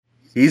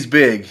He's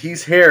big,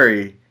 he's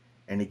hairy,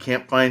 and he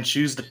can't find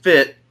shoes to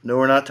fit. No,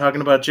 we're not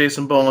talking about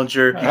Jason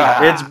Bollinger.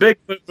 It's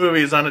Bigfoot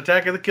Movies on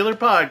Attack of the Killer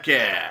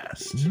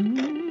Podcast.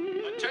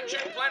 Attention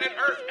planet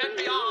Earth and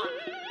beyond.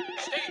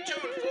 Stay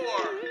tuned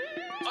for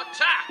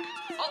Attack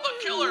of the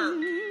Killer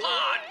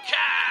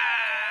Podcast.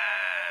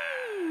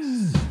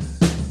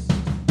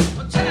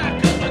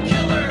 Attack of the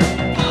Killer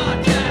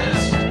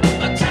Podcast.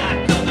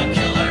 Attack of the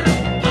Killer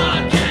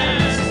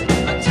Podcast.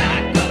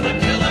 Attack of the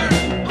Killer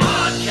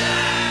Podcast.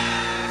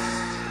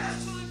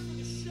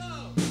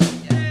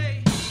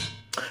 Yay.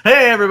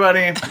 Hey, everybody,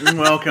 and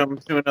welcome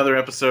to another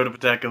episode of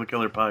Attack of the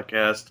Killer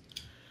Podcast.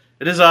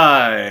 It is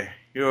I,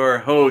 your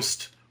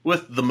host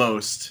with the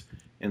most,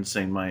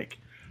 Insane Mike.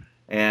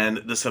 And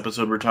this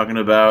episode we're talking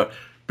about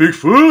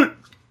Bigfoot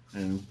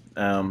and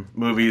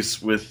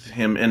movies with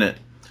him in it.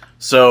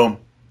 So,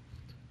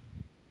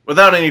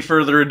 without any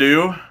further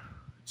ado,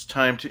 it's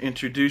time to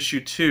introduce you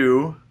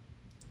to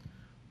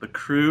the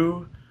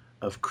crew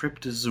of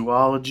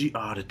Cryptozoology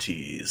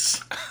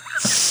Oddities.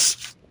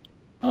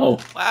 Oh, Wow,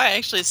 I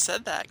actually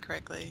said that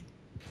correctly.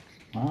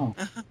 wow.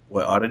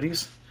 What,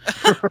 oddities?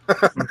 You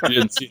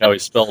didn't see how he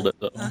spelled it,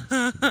 though.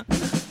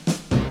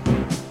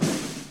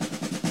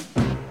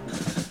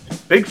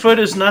 Bigfoot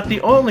is not the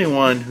only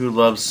one who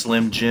loves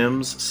Slim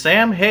Jims.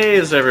 Sam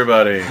Hayes,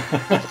 everybody.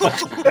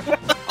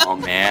 Oh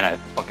man, I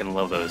fucking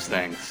love those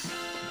things.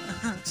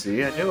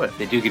 See, I knew it.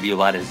 They do give you a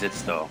lot of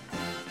zits though.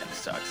 That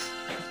sucks.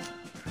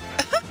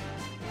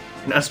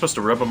 You're not supposed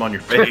to rub them on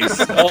your face.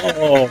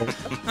 Oh.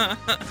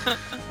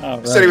 All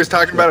right. Said he was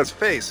talking about his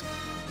face.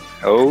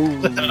 Oh,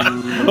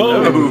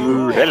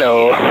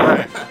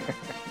 hello.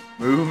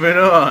 Moving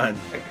on.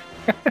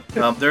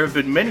 There have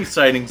been many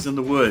sightings in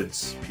the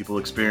woods. People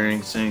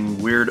experiencing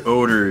weird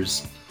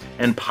odors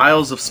and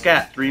piles of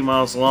scat 3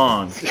 miles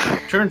long.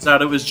 Turns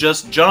out it was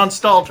just John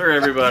Stalter,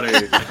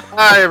 everybody.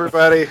 Hi,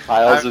 everybody.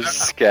 Piles of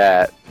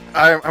scat.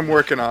 I'm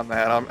working on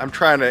that. I'm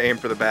trying to aim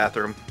for the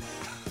bathroom.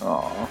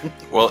 Aw.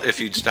 Well, if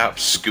you'd stop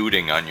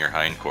scooting on your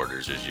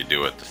hindquarters as you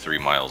do it, the 3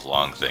 miles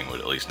long thing would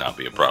at least not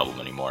be a problem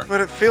anymore.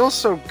 But it feels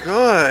so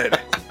good.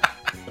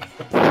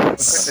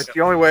 It's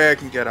the only way I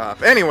can get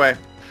off. Anyway,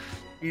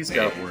 He's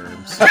got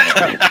worms.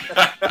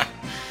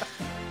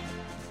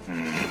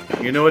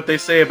 You know what they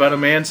say about a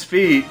man's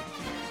feet?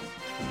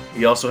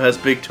 He also has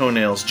big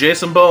toenails.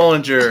 Jason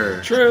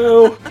Bollinger.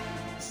 True.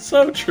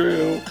 So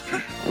true.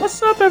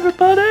 What's up,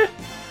 everybody?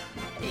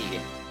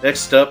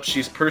 Next up,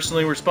 she's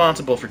personally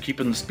responsible for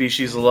keeping the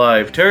species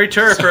alive. Terry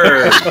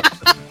Turford.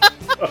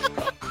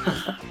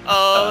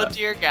 Oh,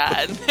 dear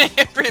God.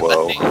 Everybody.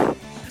 Whoa.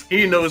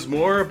 He knows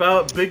more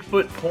about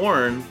Bigfoot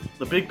porn,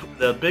 the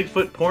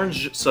Bigfoot porn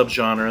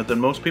subgenre,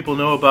 than most people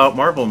know about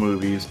Marvel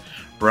movies.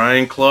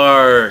 Brian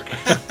Clark.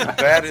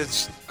 That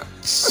is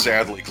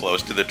sadly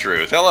close to the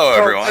truth. Hello,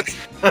 everyone.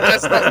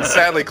 that's not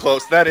sadly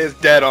close. That is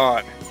dead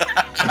on.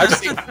 I've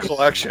seen the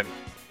collection.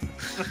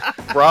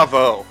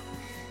 Bravo.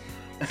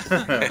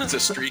 It's a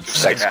streak of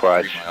Sex scat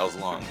squatch. 3 miles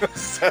long.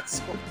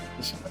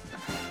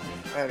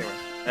 Anyway,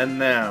 And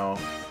now,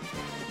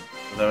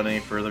 without any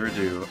further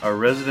ado, our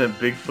resident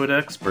Bigfoot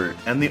expert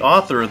and the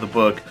author of the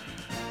book,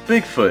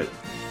 Bigfoot,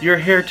 Your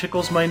Hair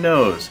Tickles My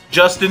Nose,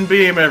 Justin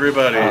Beam,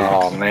 everybody.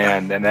 Oh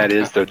man, and that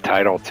is the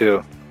title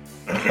too.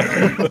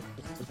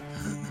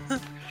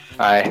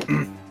 Hi.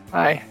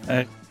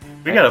 Hi.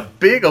 We got a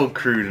big old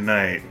crew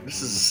tonight.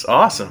 This is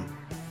awesome.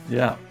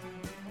 Yeah.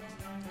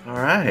 All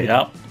right.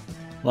 Yep.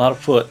 A lot of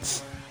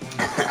foots.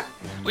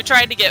 We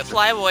tried to get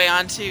Flyboy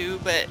on too,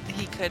 but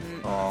he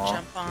couldn't Aw.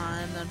 jump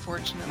on,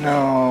 unfortunately.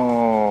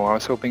 No, I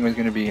was hoping he was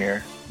going to be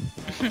here.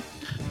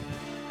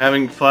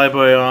 Having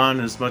Flyboy on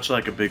is much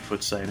like a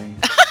Bigfoot sighting.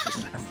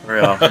 Doesn't happen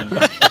very often.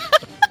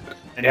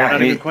 And Yeah, you're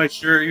not he- even quite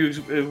sure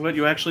what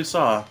you actually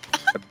saw.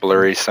 A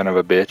blurry son of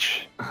a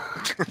bitch.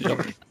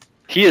 Yep.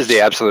 He is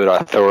the absolute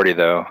authority,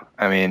 though.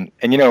 I mean,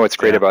 and you know what's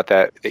great Yeah. about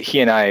that? He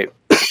and I,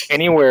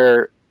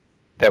 anywhere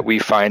that we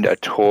find a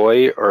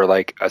toy or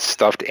like a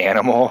stuffed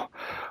animal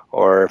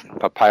or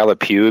a pile of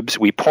pubes,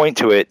 we point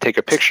to it, take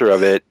a picture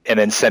of it, and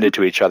then send it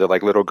to each other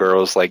like little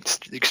girls, like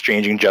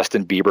exchanging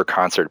Justin Bieber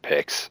concert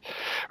pics.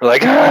 We're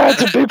like,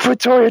 it's a Bigfoot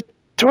toy at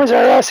Toys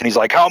R Us. And he's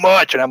like, how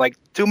much? And I'm like,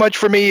 too much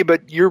for me,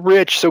 but you're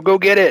rich, so go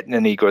get it. And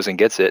then he goes and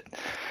gets it.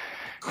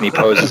 And he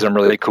poses them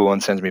really cool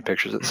and sends me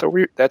pictures. So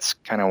that's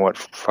kind of what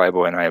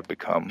Flyboy and I have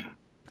become.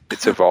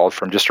 It's evolved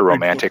from just a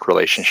romantic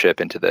relationship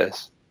into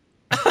this.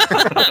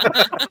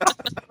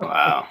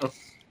 Wow.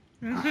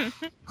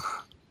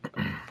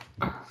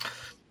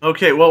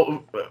 Okay,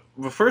 well,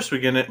 before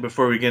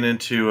we get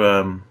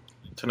into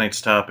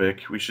tonight's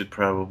topic, we should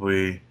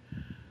probably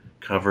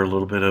cover a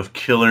little bit of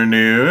killer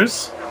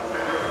news.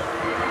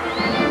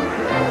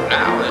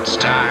 Now it's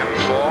time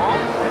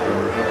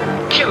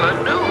for Killer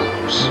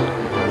News.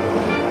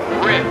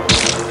 Ripped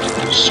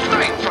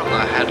straight from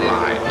the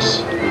headlines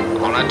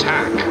on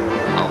Attack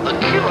of the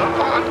Killer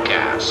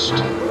Podcast.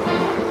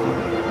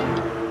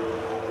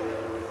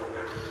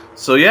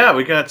 So yeah,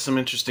 we got some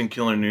interesting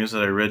killer news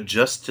that I read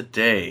just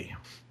today.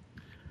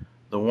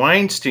 the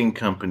Weinstein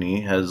Company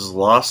has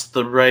lost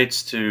the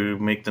rights to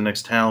make the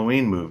next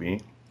Halloween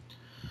movie.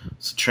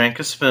 So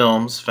Trancas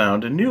Films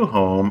found a new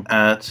home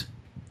at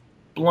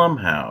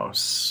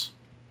Blumhouse.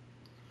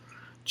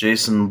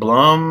 Jason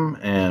Blum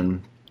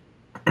and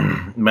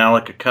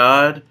Malik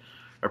Akkad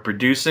are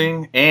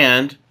producing,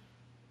 and ...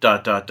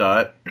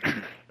 I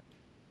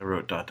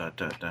wrote ... down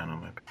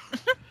on my page.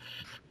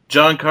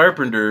 John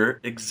Carpenter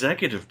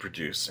executive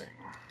producing.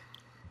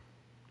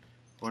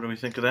 What do we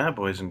think of that,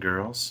 boys and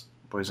girls?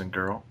 Boys and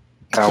girl?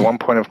 One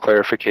point of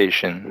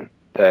clarification,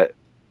 that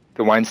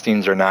the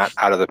Weinsteins are not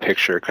out of the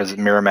picture because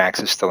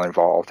Miramax is still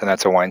involved, and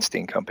that's a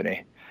Weinstein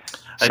company.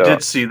 I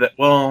did see that.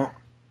 Well,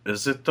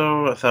 is it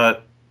though? I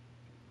thought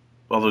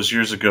all those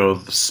years ago,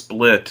 the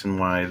split and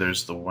why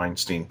there's the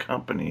Weinstein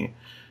Company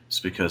is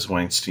because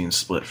Weinstein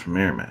split from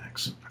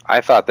Miramax. I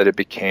thought that it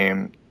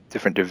became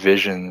different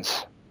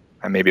divisions.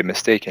 I may be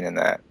mistaken in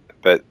that,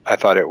 but I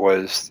thought it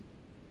was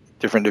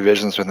different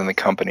divisions within the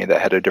company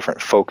that had a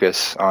different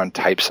focus on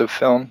types of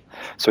film.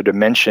 So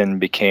Dimension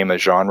became a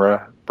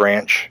genre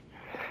branch.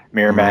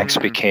 Miramax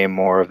became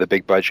more of the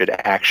big budget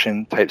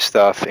action type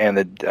stuff, and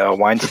the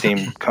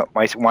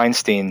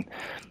Weinstein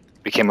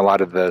became a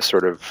lot of the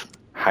sort of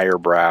higher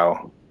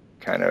brow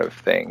kind of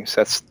things.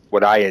 That's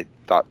what I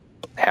thought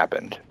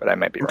happened, but I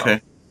might be wrong.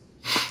 Okay.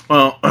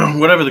 Well,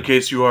 whatever the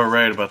case, you are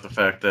right about the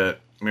fact that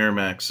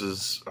Miramax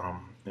is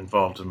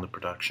involved in the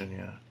production,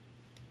 yeah.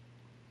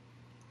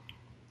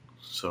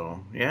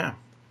 So, yeah.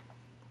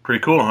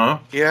 Pretty cool, huh?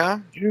 Yeah.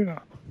 Yeah.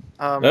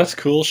 That's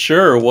cool.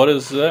 Sure. What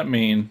does that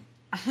mean?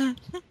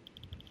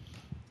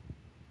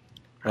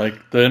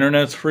 Like, the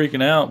internet's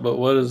freaking out, but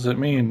what does it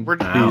mean? We're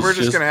He's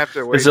just gonna have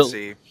to wait is and it-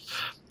 see.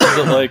 Is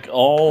it like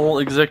all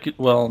executive?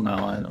 Well, no,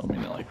 I don't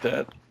mean it like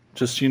that.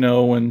 Just,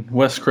 when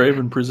Wes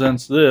Craven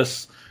presents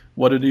this,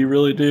 what did he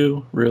really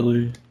do?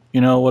 Really?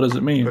 What does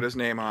it mean? Put his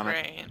name on it.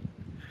 Right.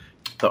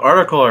 The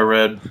article I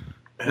read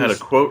had a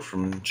quote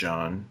from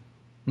John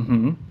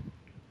Mm-hmm.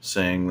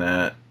 saying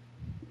that,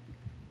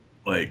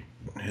 like,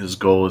 his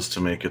goal is to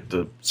make it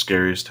the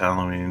scariest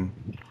Halloween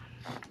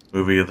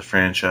movie of the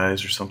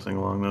franchise or something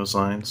along those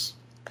lines.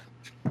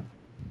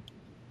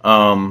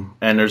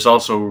 And there's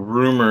also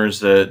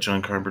rumors that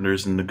John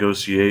Carpenter's in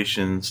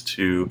negotiations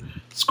to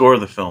score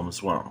the film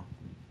as well.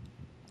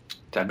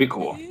 That'd be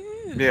cool.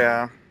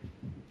 Yeah.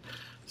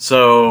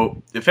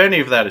 So, if any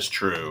of that is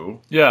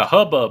true, Yeah,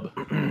 hubbub.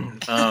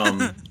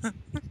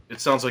 it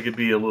sounds like it'd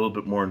be a little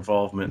bit more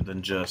involvement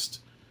than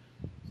just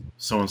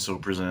so-and-so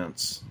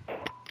presents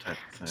type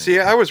of thing. See,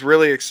 I was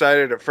really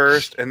excited at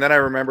first, and then I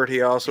remembered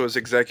he also was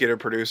executive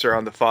producer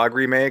on the Fog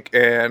remake,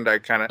 and I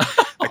kind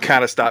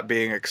of stopped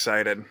being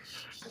excited.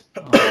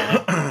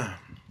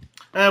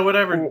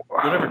 Whatever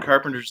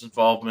Carpenter's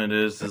involvement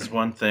is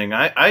one thing.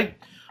 I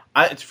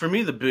for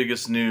me the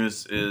biggest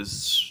news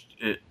is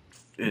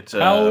it's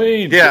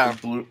Halloween. Yeah.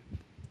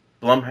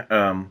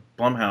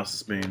 Blumhouse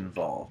is being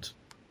involved,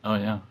 Oh,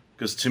 yeah.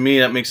 because to me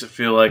that makes it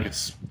feel like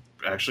it's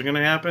actually going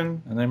to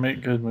happen, And they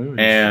make good movies.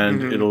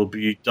 and Mhm. it'll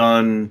be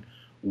done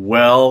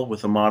well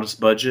with a modest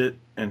budget,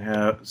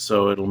 and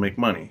so it'll make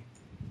money.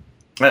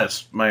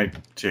 That's my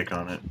take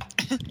on it.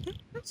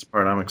 That's the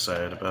part I'm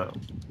excited about.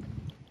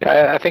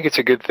 Yeah, I think it's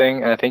a good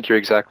thing, and I think you're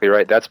exactly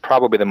right. That's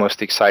probably the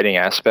most exciting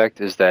aspect,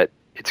 is that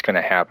it's going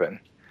to happen.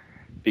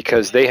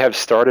 Because they have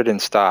started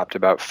and stopped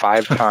about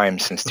 5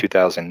 times since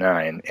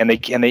 2009, and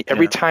they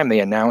every time they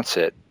announce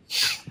it,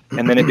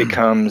 and then it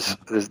becomes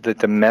the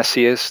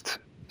messiest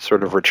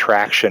sort of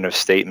retraction of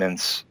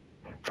statements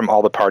from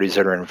all the parties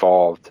that are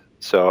involved.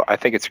 So I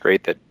think it's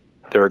great that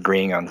they're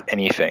agreeing on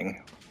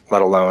anything,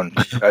 let alone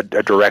a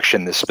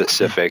direction this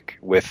specific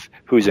with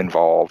who's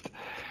involved.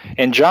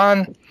 And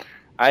John,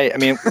 I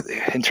mean,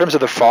 in terms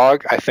of the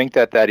Fog, I think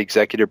that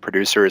executive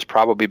producer is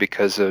probably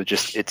because of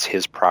just it's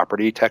his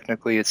property.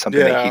 Technically, it's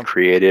something that he Yeah.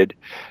 created,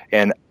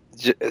 and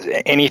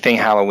anything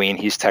Halloween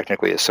he's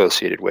technically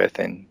associated with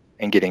and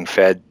getting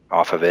fed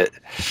off of it.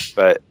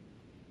 But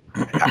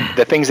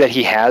the things that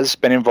he has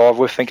been involved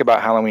with, think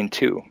about Halloween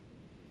 2.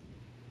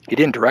 He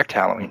didn't direct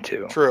Halloween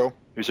 2. True.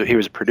 He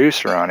was a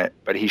producer on it,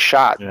 but he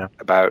shot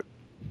about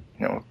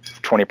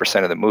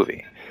 20% of the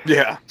movie.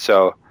 Yeah.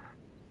 So,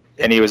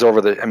 and he was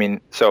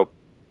so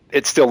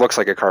it still looks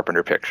like a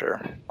Carpenter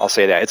picture. I'll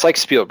say that. It's like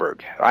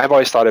Spielberg. I've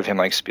always thought of him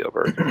like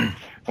Spielberg.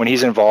 When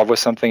he's involved with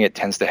something, it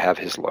tends to have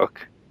his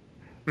look.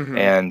 Mhm.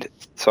 And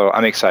so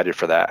I'm excited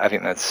for that. I'm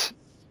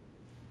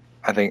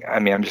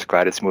just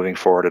glad it's moving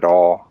forward at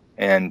all.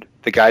 And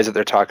the guys that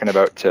they're talking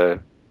about to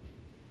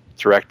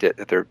direct it,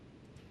 that they're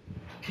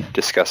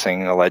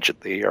discussing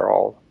allegedly, are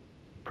all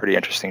pretty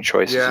interesting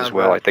choices Yeah, as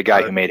well. Like the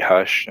guy who made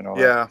Hush and all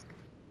that. Yeah.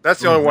 That's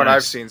the only one nice.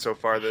 I've seen so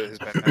far that has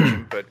been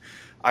mentioned, but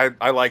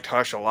I liked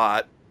Hush a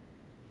lot.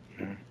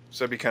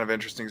 So it'd be kind of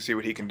interesting to see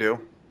what he can do.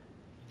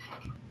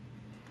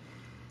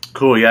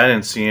 Cool. Yeah, I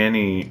didn't see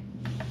any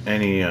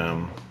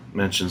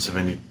mentions of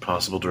any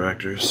possible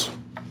directors.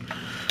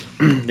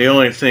 The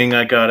only thing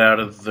I got out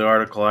of the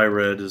article I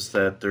read is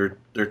that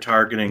they're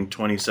targeting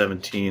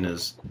 2017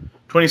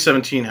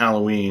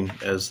 Halloween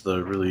as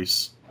the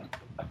release.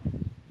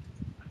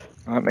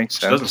 That makes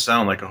It doesn't sense.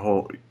 sound like a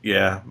whole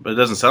but it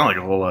doesn't sound like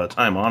a whole lot of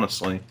time,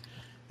 honestly.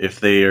 If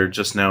they are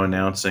just now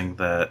announcing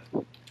that,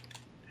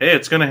 hey,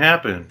 it's going to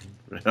happen,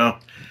 you know.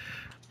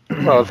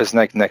 Well, if it's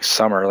next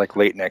summer, like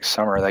late next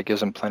summer, that gives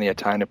them plenty of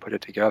time to put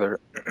it together.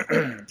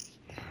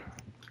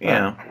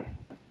 Yeah.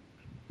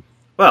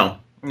 Well,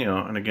 you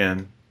know, and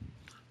again,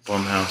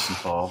 Blumhouse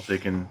involved, they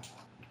can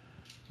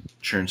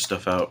churn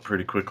stuff out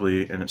pretty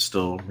quickly, and it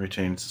still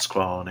retains its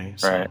quality.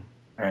 So.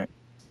 Right.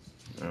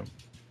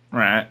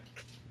 Right.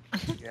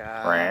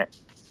 Yeah.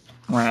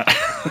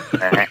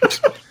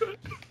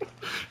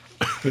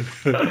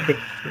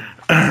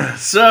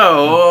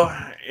 So,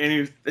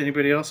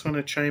 anybody else want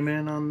to chime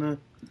in on the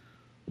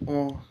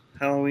whole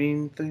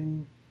Halloween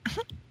thing?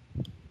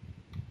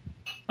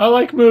 I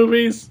like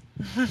movies.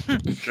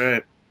 That's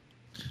right.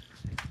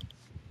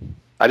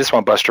 I just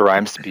want Buster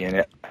Rhymes to be in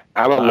it.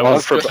 I would I love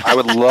was- for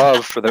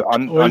the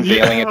Well,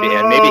 unveiling at the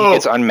end. Maybe he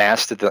gets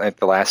unmasked at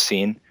the last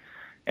scene,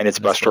 and it's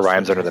That's Buster Buster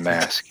Rhymes under the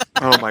Rhymes. mask,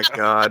 Oh my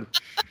god.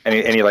 and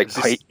he like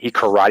he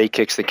karate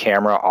kicks the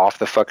camera off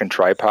the fucking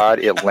tripod.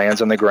 It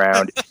lands on the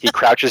ground. He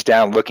crouches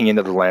down, looking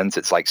into the lens.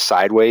 It's like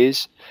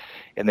sideways,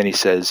 and then he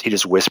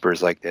just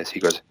whispers like this. He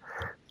goes,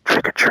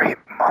 "Trick or treat,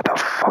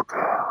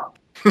 motherfucker."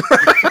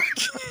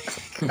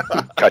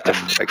 Cut to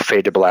like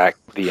fade to black.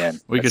 The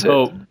end. We That's could it.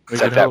 hope. We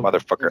Set could that hope.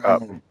 motherfucker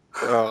up.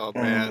 Oh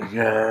man.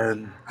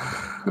 God.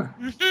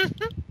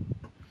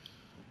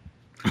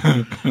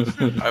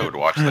 I would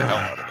watch the hell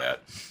out of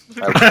that.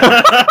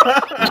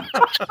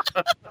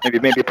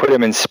 Maybe put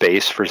him in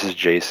space versus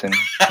Jason.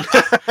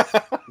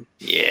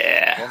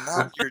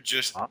 Yeah. You're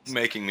just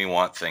making me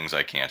want things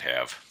I can't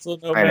have. So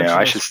no I know. mention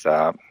I of should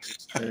stop.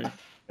 script.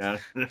 Yeah.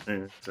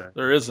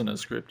 There isn't a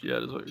script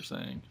yet, is what you're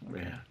saying.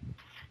 Yeah.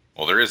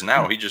 Well, there is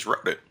now. He just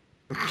wrote it.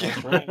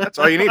 That's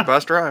all you need,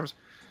 Buster Rhymes.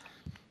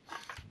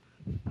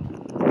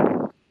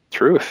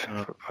 Truth.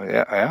 Oh.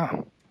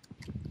 Yeah.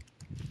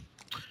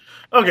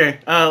 Okay,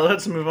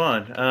 let's move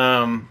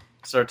on.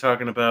 Start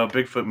talking about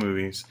Bigfoot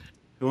movies.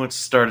 Who wants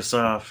to start us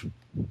off?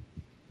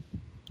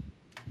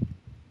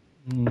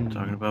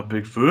 Talking about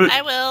Bigfoot.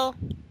 I will.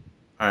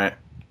 All right.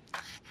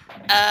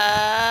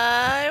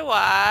 I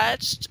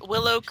watched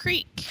Willow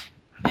Creek.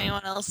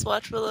 Anyone else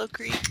watch Willow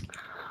Creek?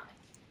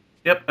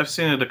 Yep, I've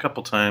seen it a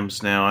couple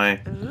times now.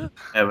 I Ooh,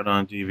 have it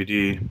on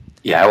DVD.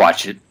 Yeah, I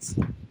watched it.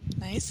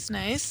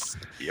 nice.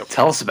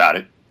 Tell us about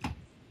it.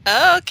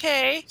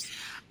 Okay.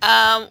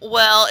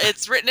 Well,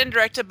 it's written and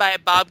directed by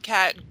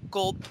Bobcat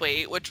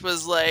Goldthwait, which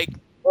was like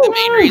the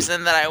main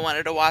reason that I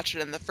wanted to watch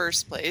it in the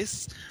first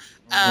place.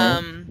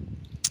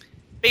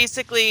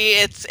 Basically,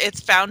 it's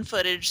found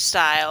footage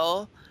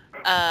style,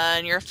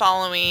 and you're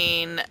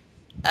following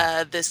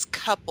this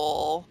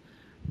couple,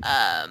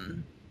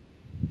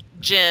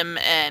 Jim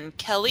and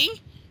Kelly.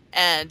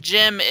 And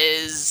Jim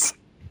is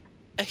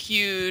a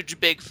huge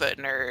Bigfoot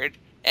nerd,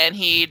 and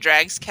he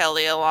drags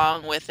Kelly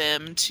along with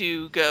him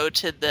to go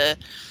to the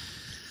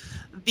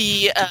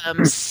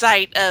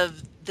site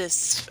of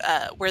this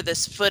where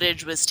this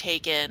footage was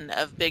taken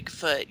of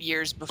Bigfoot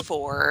years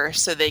before,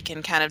 so they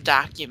can kind of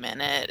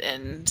document it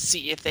and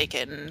see if they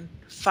can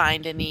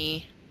find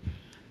any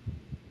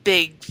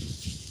big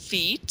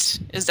feet.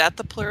 Is that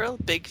the plural?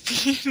 Big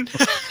feet?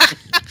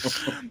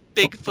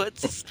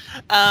 Bigfoots.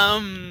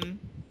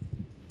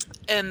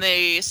 And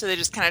they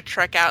just kind of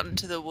trek out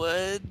into the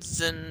woods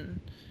and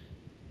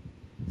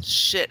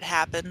shit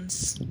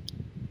happens.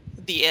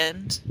 The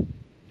end.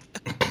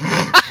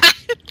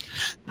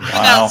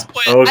 Wow.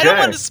 I don't Okay.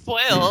 want to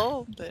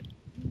spoil, but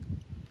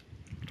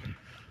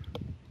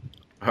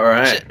All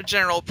right.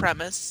 general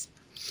premise.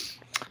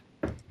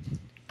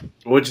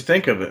 What'd you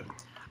think of it?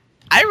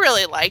 I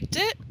really liked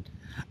it.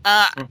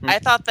 I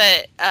thought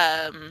that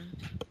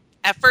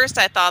at first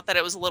I thought that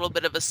it was a little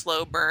bit of a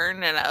slow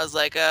burn, and I was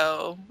like,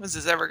 "Oh, is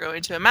this ever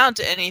going to amount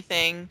to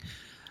anything?"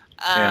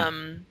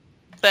 It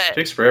But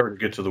takes forever to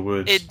get to the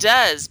woods. it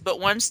does. But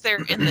once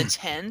they're in the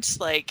tent,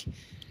 like,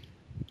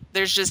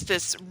 there's just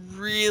this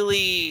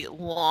really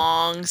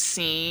long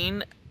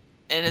scene,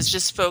 and it's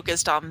just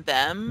focused on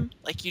them.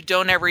 Like, you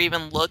don't ever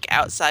even look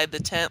outside the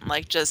tent,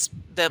 like, just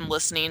them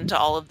listening to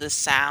all of the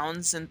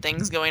sounds and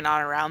things going on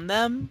around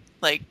them.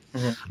 Like,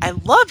 I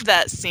loved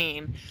that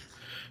scene.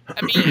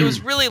 I mean, it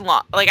was really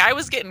long. Like, I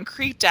was getting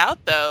creeped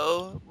out,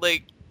 though.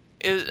 Like,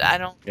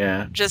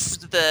 Yeah.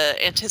 just the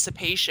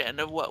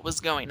anticipation of what was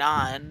going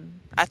on.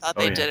 I thought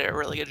they did a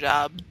really good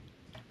job.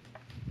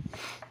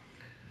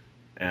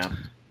 Yeah.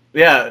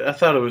 Yeah, I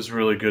thought it was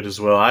really good as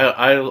well.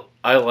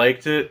 I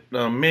liked it.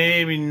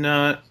 Maybe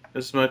not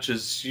as much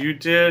as you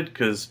did,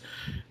 because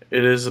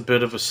it is a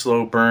bit of a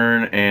slow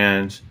burn,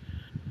 and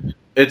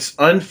it's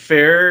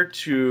unfair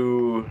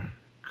to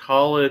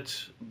call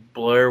it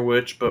Blair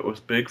Witch but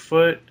with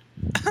Bigfoot.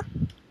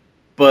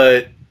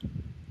 But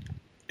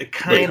it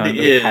kind of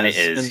is. It kind of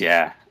is, And-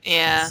 yeah.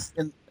 Yeah.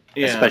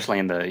 Yeah. Especially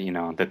in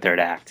the the third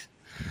act.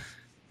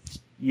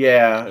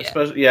 Yeah,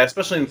 Yeah.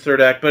 especially in the third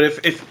act. But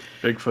if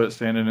Bigfoot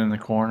standing in the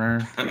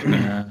corner.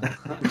 Yeah.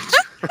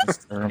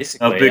 That's terrible. a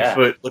Basically,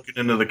 Bigfoot looking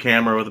into the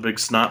camera with a big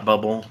snot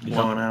bubble Yeah.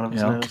 blowing out of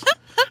his Yeah. nose.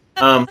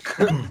 Um,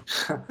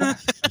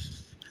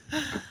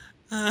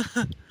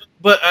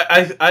 but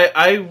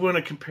I want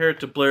to compare it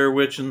to Blair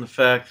Witch in the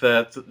fact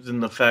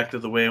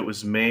of the way it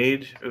was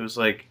made. It was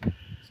like it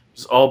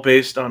was all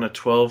based on a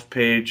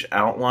 12-page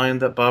outline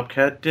that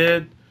Bobcat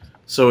did.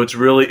 So it's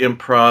really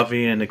improv-y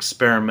and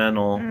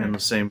experimental in the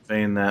same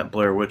vein that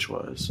Blair Witch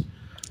was.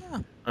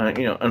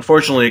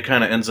 Unfortunately, it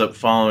kind of ends up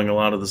following a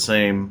lot of the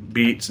same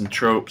beats and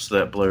tropes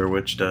that Blair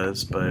Witch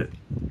does. But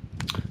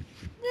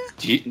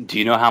Do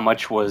you know how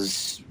much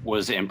was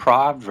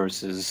improv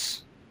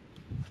versus,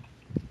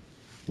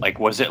 like,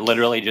 was it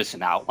literally just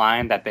an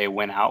outline that they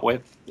went out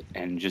with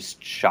and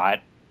just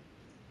shot?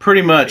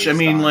 pretty much, I Based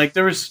mean, on- like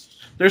there's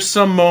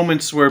some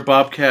moments where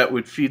Bobcat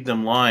would feed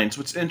them lines.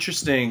 What's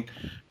interesting,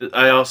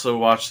 I also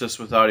watched this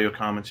with audio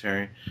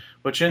commentary.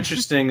 What's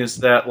interesting is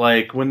that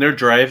like when they're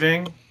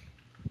driving,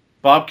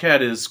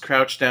 Bobcat is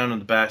crouched down in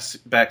the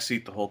back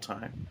seat the whole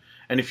time.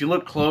 And if you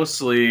look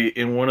closely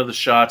in one of the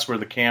shots where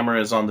the camera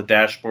is on the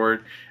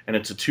dashboard and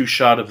it's a two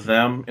shot of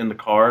them in the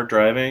car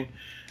driving,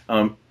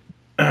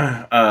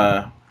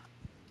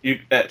 you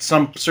at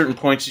some certain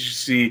points you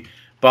see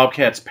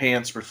Bobcat's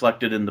pants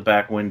reflected in the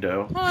back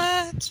window.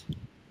 What?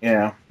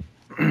 Yeah.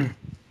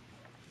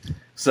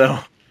 So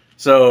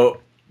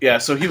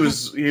he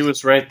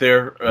was right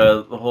there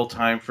the whole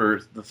time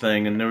for the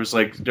thing, and there were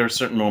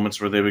certain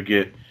moments where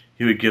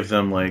he would give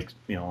them like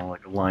a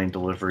line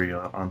delivery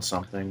on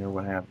something or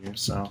what have you.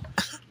 So,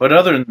 but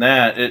other than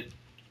that,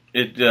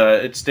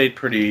 it stayed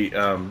pretty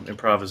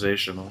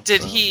improvisational.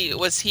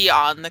 Was he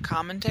on the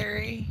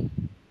commentary?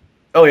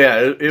 Oh yeah,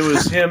 it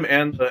was him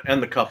and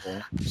the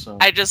couple. So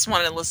I just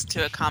want to listen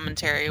to a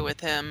commentary with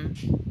him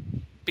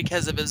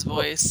because of his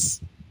voice.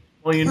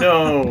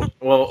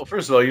 well,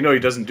 first of all, he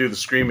doesn't do the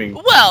screaming.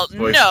 Well,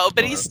 voice no,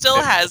 but he anymore.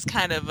 still has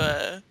kind of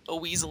a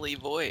weaselly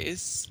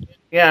voice.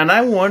 Yeah, and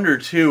I wonder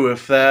too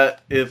if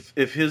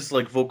his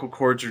like vocal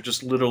cords are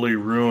just literally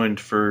ruined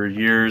for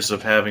years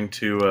of having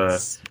to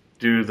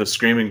do the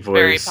screaming voice.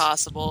 Very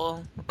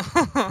possible.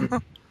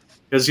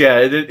 Because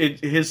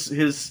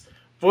his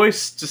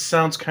voice just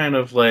sounds kind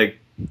of like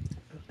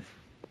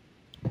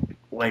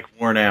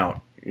worn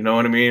out. You know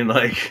what I mean?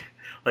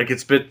 Like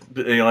it's been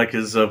like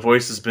his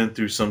voice has been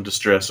through some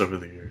distress over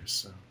the years.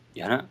 So.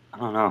 Yeah, I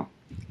don't know.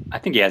 I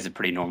think he has a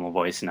pretty normal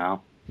voice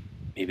now.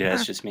 Maybe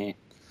that's just me.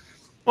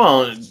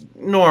 Well,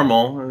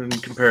 normal in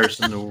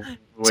comparison to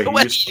the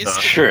way he used to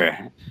talk. Sure.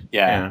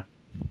 Yeah.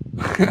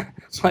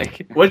 It's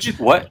like What'd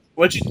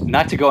you?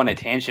 Not to go on a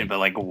tangent, but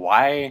like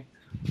why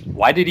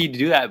did he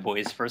do that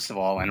voice first of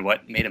all, and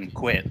what made him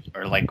quit,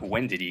 or like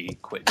when did he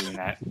quit doing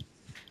that?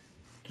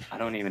 I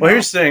don't even know. Well,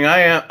 here's the thing.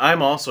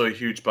 I'm also a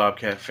huge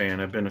Bobcat fan.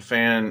 I've been a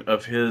fan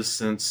of his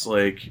since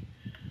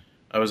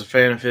I was a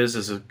fan of his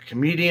as a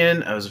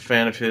comedian. I was a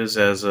fan of his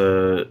as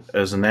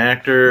an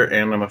actor,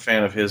 and I'm a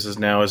fan of his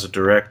now as a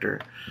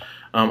director.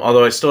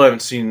 Although I still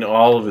haven't seen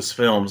all of his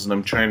films, and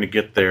I'm trying to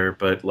get there.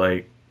 But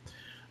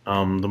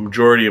the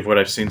majority of what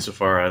I've seen so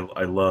far,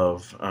 I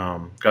love.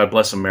 God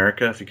Bless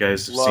America. If you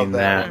guys have seen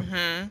that,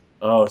 Mm-hmm.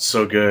 oh, it's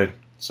so good,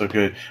 so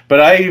good.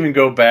 But I even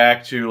go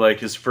back to like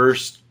his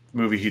first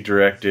movie he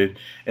directed,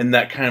 and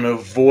that kind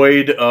of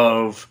void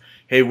of,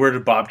 hey, where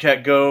did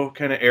Bobcat go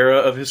kind of era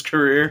of his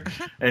career,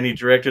 and he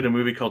directed a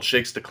movie called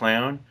Shakes the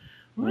Clown.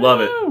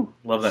 Love it,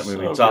 love that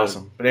movie. So It's good.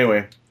 awesome. But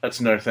anyway, that's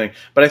another thing.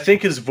 But I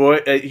think his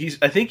voice,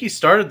 I think he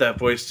started that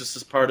voice just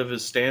as part of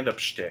his stand-up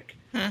shtick.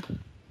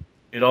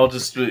 It all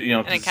just And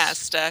it kind of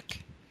stuck.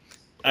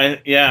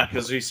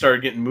 because he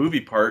started getting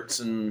movie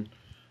parts, and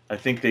I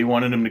think they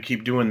wanted him to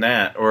keep doing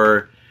that,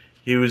 or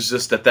he was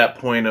just at that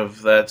point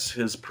of that's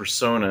his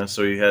persona,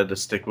 so he had to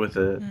stick with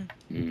it.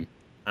 Mm.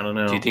 I don't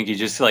know. Do you think he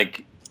just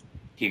like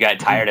he got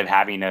tired of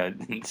having a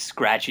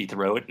scratchy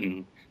throat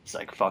and he's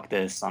like, fuck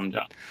this, I'm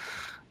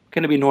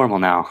gonna be normal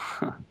now?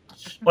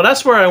 Well,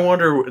 that's where I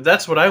wonder.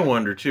 That's what I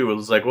wonder too. It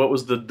was like, what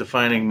was the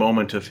defining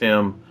moment of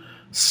him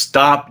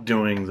stop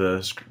doing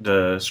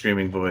the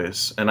screaming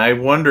voice? And I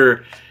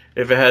wonder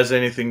if it has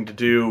anything to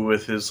do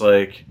with his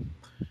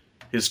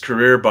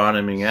career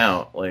bottoming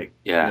out. Like,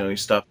 he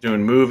stopped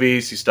doing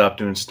movies, he stopped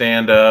doing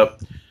stand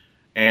up,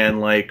 and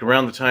like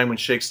around the time when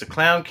Shakes the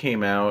Clown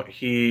came out,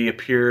 he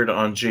appeared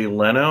on Jay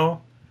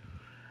Leno,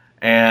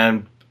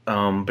 and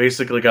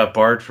basically got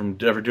barred from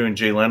ever doing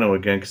Jay Leno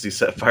again because he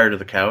set fire to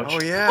the couch.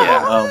 Oh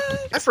yeah,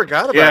 I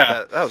forgot about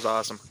that. That was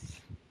awesome.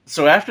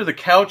 So after the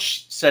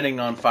couch setting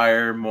on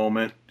fire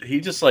moment, he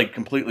just like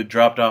completely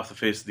dropped off the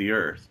face of the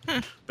earth.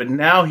 But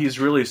now he's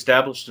really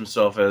established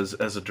himself as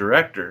a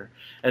director,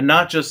 and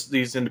not just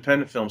these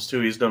independent films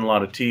too. He's done a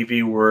lot of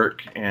TV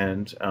work,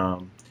 and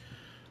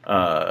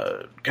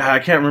God, I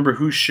can't remember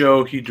whose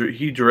show he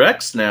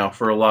directs now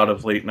for a lot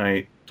of late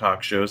night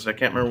talk shows. I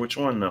can't remember which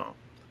one though.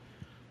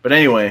 But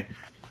anyway,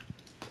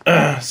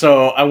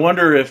 so I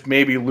wonder if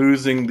maybe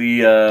losing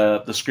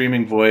the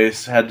screaming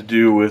voice had to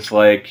do with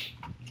like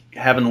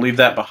having to leave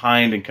that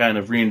behind and kind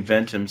of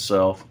reinvent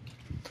himself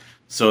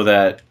so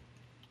that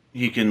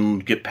he can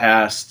get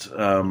past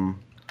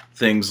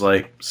things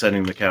like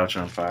setting the couch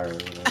on fire or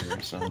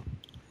whatever. So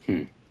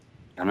I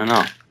don't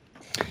know.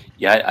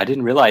 Yeah, I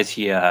didn't realize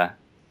he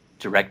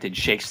directed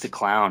Shakes the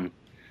Clown.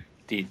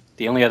 The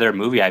only other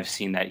movie I've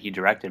seen that he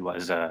directed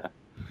was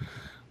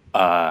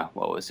what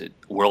was it?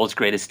 World's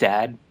Greatest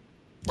Dad.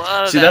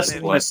 Love See, that that's the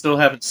movie. one I still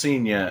haven't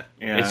seen yet.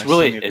 Yeah, it's I've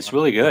really seen it. it's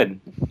really good.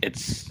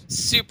 It's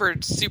super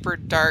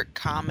dark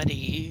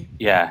comedy.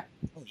 yeah,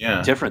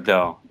 Yeah. different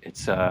though.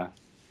 It's It's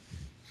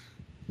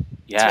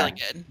yeah, really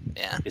good.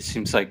 Yeah. it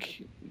seems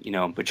like,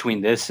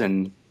 between this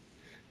and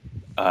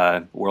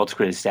World's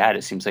Greatest Dad,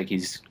 it seems like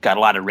he's got a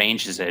lot of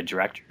range as a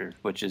director,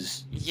 which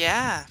is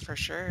Yeah, for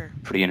sure.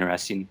 pretty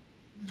interesting.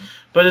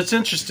 But it's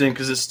interesting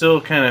because it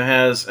still kind of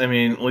has, I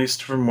mean, at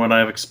least from what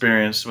I've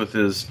experienced with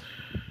his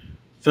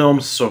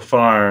films so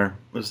far,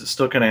 is it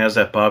still kind of has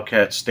that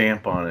Bobcat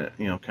stamp on it.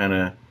 Kind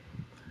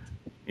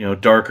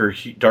of,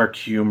 dark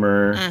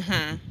humor.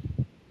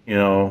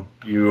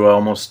 Mm-hmm. You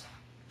almost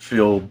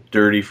feel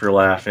dirty for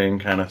laughing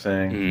kind of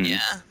thing. Mm.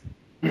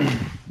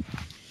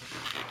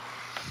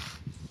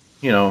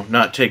 Yeah.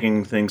 Not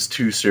taking things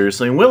too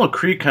seriously. And Willow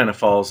Creek kind of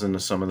falls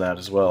into some of that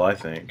as well, I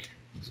think.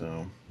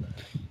 So,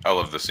 I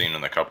love the scene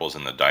when the couple's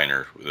in the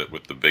diner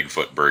with the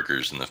Bigfoot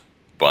burgers and the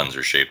buns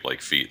are shaped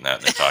like feet and that,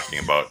 and they're talking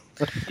about,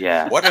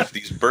 Yeah. what if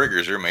these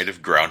burgers are made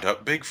of ground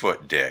up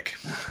Bigfoot dick?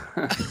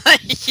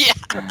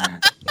 Yeah.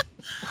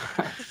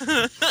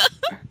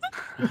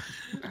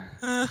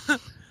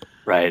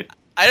 Right.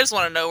 I just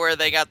want to know where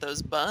they got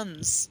those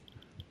buns.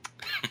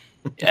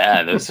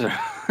 Yeah, those are.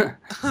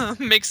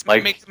 Makes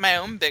my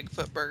own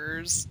Bigfoot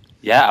burgers.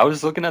 Yeah, I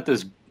was looking at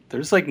this.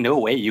 There's like no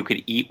way you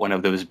could eat one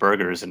of those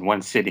burgers in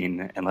one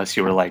sitting unless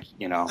you were like,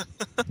 the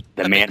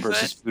man Bigfoot.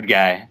 versus food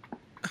guy.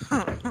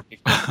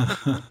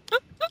 do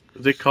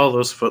they call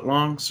those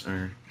footlongs?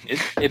 Or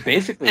It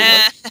basically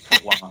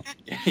was long.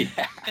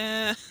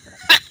 Yeah.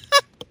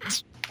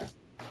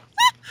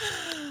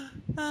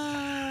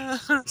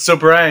 So,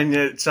 Brian,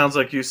 it sounds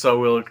like you've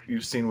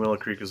seen Willow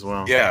Creek as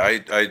well. Yeah,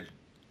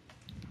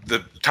 the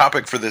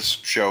topic for this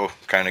show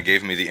kind of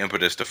gave me the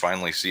impetus to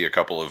finally see a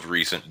couple of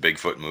recent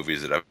Bigfoot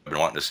movies that I've been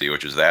wanting to see,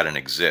 which is that and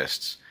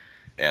Exists.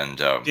 And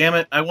Damn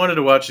it! I wanted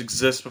to watch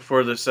Exist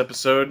before this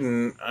episode,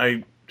 and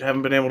I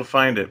haven't been able to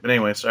find it. But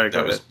anyway, sorry.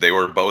 Go ahead. they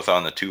were both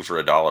on the 2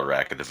 for $1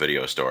 rack at the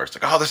video store. It's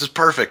like, oh, this is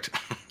perfect.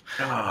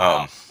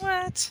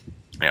 What?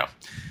 Yeah,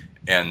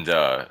 and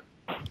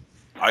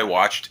I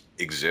watched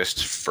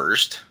Exists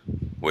first,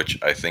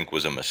 which I think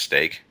was a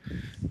mistake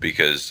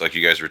because, like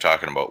you guys were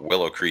talking about,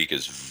 Willow Creek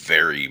is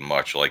very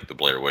much like the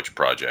Blair Witch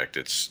Project.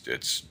 It's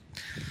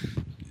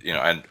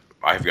and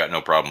I've got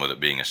no problem with it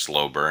being a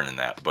slow burn in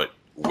that, but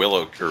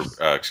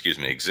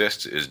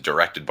Exists is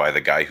directed by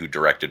the guy who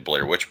directed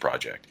Blair Witch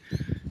Project.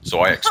 So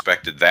I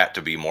expected that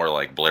to be more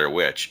like Blair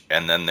Witch,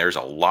 and then there's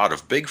a lot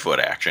of Bigfoot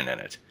action in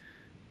it,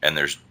 and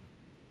there's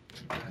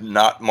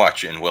not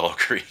much in Willow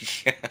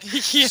Creek.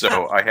 Yeah.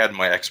 So I had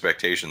my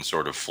expectations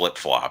sort of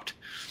flip-flopped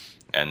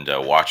and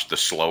watched the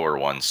slower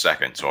one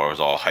second. So I was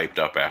all hyped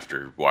up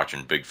after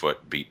watching Bigfoot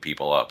beat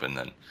people up, and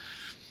then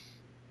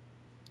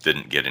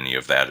didn't get any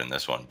of that in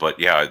this one. But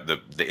yeah,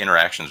 the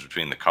interactions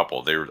between the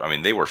couple,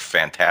 they were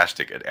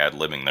fantastic at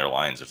ad-libbing their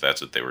lines if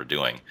that's what they were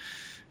doing.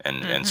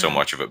 And so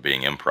much of it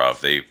being improv,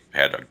 they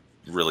had a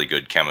really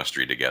good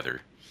chemistry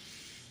together.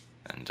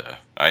 And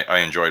I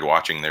enjoyed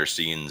watching their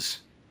scenes.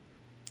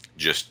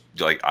 Just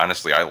like,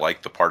 honestly, I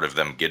liked the part of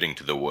them getting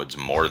to the woods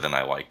more than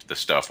I liked the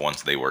stuff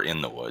once they were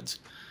in the woods.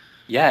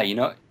 Yeah,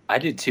 I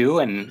did too,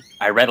 and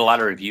I read a lot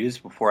of reviews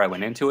before I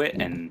went into it,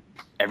 and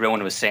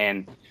everyone was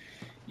saying,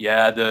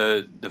 yeah,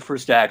 the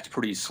first act's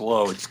pretty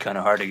slow, it's kind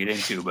of hard to get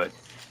into, but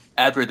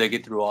after they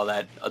get through all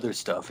that other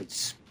stuff,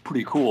 it's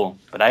pretty cool.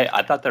 But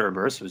I thought the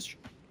reverse was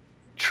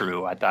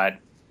true. I thought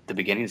the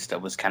beginning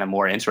stuff was kind of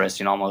more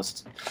interesting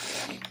almost.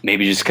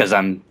 Maybe just because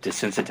I'm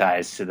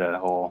desensitized to the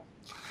whole,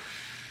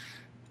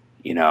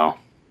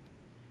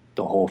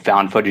 the whole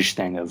found footage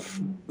thing of,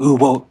 ooh,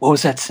 what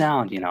was that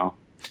sound, Yeah.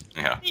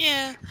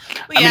 Yeah.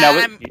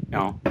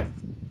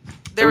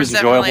 There was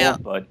enjoyable,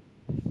 but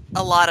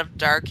a lot of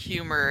dark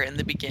humor in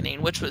the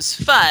beginning, which was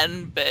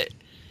fun, but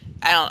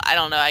I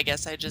don't know. I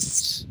guess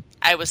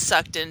I was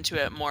sucked into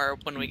it more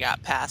when we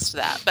got past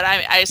that. But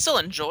I still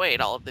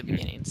enjoyed all of the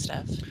beginning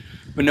stuff.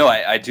 But no,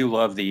 I do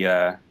love the,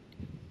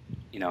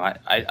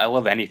 I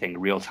love anything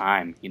real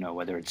time,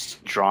 whether it's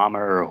drama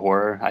or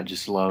horror. I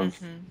just love,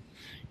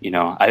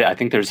 I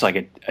think there's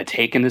like a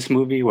take in this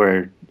movie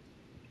where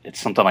it's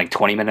something like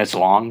 20 minutes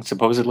long,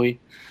 supposedly.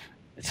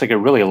 It's like a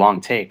really long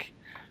take.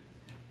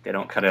 They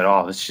don't cut it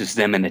all. It's just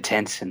them in the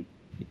tent and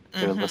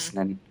they're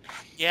listening.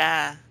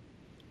 Yeah.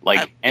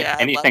 Like I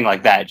anything love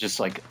like that, just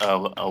like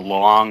a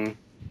long,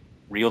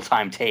 real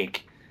time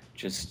take,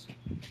 just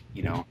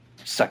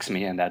sucks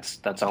me in.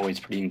 That's always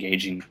pretty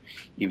engaging,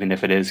 even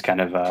if it is kind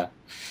of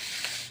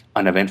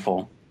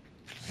uneventful.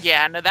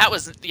 Yeah, no,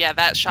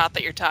 that shot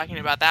that you're talking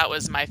about, that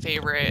was my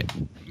favorite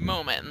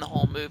moment in the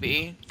whole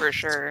movie, for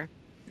sure.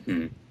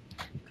 Hmm.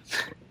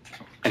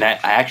 And I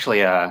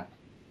actually, I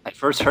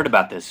first heard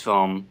about this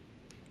film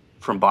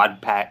from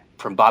Bobcat.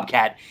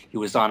 He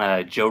was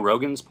on Joe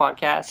Rogan's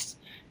podcast,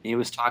 and he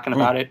was talking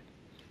about it.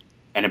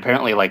 And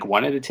apparently, like,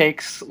 one of the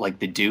takes, like,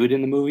 the dude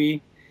in the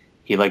movie,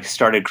 he, like,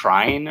 started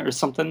crying or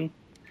something,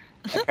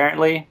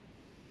 apparently.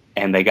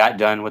 And they got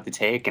done with the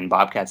take, and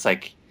Bobcat's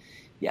like,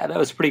 yeah, that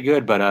was pretty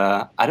good, but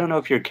I don't know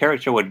if your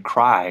character would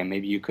cry.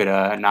 Maybe you could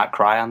not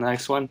cry on the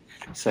next one.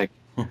 It's like,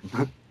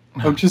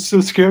 I'm just so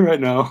scared right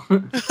now.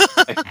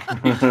 Like,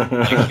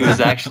 he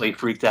was actually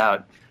freaked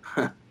out.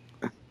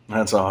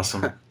 That's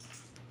awesome.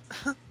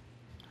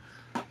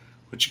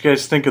 What you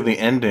guys think of the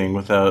ending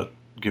without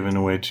giving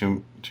away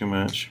too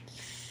much?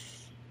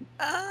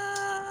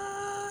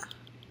 I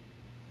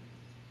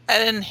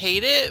didn't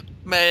hate it,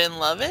 but I didn't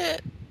love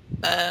it.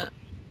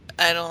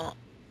 I don't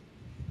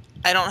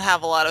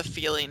have a lot of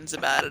feelings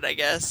about it, I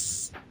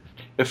guess.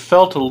 It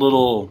felt a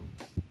little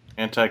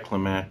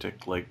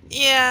anticlimactic. Like,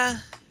 Yeah.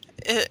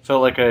 It,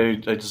 felt like I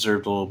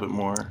deserved a little bit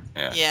more.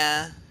 Yeah.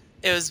 yeah.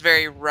 It was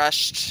very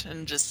rushed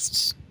and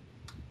just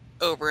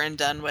over and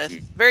done with.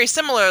 Very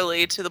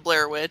similarly to the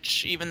Blair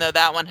Witch, even though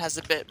that one has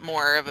a bit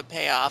more of a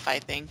payoff, I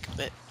think.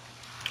 But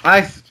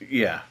I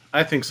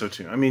think so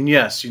too. I mean,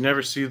 yes, you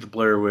never see the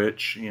Blair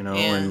Witch, you know,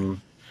 Yeah.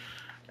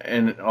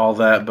 and all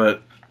that,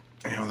 but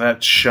you know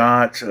that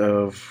shot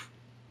of,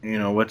 you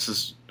know, what's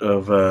his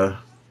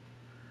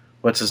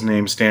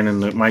name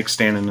Mike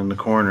standing in the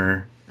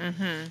corner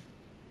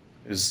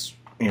is,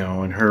 you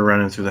know, and her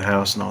running through the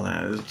house and all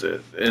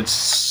that. It's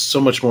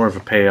so much more of a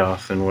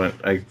payoff than what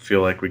I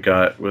feel like we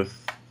got with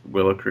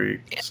Willow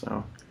Creek. Yeah.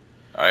 So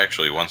I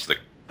actually when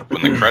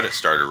the credits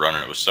started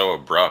running, it was so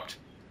abrupt.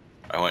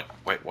 I went,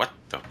 wait, what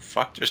the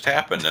fuck just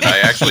happened? And I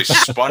actually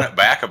spun it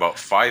back about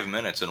 5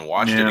 minutes and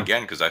watched it Yeah.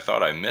 again because I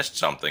thought I missed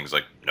something. It's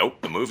like, nope,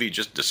 the movie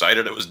just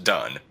decided it was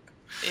done.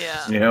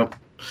 yeah. yep.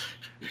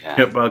 Yeah.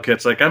 Yep,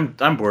 Bobcat's like, I'm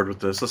bored with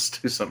this. Let's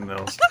do something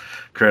else.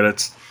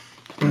 Credits.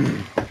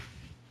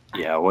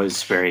 Yeah, it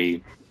was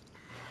very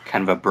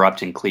kind of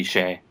abrupt and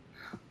cliche.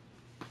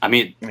 I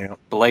mean, Yeah.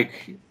 but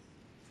like,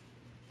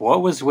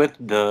 what was with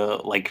the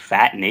like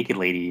fat naked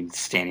lady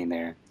standing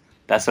there?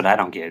 That's what I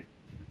don't get.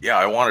 Yeah,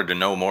 I wanted to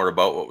know more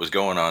about what was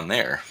going on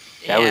there.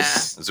 That Yeah.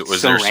 was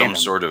Was so there random. some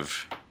sort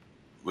of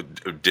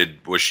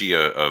was she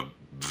a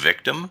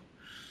victim?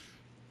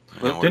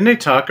 You know, Didn't they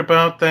talk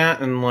about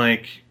that? And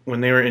like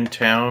when they were in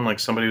town, like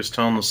somebody was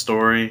telling the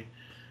story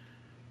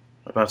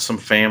about some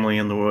family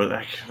in the wood.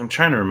 I'm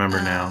trying to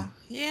remember now.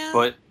 Yeah.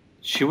 But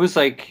she was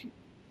like,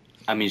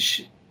 I mean,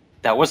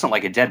 that wasn't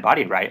like a dead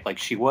body, right? Like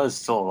she was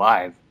still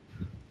alive.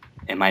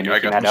 Am I I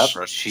making got that the up?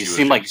 impression She was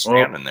seemed like just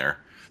standing there,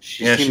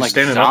 she Yeah, seemed she's like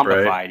standing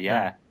upright. zombified.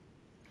 Yeah.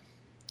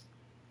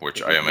 which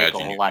It I would make a imagine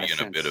whole you'd lot be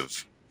of in a bit sense.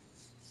 of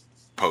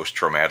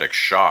post-traumatic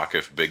shock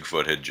if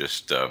Bigfoot had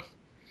just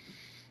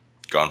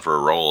gone for a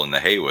roll in the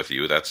hay with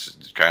you. That's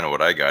kind of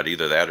what I got.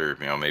 Either that, or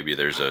you know, maybe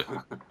there's a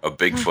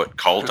Bigfoot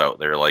cult out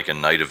there, like a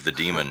Night of the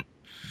Demon.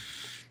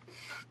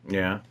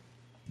 Yeah.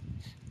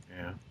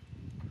 Yeah.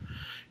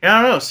 Yeah,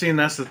 I don't know. See, and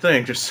that's the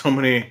thing. There's so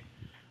many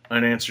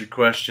unanswered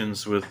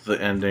questions with the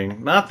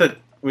ending. Not that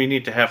we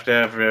need to have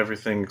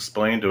everything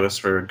explained to us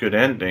for a good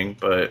ending,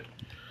 but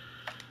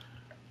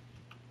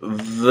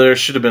there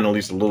should have been at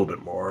least a little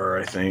bit more,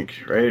 I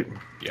think, right?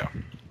 Yeah.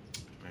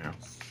 Yeah.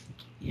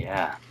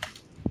 Yeah.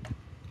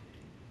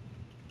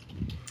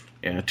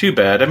 Yeah, too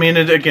bad. I mean,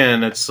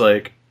 it's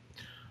like,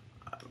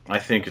 I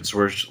think it's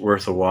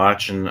worth a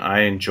watch, and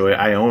I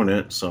own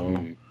it, so,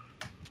 Mhm.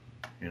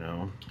 you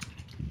know.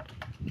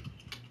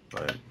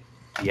 But,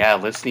 Yeah,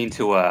 listening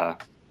to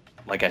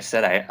like I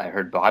said, I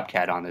heard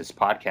Bobcat on this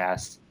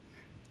podcast,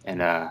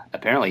 and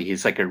apparently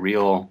he's like a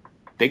real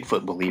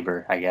Bigfoot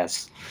believer, I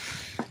guess.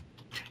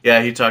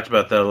 yeah, he talked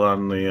about that a lot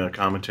in the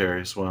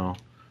commentary as well.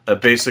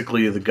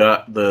 Basically,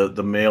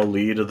 the male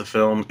lead of the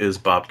film is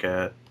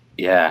Bobcat.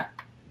 Yeah.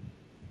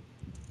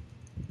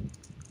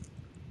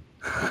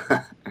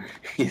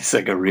 He's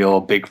like a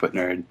real Bigfoot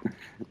nerd.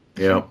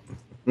 Yep.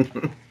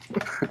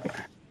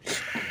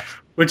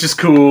 Which is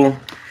cool.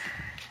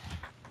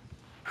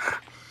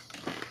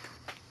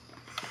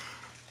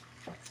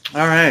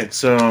 All right,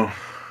 so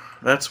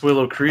that's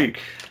Willow Creek.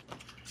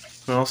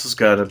 Who else has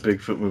got a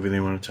Bigfoot movie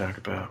they want to talk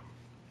about?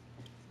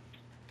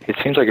 It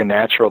seems like a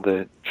natural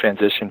to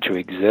transition to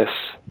Exist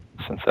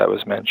since that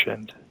was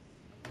mentioned.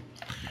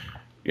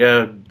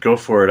 Yeah, go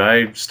for it.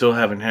 I still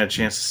haven't had a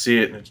chance to see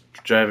it, and it's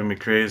driving me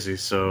crazy.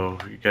 So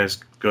you guys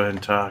go ahead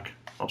and talk.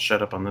 I'll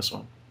shut up on this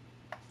one.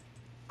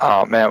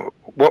 Oh man,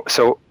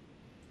 so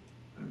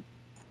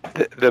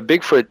the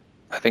Bigfoot,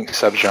 I think,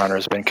 subgenre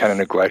has been kind of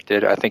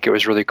neglected. I think it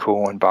was really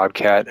cool when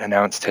Bobcat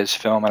announced his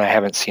film, and I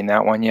haven't seen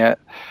that one yet.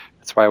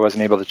 That's why I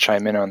wasn't able to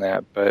chime in on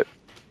that. But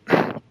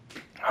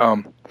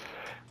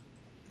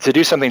to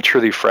do something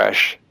truly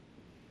fresh,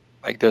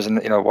 like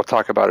we'll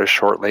talk about a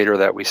short later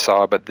that we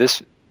saw, but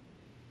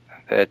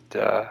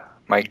that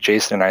Mike,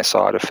 Jason, and I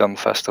saw at a film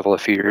festival a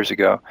few years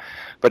ago.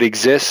 But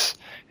Exists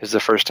is the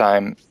first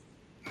time,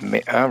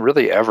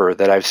 really ever,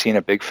 that I've seen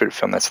a Bigfoot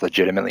film that's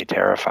legitimately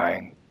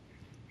terrifying.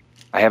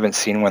 I haven't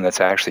seen one that's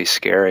actually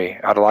scary.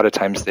 A lot of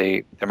times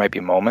there might be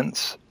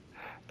moments,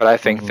 but I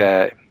think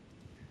that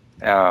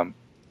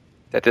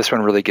that this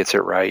one really gets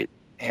it right.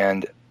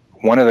 And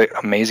one of the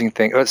amazing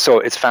things, so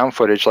it's found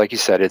footage, like you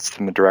said, it's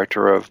from the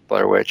director of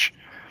Blair Witch,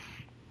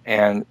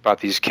 and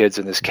about these kids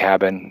in this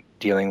cabin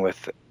dealing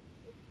with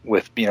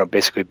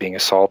basically being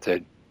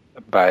assaulted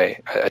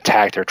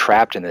attacked or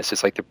trapped in this.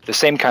 It's like the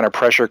same kind of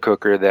pressure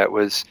cooker that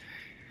was,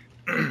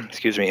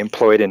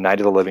 employed in Night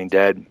of the Living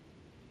Dead,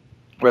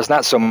 where it's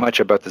not so much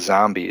about the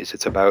zombies,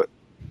 it's about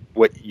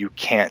what you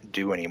can't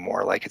do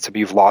anymore. Like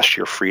you've lost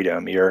your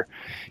freedom. You're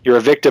a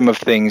victim of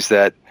things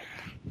that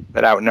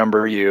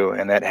outnumber you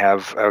and that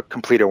have a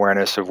complete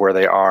awareness of where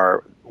they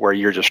are, where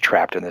you're just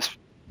trapped in this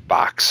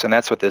box. And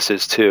that's what this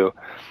is too.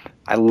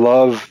 I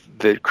love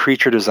the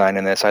creature design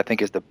in this. I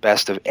think is the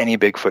best of any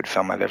Bigfoot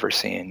film I've ever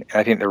seen. And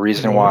I think the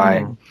reason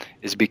why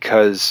is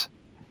because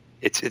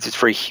it's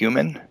very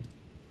human.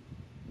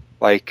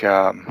 Like,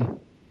 Brian,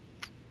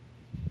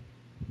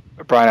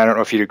 I don't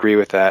know if you'd agree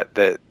with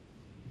that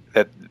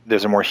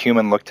there's a more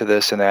human look to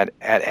this, and that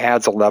it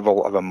adds a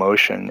level of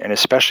emotion, and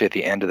especially at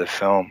the end of the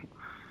film,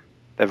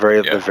 the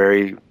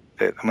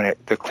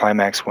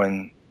climax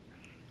when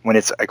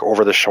it's like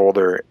over the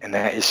shoulder, and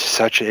that is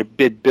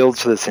it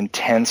builds to this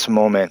intense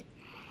moment,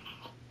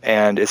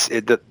 and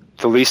the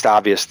least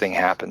obvious thing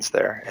happens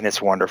there, and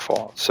it's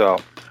wonderful. So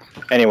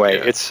anyway,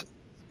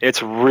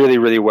 it's really,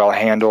 really well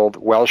handled,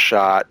 well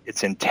shot.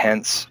 It's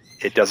intense.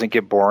 It doesn't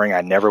get boring.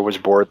 I never was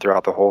bored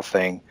throughout the whole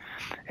thing.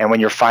 And when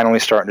you're finally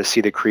starting to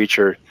see the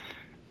creature,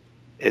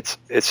 it's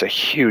a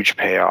huge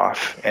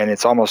payoff, and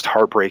it's almost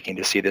heartbreaking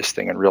to see this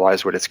thing and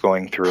realize what it's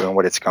going through and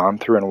what it's gone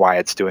through and why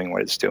it's doing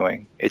what it's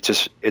doing.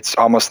 It's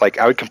almost like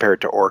I would compare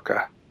it to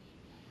Orca.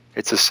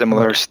 It's a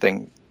similar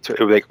thing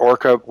to like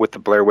Orca with the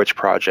Blair Witch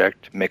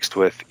Project mixed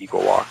with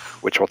Eagle Walk,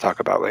 which we'll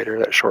talk about later.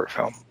 That short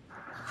film.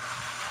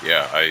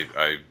 Yeah,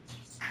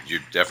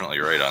 you're definitely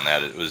right on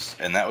that.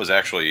 That was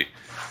actually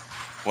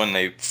when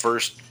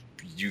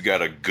you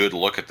got a good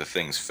look at the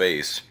thing's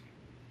face.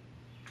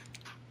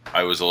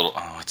 I was a little,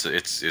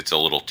 it's a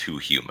little too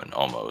human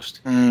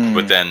almost.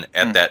 But then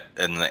in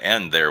the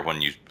end there,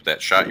 when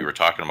that shot you were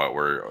talking about,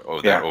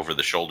 that over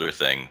the shoulder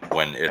thing,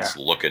 when it's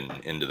looking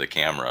into the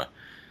camera,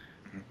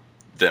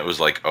 that was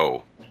like,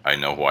 oh, I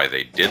know why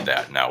they did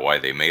that now. Why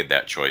they made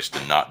that choice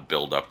to not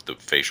build up the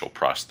facial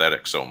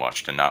prosthetic so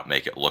much, to not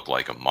make it look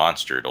like a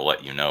monster, to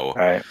let you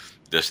know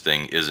this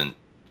thing isn't.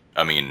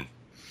 I mean,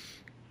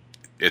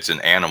 it's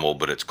an animal,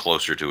 but it's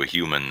closer to a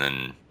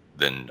human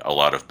than a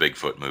lot of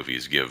Bigfoot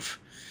movies give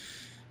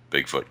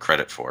Bigfoot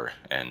credit for,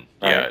 and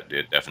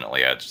it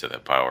definitely adds to the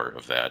power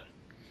of that.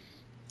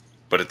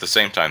 But at the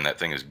same time, that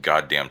thing is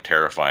goddamn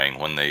terrifying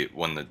when the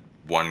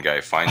one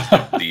guy finds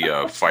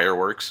the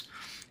fireworks,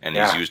 and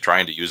he's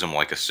trying to use them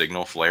like a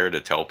signal flare to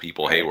tell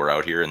people, hey, we're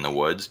out here in the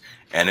woods,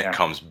 and it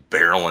comes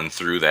barreling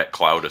through that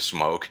cloud of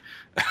smoke.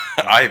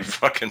 I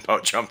fucking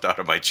about jumped out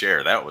of my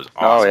chair. That was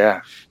awesome.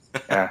 Oh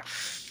yeah.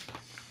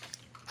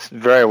 It's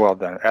very well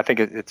done. I think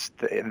it's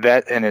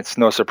that, and it's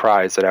no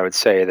surprise that I would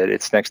say that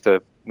it's next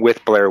to,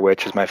 with Blair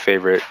Witch, is my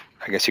favorite,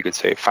 I guess you could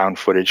say, found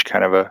footage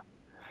kind of a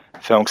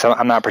film, because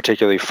I'm not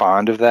particularly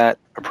fond of that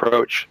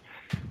approach,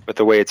 but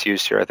the way it's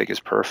used here I think is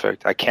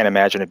perfect. I can't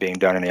imagine it being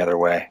done any other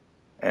way,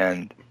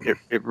 and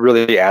it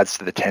really adds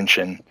to the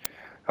tension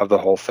of the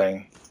whole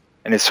thing.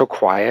 And it's so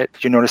quiet.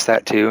 Did you notice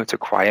that too? It's a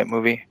quiet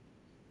movie.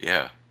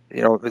 Yeah.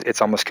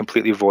 It's almost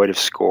completely void of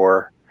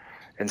score,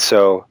 and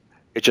so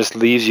it just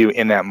leaves you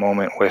in that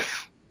moment with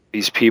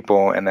these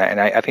people, and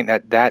I think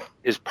that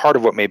is part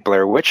of what made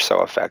Blair Witch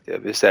so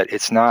effective, is that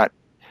it's not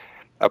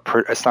a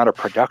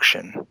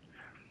production.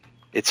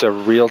 It's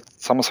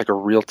almost like a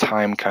real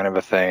time kind of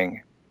a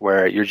thing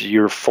where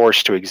you're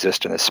forced to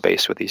exist in a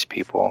space with these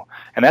people,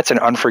 and that's an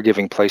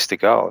unforgiving place to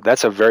go.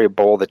 That's a very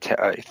bold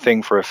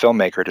thing for a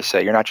filmmaker to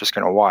say. You're not just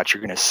going to watch;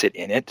 you're going to sit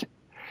in it.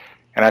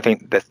 And I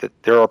think that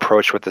their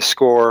approach with the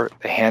score,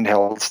 the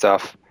handheld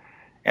stuff,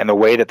 and the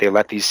way that they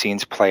let these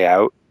scenes play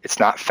out, it's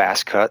not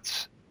fast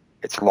cuts,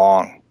 it's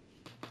long.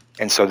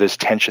 And so there's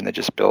tension that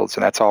just builds,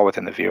 and that's all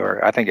within the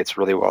viewer. I think it's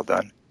really well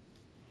done.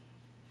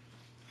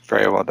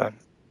 Very well done.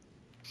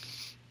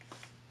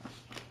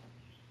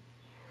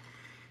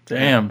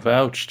 Damn,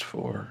 vouched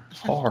for.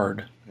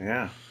 Hard.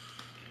 Yeah.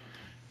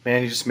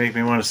 Man, you just make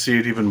me want to see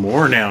it even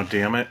more now,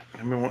 damn it.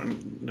 I've been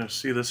wanting to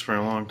see this for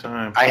a long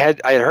time. I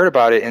had heard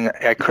about it, and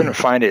I couldn't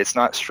find it. It's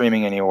not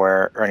streaming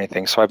anywhere or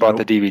anything, so I bought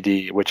the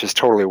DVD, which is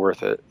totally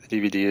worth it. The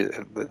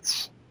DVD,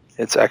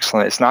 it's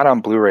excellent. It's not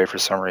on Blu-ray for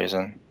some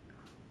reason,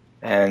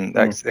 and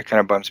that kind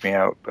of bums me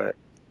out, but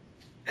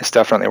it's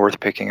definitely worth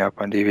picking up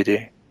on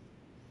DVD.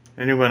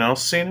 Anyone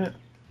else seen it?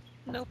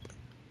 Nope.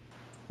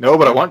 No,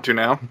 but I want to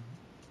now.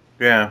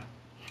 Yeah.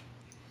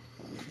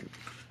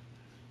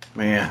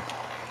 Man.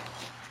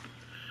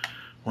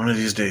 One of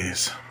these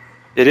days.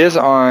 It is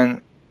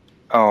on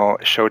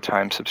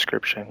Showtime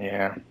subscription.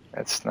 Yeah,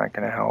 that's not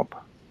going to help.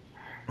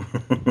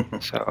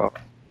 So,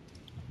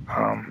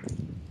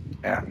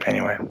 yeah.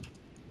 Anyway,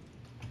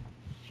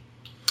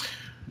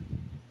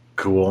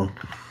 cool.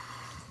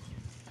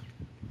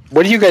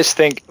 What do you guys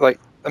think? Like,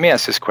 let me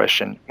ask this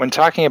question: when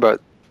talking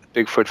about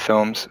Bigfoot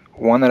films,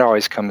 one that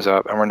always comes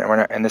up, and we're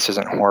not, and this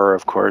isn't horror,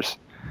 of course,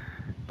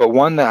 but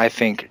one that I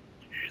think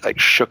like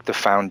shook the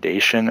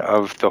foundation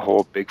of the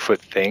whole Bigfoot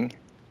thing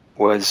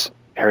was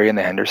Harry and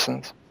the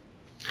Hendersons.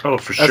 Oh,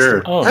 for That's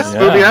sure. Oh, That's the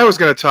yeah. movie I was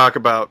going to talk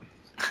about.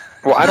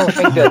 Well, I don't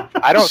think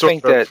Sort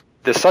of. that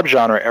the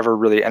subgenre ever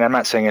really, and I'm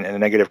not saying it in a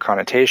negative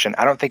connotation,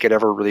 I don't think it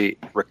ever really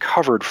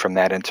recovered from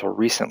that until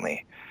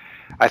recently.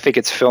 I think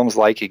it's films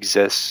like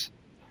Exists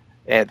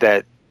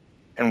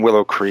and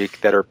Willow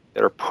Creek that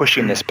are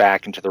pushing this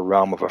back into the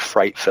realm of a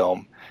fright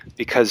film,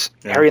 because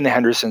Yeah. Harry and the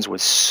Hendersons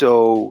was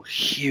so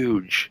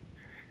huge.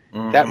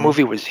 That Mhm.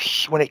 movie was,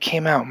 when it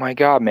came out, my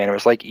God, man, it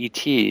was like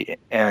E.T.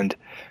 and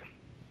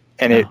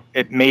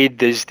it made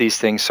these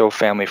things so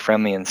family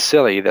friendly and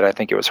silly that I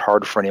think it was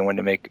hard for anyone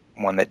to make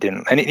one that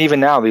didn't. And even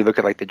now, we look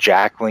at like the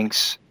Jack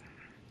Links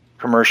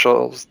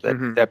commercials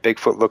that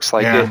Bigfoot looks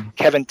like Yeah. it.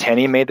 Kevin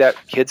Tenney made that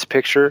kid's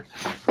picture.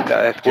 What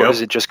Yep.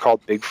 was it just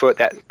called? Bigfoot.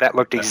 That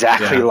looked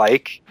exactly Yeah.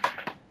 like.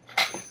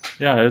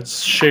 Yeah,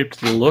 it's shaped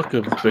the look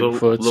of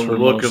Bigfoot. The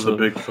look of the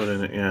Bigfoot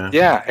in it,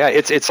 yeah. Yeah.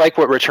 It's like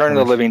what Return of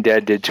the Living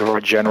Dead did to our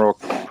general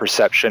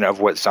perception of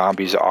what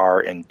zombies are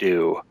and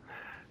do.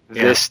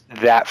 Yeah.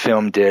 That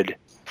film did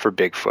for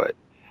Bigfoot.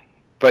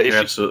 But if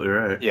You're absolutely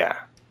right. yeah.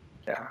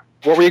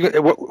 What were you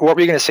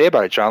going to say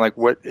about it, John? Like,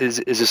 what is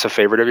this a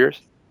favorite of yours?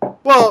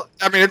 Well,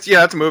 I mean, it's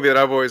a movie that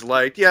I've always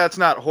liked. Yeah, it's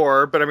not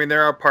horror, but I mean,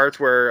 there are parts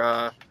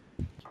where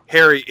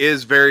Harry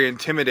is very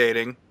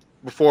intimidating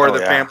before Oh, the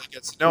yeah. family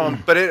gets to know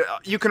him. But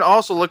you can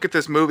also look at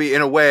this movie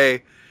in a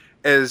way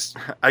as,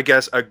 I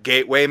guess, a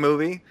gateway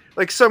movie.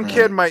 Like some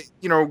kid might,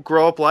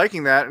 grow up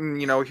liking that and,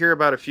 hear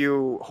about a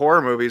few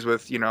horror movies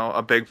with, a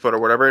Bigfoot or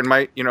whatever and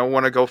might,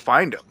 want to go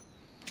find him.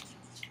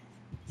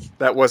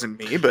 That wasn't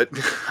me, but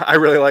I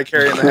really like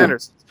Harry and the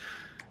Hendersons.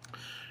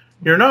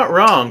 You're not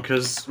wrong,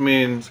 because I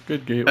mean,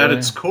 Good gateway. at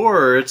its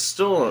core, it's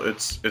still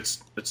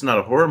it's not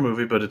a horror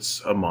movie, but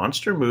it's a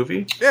monster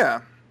movie.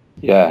 Yeah.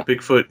 Yeah.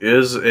 Bigfoot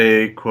is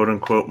a quote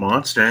unquote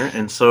monster,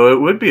 and so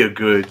it would be a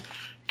good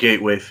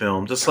gateway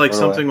film, just like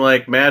Totally. something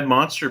like Mad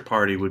Monster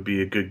Party would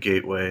be a good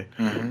gateway,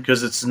 Mm-hmm.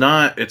 because it's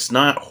not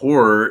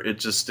horror. It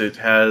just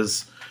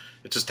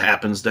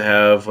happens to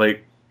have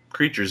like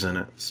creatures in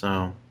it.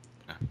 So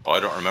Well, I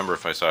don't remember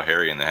if I saw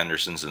Harry and the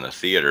Hendersons in the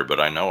theater,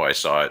 but I know I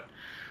saw it,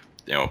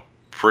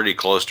 pretty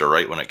close to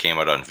right when it came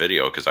out on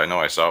video, because I know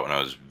I saw it when I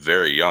was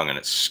very young, and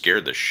it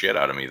scared the shit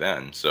out of me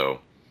then. So,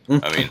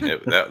 I mean,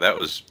 that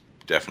was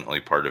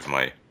definitely part of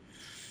my,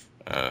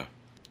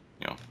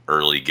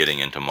 early getting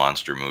into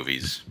monster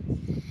movies.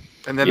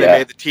 And then Yeah. they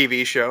made the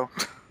TV show.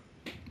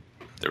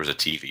 There was a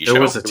TV show.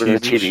 there was a Was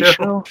it TV,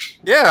 show.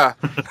 Yeah.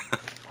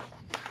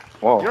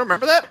 Whoa. You don't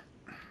remember that?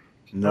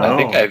 No, I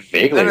think I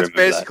vaguely Then it's remember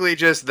basically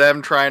just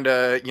them trying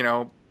to,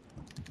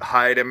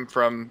 hide him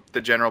from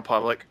the general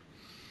public.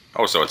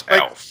 Oh, so it's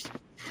Like- Alf.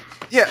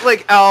 Yeah,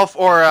 like Alf,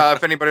 or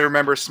if anybody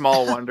remembers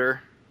Small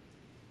Wonder.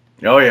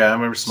 Oh yeah, I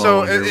remember Small So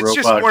Wonder, it's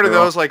just Robot one of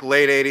Girl. those like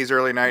late 80s,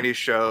 early 90s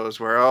shows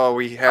where,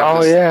 we have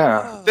Oh this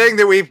yeah. thing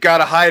that we've got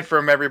to hide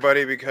from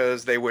everybody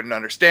because they wouldn't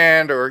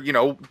understand or,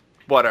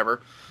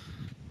 whatever.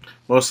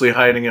 Mostly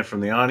hiding it from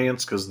the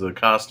audience because the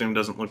costume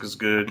doesn't look as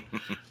good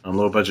on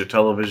low budget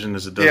television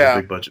as it does Yeah.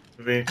 a big budget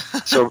movie.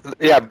 So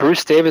yeah,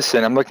 Bruce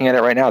Davison. I'm looking at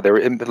it right now.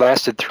 It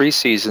lasted 3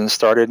 seasons.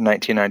 Started in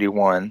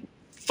 1991,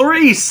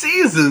 3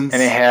 seasons.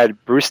 and it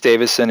had Bruce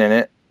Davison in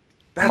it,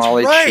 That's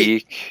Molly right.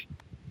 Cheek,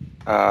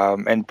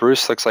 and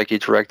Bruce looks like he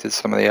directed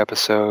some of the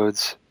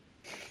episodes.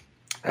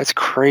 That's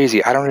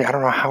crazy. I don't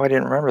know how I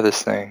didn't remember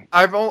this thing.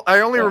 I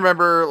only Yeah.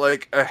 remember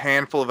like a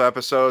handful of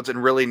episodes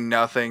and really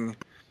nothing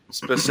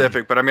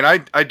specific. But I mean,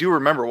 I do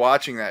remember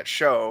watching that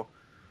show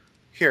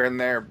here and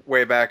there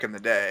way back in the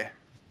day.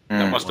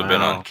 That must have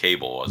been Wow. on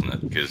cable, wasn't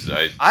it? Because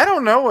I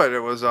don't know what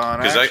it was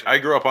on. I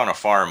grew up on a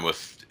farm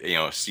with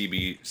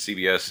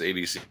CBS,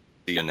 ABC,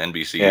 and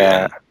NBC Yeah,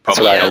 and that's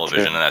public what I had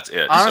television, too. and that's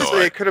it. Honestly,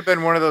 so it could have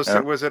been one of those. Yeah.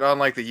 Was it on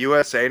like the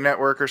USA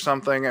Network or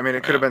something? I mean,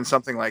 it could have Yeah. been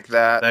something like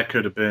that. That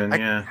could have been, I-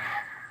 yeah.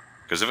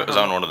 because if it was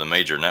on one of the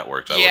major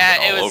networks, I would Yeah,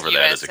 have it been all was over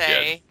that as a kid.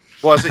 USA.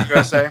 Was it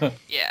USA?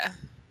 Yeah.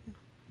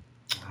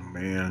 Oh,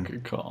 man.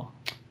 Good call.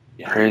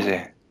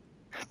 Crazy.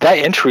 That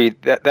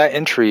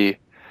entry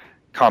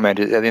comment.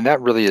 I mean,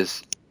 that really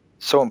is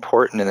so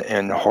important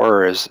in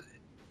horror as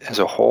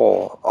a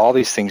whole. All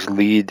these things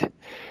lead.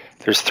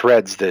 There's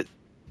threads that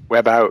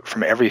web out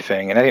from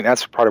everything, and I think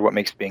that's part of what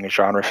makes being a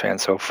genre fan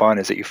so fun.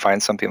 Is that you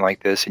find something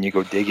like this and you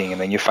go digging,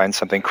 and then you find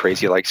something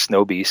crazy like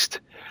Snow Beast.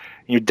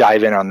 You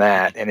dive in on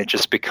that, and it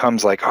just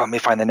becomes like, oh, let me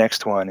find the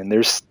next one. And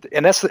this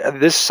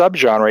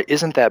subgenre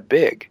isn't that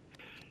big.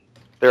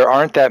 There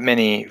aren't that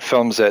many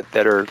films that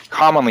are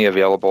commonly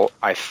available,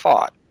 I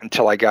thought,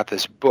 until I got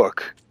this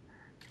book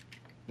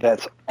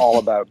that's all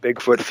about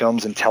Bigfoot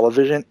films and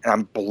television, and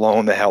I'm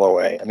blown the hell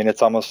away. I mean,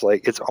 it's almost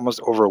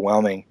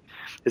overwhelming.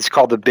 It's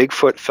called The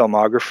Bigfoot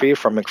Filmography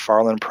from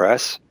McFarlane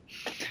Press,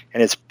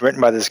 and it's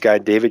written by this guy,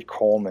 David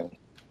Coleman.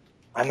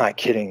 I'm not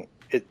kidding.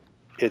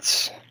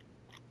 It's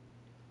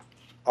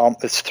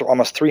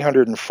almost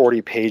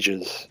 340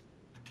 pages,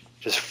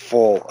 just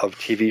full of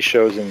TV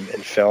shows and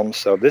films.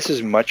 So this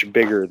is much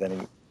bigger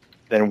than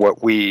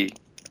what we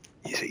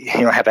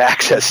have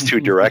access to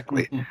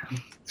directly.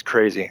 It's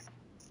crazy.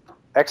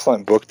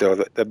 Excellent book, though.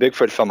 The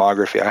Bigfoot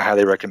Filmography, I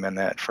highly recommend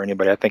that for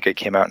anybody. I think it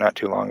came out not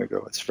too long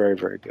ago. It's very,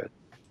 very good.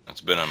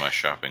 That's been on my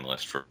shopping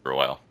list for a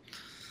while.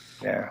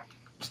 Yeah.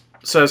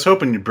 So I was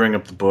hoping you'd bring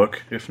up the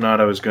book. If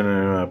not, I was going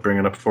to bring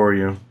it up for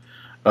you.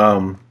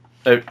 Now,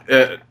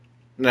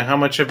 how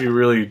much have you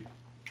really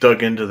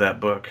dug into that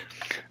book?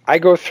 I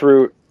go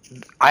through.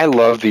 I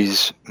love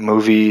these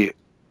movie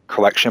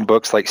collection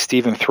books. Like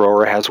Stephen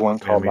Thrower has one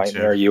called me too.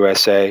 Nightmare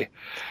USA,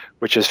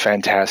 which is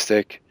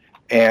fantastic.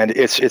 And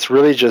it's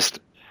really just,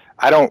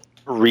 I don't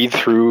read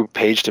through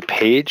page to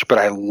page, but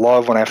I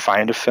love when I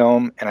find a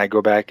film and I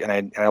go back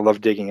and I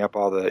love digging up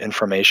all the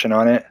information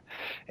on it.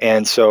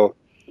 And so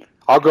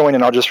I'll go in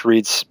and I'll just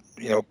read,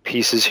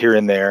 pieces here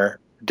and there,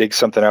 dig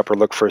something up or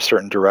look for a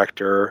certain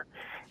director.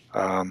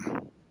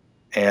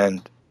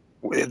 And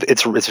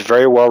it's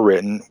very well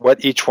written.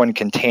 What each one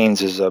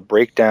contains is a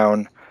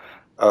breakdown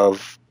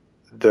of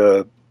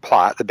the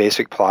plot, the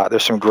basic plot.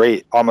 There's some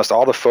great, almost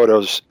all the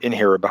photos in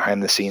here are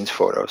behind the scenes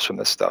photos from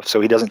this stuff.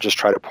 So he doesn't just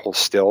try to pull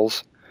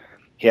stills.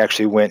 He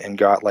actually went and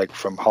got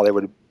from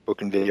Hollywood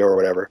Book and Video or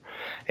whatever,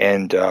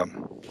 and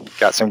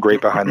got some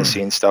great behind the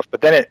scenes stuff.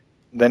 But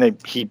then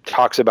he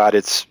talks about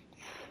its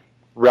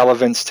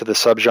relevance to the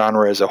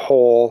subgenre as a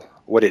whole,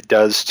 what it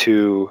does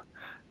to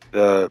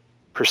the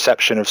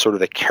perception of sort of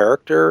the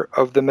character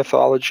of the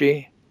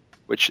mythology,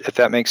 which, if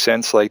that makes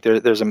sense, like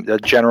there's a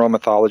general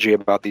mythology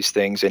about these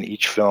things, and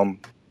each film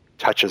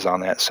touches on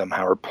that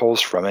somehow or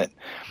pulls from it.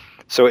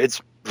 So it's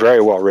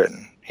very well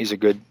written. He's a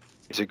good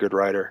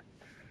writer.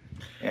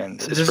 And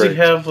Does he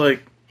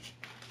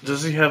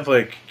have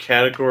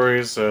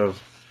categories of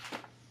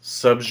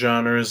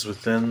subgenres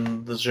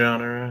within the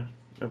genre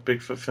of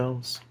Bigfoot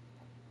films?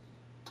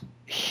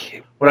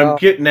 What I'm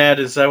getting at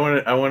is I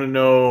want to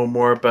know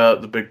more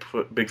about the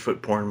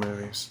Bigfoot porn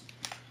movies.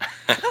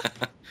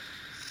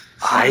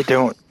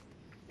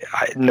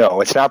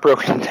 No, it's not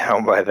broken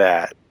down by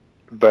that,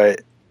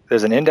 but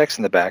there's an index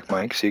in the back,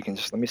 Mike, so you can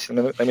just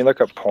let me look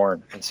up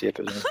porn and see if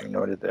there's anything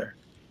noted there.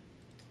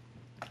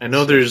 I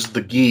know there's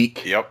The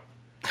Geek. Yep.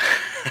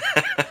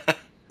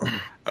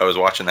 I was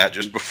watching that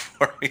just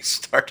before we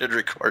started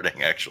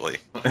recording, actually.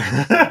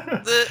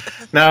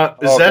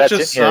 Now, is that that's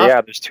just in here. soft?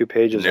 Yeah, there's 2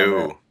 pages. On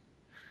No. that.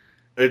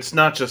 It's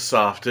not just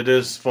soft. It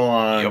is full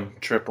on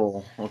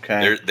triple.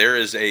 Okay. There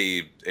is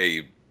a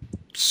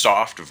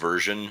soft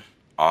version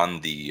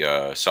on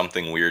the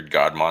Something Weird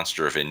God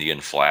Monster of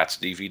Indian Flats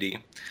DVD.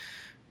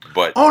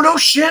 But oh no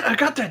shit! I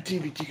got that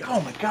DVD.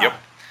 Oh my god. Yep.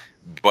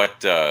 But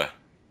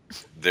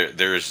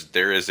there is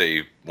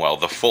the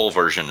full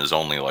version is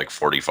only like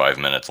 45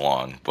 minutes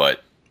long,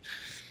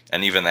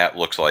 and even that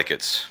looks like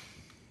it's,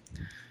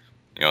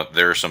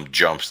 there are some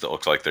jumps that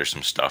look like there's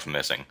some stuff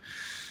missing.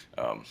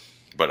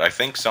 But I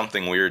think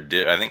Something Weird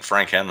did. I think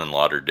Frank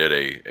Henenlotter did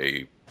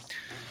a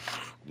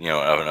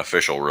an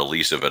official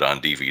release of it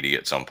on DVD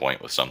at some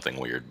point with Something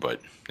Weird,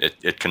 but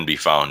it can be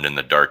found in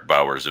the dark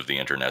bowers of the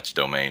internet's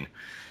domain.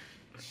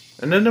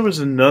 And then there was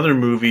another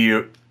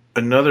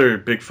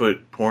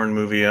Bigfoot porn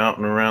movie out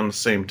and around the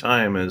same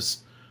time as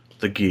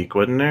The Geek,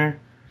 wasn't there?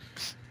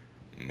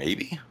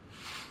 Maybe.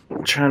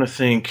 I'm trying to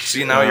think.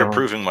 See, now you're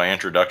proving my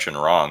introduction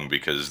wrong,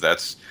 because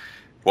that's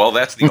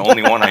the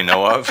only one I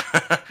know of.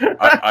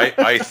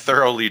 I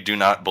thoroughly do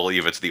not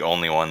believe it's the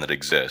only one that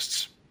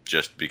exists,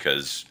 just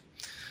because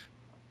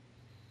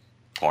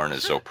porn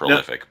is so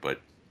prolific.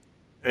 But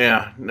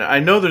yeah, I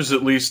know there's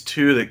at least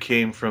 2 that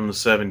came from the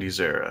 70s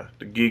era.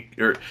 The Geek,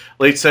 or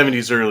late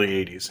 70s, early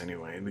 80s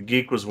anyway. The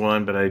Geek was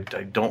one, but I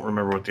don't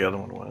remember what the other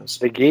one was.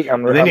 The Geek,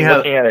 I'm looking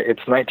at it.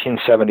 It's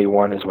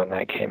 1971 is when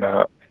that came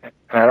out. And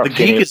I don't The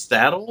Geek is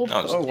that old?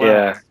 No, oh wow.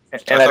 Yeah.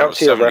 And I don't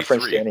see a 73.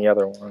 reference to any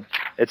other one.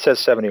 It says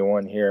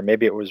 71 here.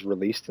 Maybe it was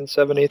released in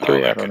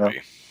 73. I don't know.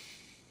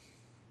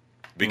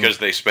 Because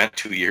they spent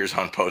 2 years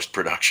on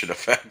post-production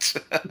effects.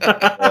 It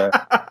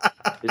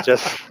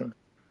just... if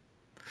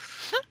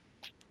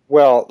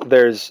you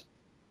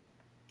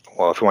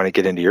want to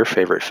get into your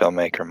favorite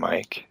filmmaker,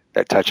 Mike,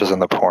 that touches on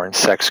the porn,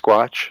 Sex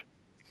Squatch.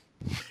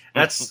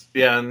 That's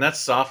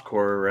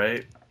softcore,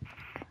 right?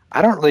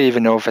 I don't really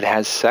even know if it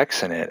has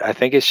sex in it. I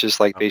think it's just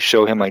like they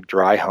show him like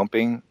dry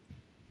humping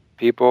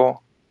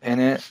people in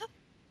it,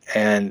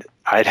 and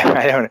I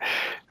don't.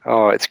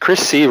 Oh, it's Chris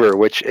Seaver.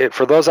 Which,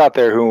 for those out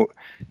there who,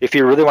 if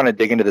you really want to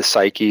dig into the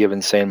psyche of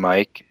Insane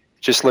Mike,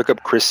 just look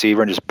up Chris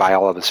Seaver and just buy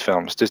all of his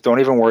films. Just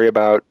don't even worry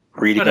about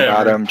reading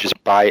about him.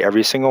 Just buy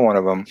every single one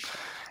of them,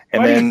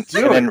 and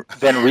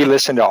then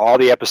re-listen to all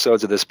the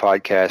episodes of this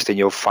podcast, and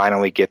you'll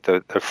finally get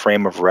the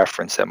frame of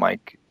reference that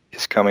Mike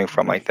is coming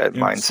from, like that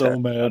mindset. I'm so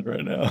mad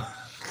right now.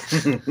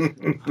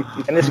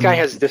 And this guy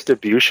has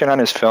distribution on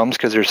his films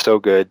because they're so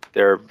good.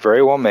 They're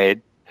very well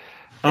made.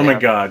 Oh my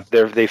god.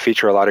 They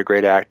feature a lot of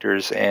great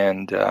actors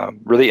and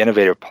really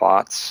innovative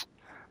plots.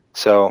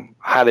 So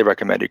highly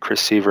recommended,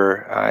 Chris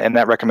Seaver. And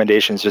that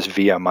recommendation is just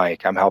via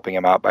Mike. I'm helping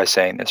him out by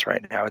saying this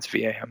right now. It's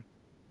via him.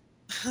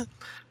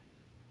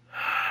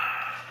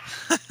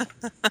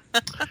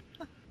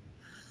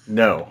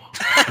 No.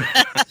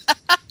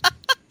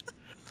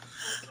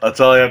 That's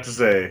all I have to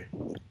say.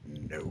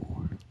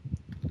 No.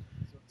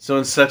 So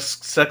in Sex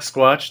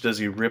Squatch, does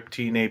he rip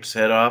T-Nape's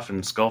head off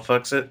and skull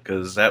fucks it?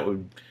 Because that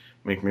would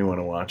make me want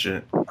to watch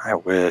it. I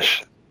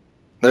wish.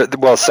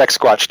 Well, Sex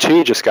Squatch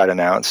 2 just got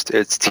announced.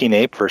 It's Teen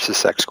Ape versus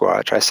Sex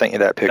Squatch. I sent you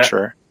that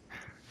picture.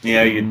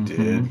 Yeah, you Mhm. did.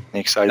 You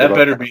excited That about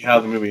better be how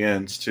the movie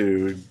ends,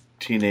 too.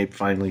 T-Nape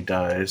finally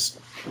dies.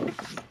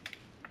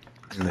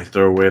 And they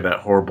throw away that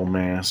horrible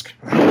mask.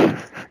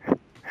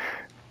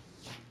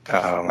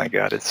 Oh my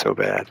god, it's so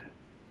bad.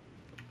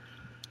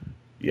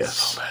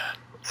 Yes.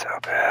 So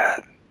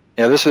bad.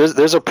 Yeah,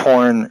 there's a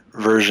porn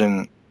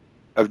version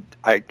of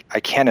I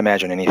can't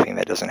imagine anything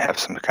that doesn't have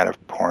some kind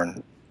of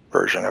porn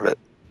version of it.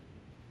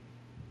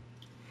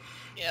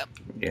 Yep.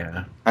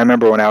 Yeah. I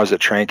remember when I was at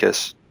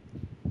Trancas,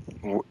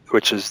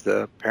 which is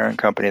the parent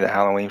company of the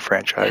Halloween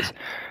franchise,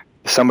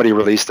 somebody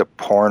released a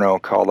porno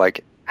called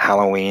like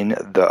Halloween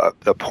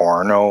the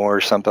porno or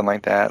something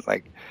like that.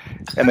 Like,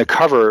 and the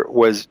cover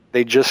was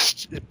they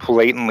just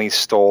blatantly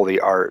stole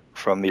the art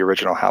from the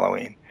original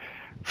Halloween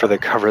for the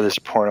cover of this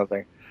porno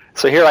thing.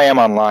 So here I am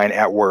online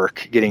at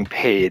work getting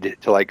paid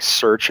to like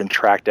search and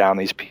track down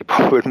these people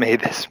who had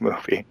made this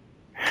movie.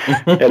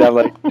 And I'm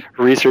like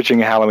researching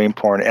Halloween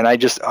porn, and I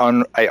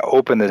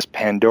open this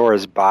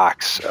Pandora's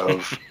box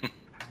of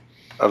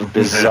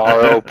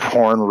bizarro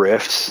porn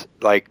riffs,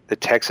 like the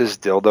Texas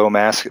Dildo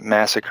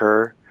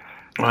Massacre.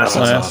 Oh, that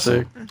sounds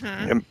awesome. Classic.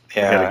 hmm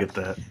Yeah, Gotta get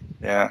that.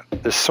 yeah.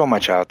 There's so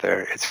much out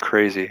there. It's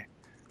crazy.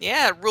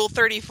 Yeah, Rule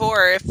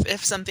 34.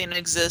 If something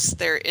exists,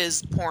 there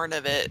is porn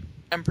of it.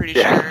 I'm pretty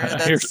Yeah.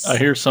 sure. I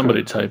hear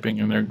somebody typing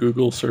in their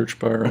Google search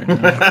bar right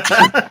now.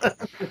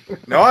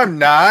 No, I'm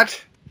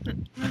not.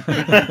 How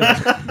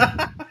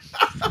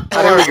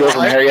do we go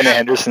from Harry and the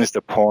Hendersons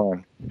to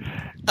porn?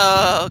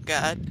 Oh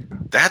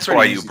God. That's Pretty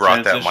why you easy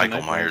brought that transition, I Michael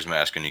think. Myers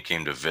mask when you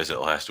came to visit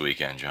last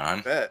weekend,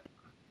 John. Bet.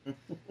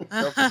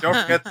 Don't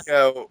forget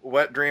the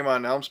Wet Dream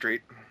on Elm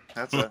Street.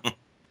 That's a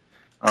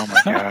Oh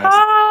my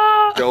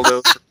god.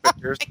 dildo for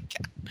pictures.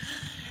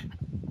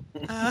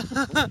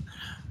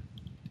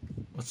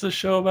 What's this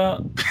show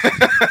about?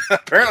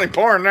 Apparently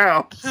porn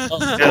now.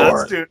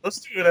 Yeah, let's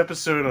do an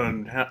episode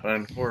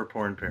on horror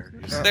porn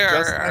parodies. There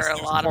Justin are has a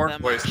to lot of porn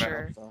them, voice I'm now,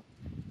 sure. so.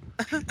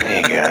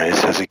 Hey guys,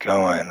 how's it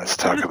going? Let's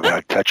talk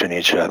about touching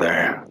each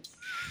other.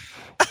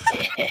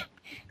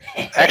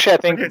 Actually, I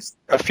think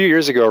a few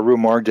years ago, Rue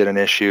Morgue did an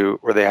issue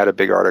where they had a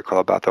big article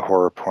about the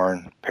horror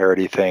porn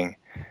parody thing,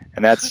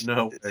 and that's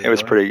No, it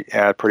was pretty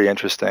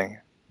interesting.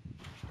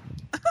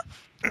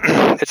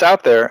 It's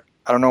out there.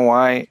 I don't know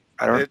why.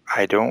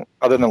 I don't.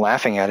 Other than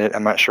laughing at it,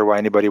 I'm not sure why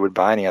anybody would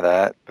buy any of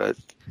that. But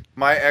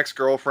My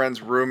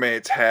ex-girlfriend's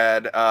roommates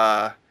had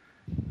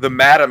the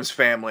Madams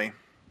Family.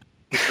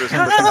 Which was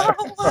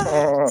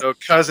so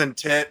cousin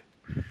Tit.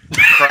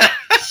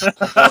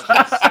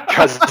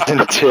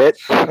 cousin Tit.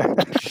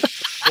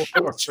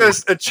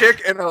 Just a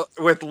chick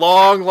with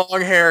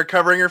long hair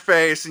covering her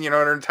face and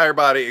her entire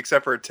body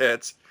except for her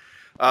tits.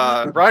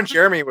 Ron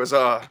Jeremy was It's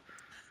our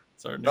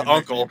the new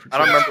uncle. nickname for I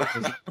don't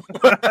remember.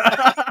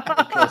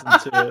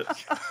 Cousin Tit.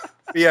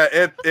 Yeah,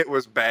 it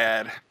was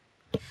bad.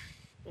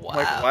 Wow.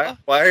 Like,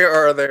 why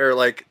are there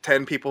like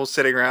 10 people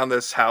sitting around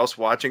this house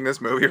watching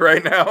this movie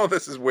right now?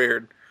 This is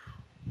weird.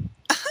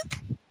 I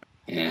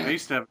Yeah.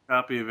 used to have a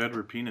copy of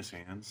Edward Penis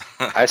Hands.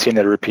 I've seen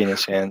Edward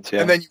Penis Hands.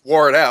 Yeah, And then you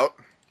wore it out.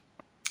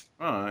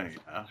 Oh,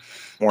 yeah.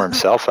 wore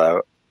himself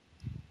out.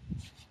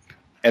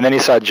 And then he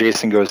saw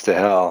Jason Goes to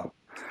Hell.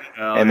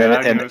 Oh, And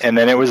then and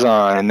then it was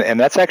on, and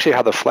that's actually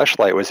how the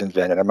fleshlight was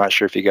invented. I'm not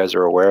sure if you guys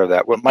are aware of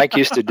that. What Mike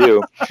used to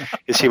do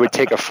is he would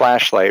take a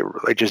flashlight,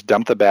 like just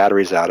dump the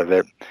batteries out of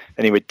it,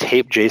 and he would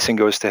tape Jason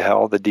Goes to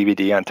Hell, the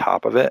DVD, on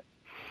top of it,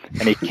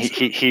 and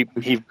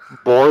he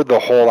bored the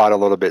hole out a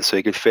little bit so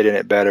he could fit in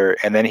it better,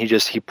 and then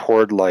he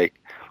poured like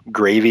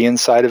gravy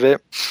inside of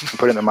it and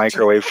put it in the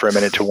microwave for a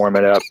minute to warm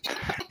it up,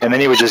 and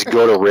then he would just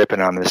go to ripping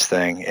on this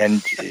thing,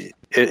 and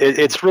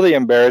it's really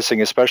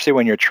embarrassing, especially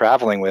when you're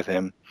traveling with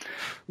him.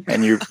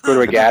 And you go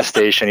to a gas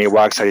station, he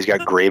walks out, he's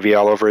got gravy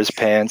all over his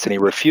pants, and he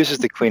refuses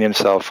to clean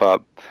himself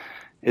up.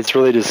 It's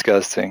really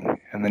disgusting.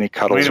 And then he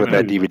cuddles Wait a with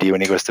that minute. DVD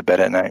when he goes to bed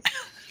at night.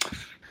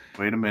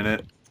 Wait a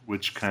minute.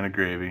 Which kind of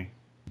gravy?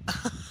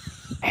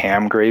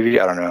 Ham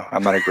gravy? I don't know.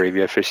 I'm not a gravy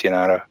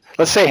aficionado.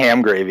 Let's say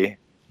ham gravy.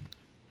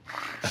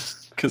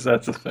 Because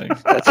that's a thing.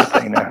 That's a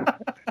thing now.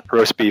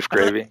 Roast beef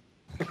gravy.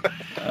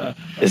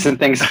 Isn't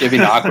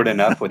Thanksgiving awkward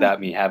enough without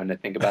me having to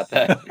think about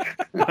that?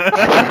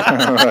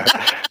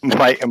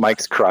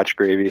 Mike's crotch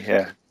gravy,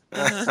 yeah.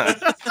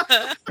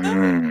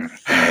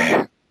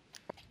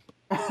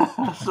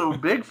 So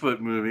Bigfoot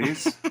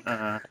movies.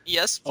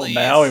 Yes, Oh, please.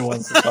 now he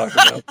wants to talk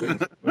about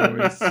the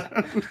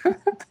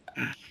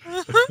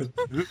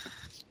movies.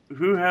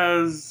 Who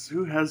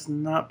has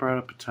not brought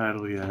up a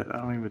title yet? I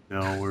don't even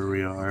know where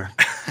we are.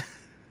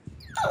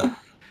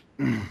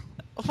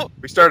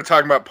 We started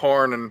talking about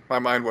porn and my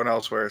mind went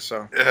elsewhere,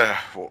 so. Yeah.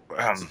 Well,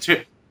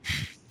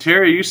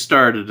 Terry, you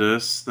started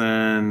this,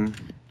 then,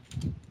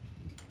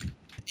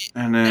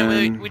 and then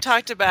And we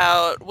talked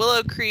about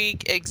Willow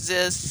Creek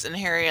exists and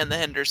Harry and the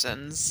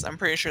Hendersons. I'm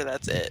pretty sure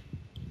that's it.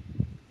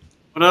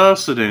 what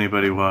else did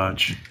anybody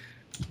watch?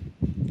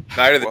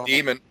 Night of the Well,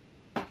 Demon.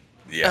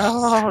 Yeah.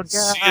 Oh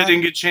See, I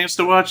didn't get a chance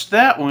to watch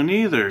that one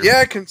either.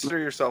 Yeah, consider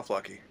yourself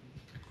lucky.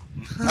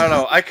 I don't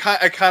know. I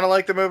kind of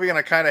like the movie and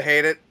I kind of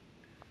hate it.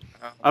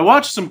 I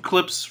watched some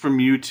clips from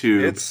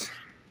YouTube, It's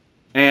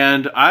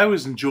and I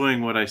was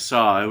enjoying what I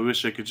saw. I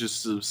wish I could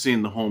just have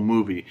seen the whole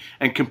movie.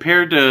 And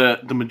compared to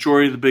the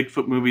majority of the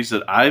Bigfoot movies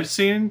that I've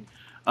seen,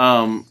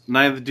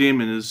 Night of the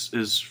Demon is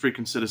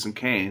freaking Citizen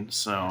Kane.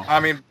 So I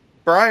mean,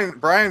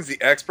 Brian's the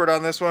expert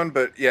on this one,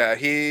 but yeah,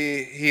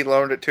 he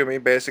loaned it to me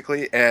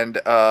basically, and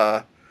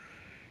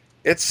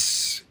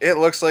it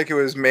looks like it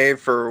was made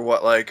for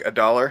what, like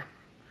 $1.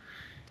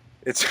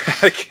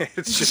 It's like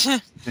it's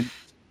just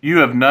you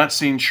have not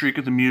seen Shriek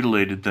of the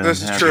Mutilated, then?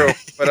 this is have true,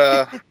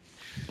 you?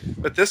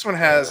 but this one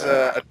has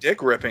a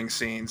dick ripping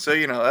scene, so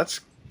you know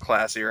that's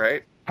classy,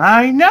 right?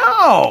 I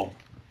know,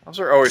 Those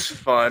are always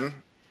fun.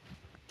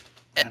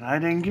 and I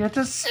didn't get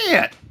to see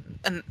it.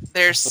 And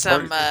there's The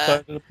some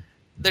part that's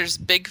there's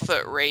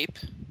Bigfoot rape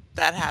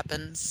that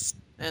happens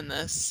in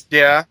this.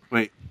 Yeah,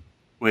 Wait,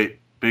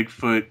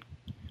 Bigfoot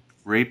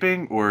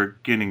raping or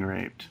getting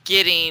raped?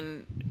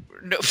 Getting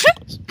no,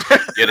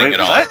 Getting Wait, it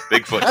on. what?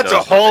 Bigfoot that's a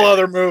does. whole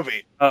other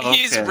movie. Oh,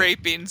 he's okay.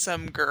 raping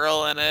some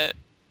girl in it.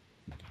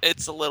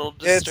 It's a little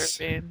It's-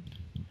 disturbing,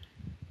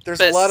 There's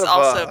but a lot it's of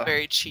also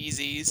very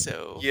cheesy.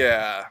 So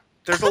yeah.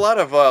 There's a lot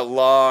of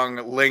long,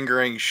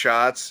 lingering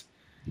shots,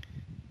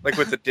 like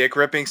with the dick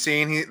ripping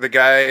scene.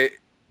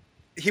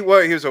 He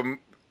was a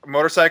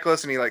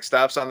motorcyclist, and he like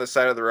stops on the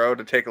side of the road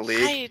to take a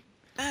leak,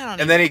 I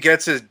don't. and then he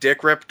gets his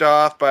dick ripped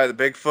off by the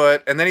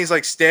Bigfoot, and then he's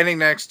like standing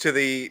next to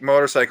the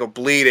motorcycle,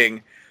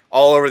 bleeding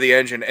all over the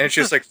engine, and it's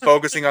just like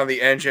focusing on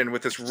the engine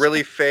with this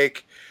really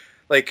fake,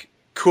 like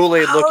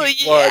Kool-Aid looking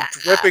Oh, blood yeah.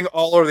 dripping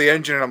all over the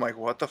engine, and I'm like,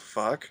 what the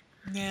fuck?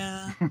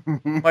 Yeah.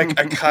 Like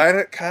I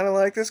kind of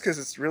like this because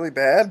it's really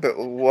bad, but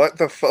what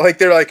the fuck? Like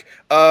they're like,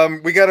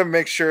 we got to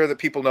make sure that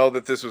people know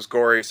that this was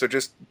gory, so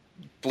just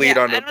bleed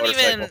Yeah, onto the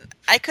motorcycle.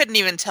 I couldn't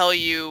even tell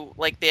you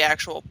like the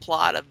actual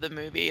plot of the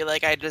movie.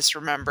 Like I just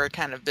remember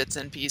kind of bits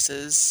and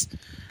pieces.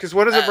 Because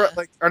what is it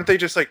like? Aren't they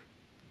just like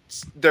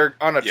they're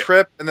on a Yeah.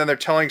 trip and then they're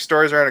telling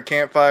stories around a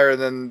campfire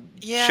and then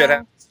Yeah. shit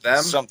happens to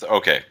them? Something.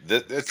 Okay.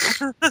 It's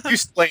You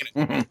explain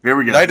it. Here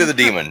we go. Night of the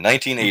Demon,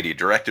 1980,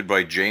 directed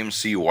by James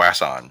C.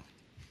 Wasson.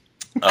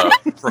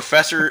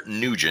 Professor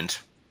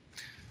Nugent,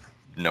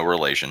 no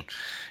relation,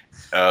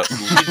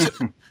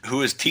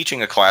 who is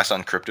teaching a class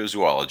on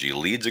cryptozoology,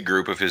 leads a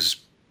group of his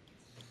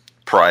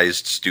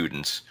prized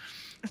students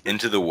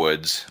into the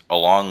woods,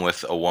 along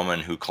with a woman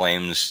who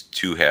claims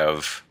to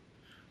have.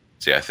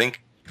 See, I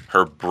think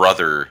her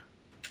brother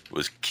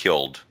was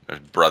killed. Her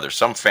brother,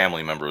 some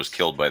family member was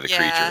killed by the Yeah,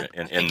 creature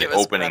I in think the it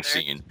was opening brother.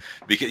 scene.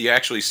 Because you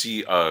actually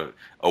see a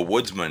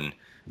woodsman,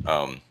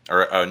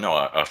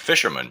 a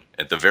fisherman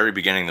at the very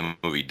beginning of the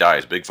movie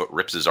dies. Bigfoot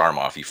rips his arm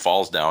off. He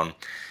falls down.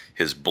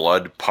 His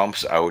blood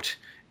pumps out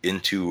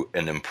into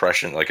an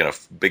impression, like in a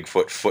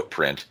Bigfoot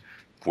footprint,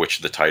 which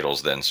the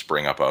titles then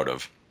spring up out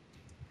of.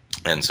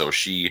 And so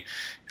she,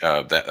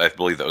 I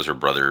believe that was her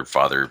brother,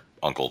 father,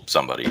 uncle,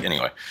 somebody.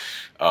 Anyway,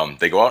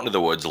 they go out into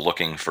the woods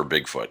looking for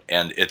Bigfoot,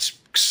 and it's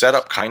set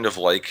up kind of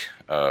like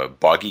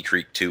Boggy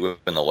Creek 2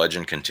 and the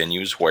legend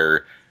continues,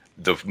 where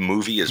the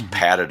movie is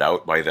padded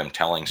out by them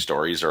telling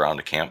stories around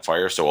a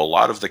campfire. So a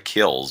lot of the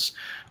kills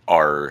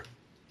are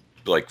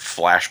like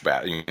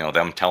flashback,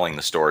 them telling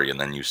the story and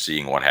then you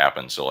seeing what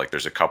happens. So like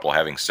there's a couple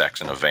having sex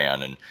in a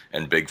van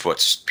and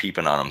Bigfoot's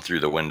peeping on them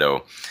through the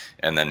window,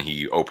 and then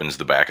he opens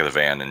the back of the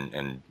van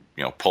and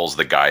pulls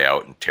the guy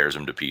out and tears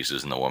him to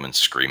pieces, and the woman's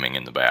screaming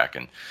in the back.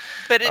 And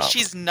But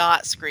she's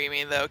not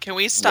screaming though. Can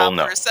we stop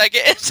no. for a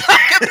second and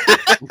talk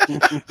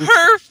about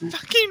her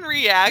fucking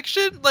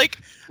reaction? Like,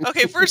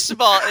 okay, first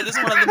of all, it is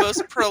one of the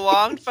most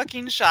prolonged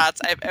fucking shots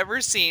I've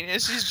ever seen.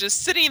 And she's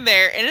just sitting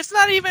there, and it's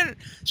not even.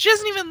 She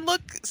doesn't even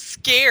look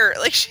scared.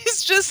 Like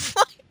she's just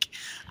like,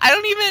 I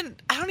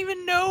don't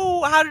even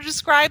know how to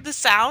describe the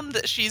sound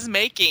that she's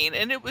making.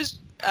 And it was,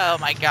 oh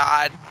my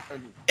god,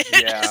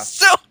 it Yeah. is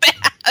so bad.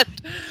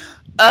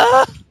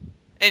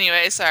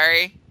 Anyway,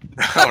 sorry.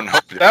 oh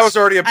no, That was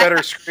already a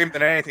better scream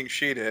than anything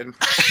she did.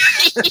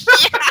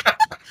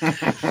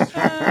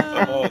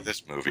 oh,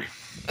 this movie.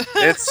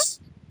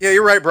 Yeah,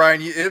 you're right,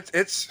 Brian.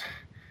 It's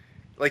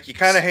like you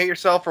kind of hate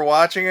yourself for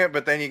watching it,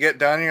 but then you get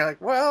done and you're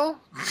like, well,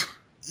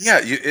 Yeah,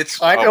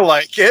 it's I don't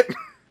like it.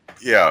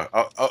 Yeah,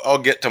 I'll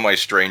get to my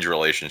strange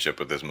relationship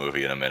with this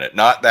movie in a minute.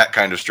 Not that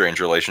kind of strange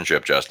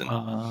relationship, Justin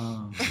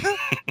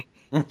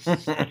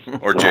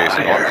or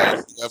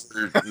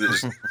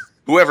Jason.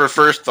 Whoever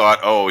first thought,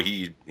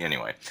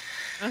 anyway.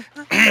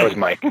 That was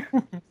Mike.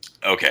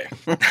 Okay.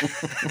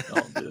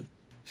 Oh, dude.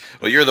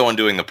 Well, you're the one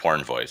doing the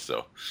porn voice,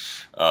 so.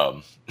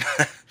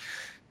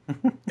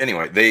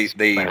 Anyway, they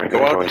My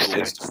go out. voice,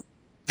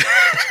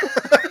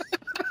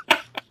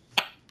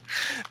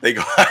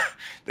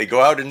 They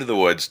go out into the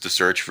woods to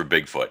search for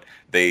Bigfoot.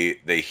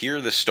 They hear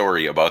the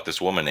story about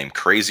this woman named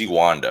Crazy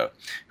Wanda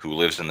who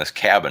lives in this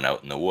cabin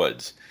out in the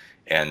woods,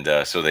 and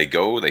so they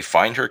go. They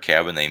find her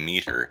cabin. They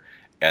meet her,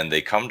 and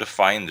they come to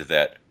find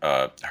that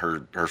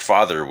her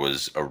father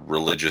was a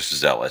religious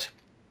zealot,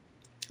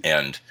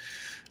 and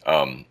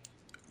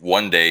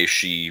one day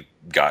she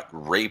got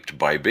raped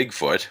by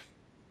Bigfoot,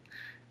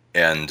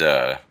 and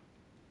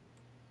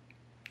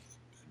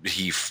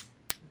he,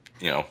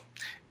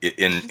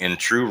 in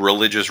true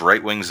religious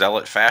right-wing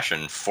zealot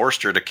fashion,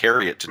 forced her to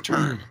carry it to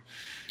term.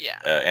 Yeah.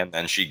 And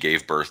then she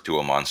gave birth to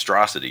a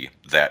monstrosity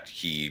that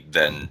he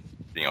then,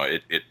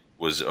 it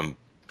was a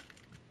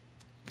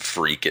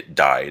freak. It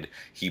died.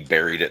 He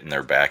buried it in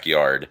their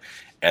backyard.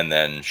 And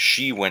then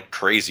she went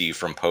crazy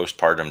from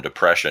postpartum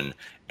depression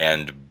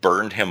and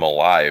burned him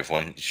alive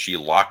when she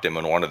locked him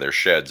in one of their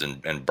sheds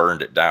and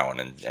burned it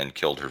down and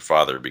killed her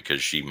father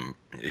because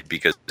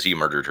he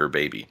murdered her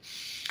baby.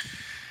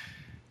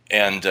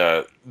 And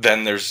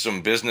then there's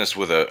some business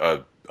with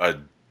a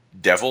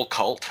devil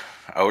cult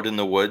out in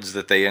the woods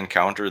that they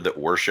encounter that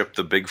worship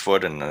the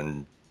Bigfoot and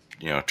then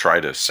try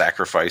to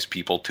sacrifice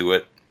people to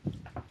it.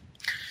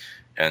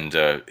 And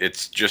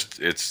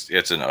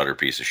it's an utter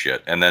piece of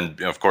shit. And then,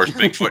 of course,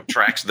 Bigfoot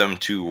tracks them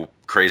to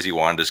Crazy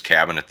Wanda's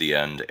cabin at the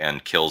end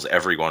and kills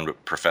everyone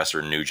but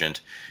Professor Nugent,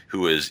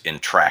 who is in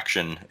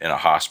traction in a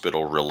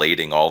hospital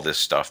relating all this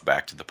stuff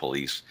back to the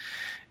police.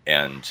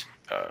 And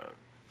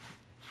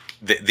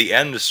the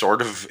end is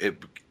sort of...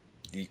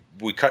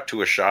 we cut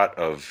to a shot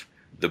of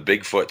the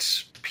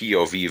Bigfoot's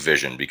POV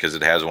vision because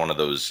it has one of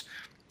those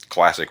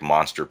classic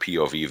monster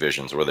POV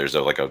visions where there's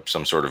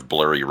some sort of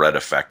blurry red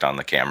effect on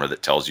the camera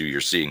that tells you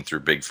you're seeing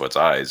through Bigfoot's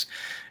eyes,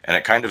 and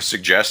it kind of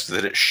suggests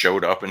that it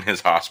showed up in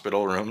his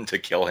hospital room to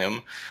kill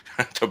him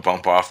to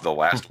bump off the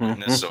last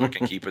witness so it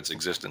can keep its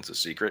existence a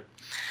secret.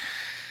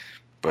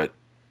 But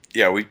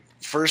yeah, we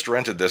first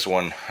rented this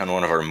one on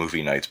one of our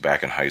movie nights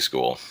back in high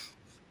school,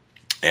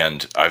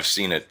 and I've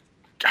seen it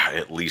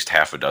at least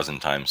half a dozen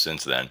times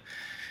since then.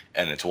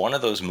 And it's one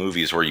of those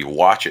movies where you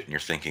watch it and you're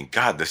thinking,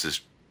 God, this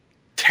is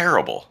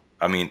terrible.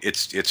 I mean,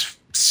 it's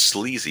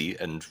sleazy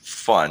and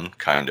fun,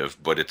 kind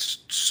of, but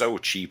it's so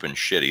cheap and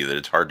shitty that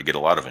it's hard to get a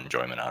lot of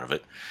enjoyment out of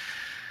it.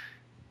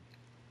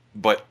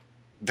 But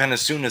then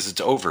as soon as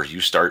it's over,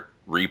 you start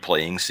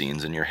replaying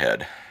scenes in your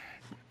head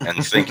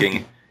and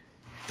thinking,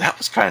 that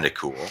was kind of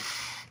cool.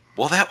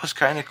 Well, that was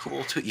kind of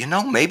cool, too.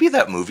 Maybe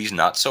that movie's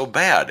not so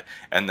bad.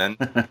 And then,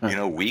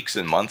 weeks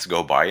and months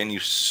go by and you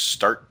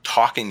start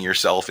talking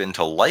yourself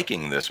into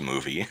liking this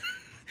movie.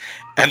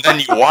 And then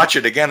you watch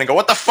it again and go,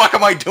 what the fuck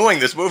am I doing?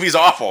 This movie's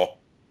awful.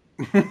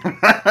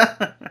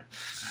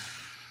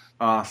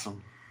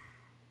 Awesome.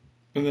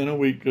 And then a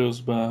week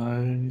goes by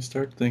and you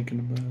start thinking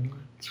about it.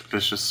 It's a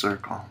vicious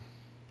circle.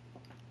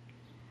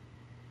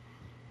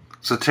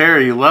 So,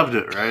 Terry, you loved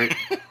it, right?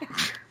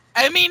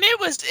 I mean, it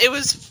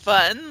was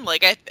fun.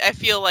 Like, I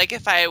feel like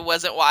if I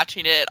wasn't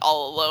watching it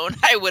all alone,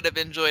 I would have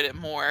enjoyed it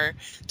more.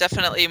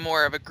 Definitely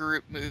more of a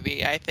group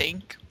movie, I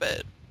think.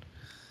 But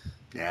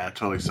Yeah, it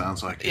totally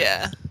sounds like it.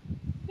 yeah,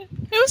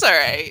 it was all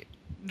right.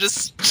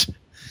 Just,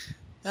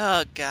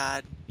 oh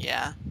god,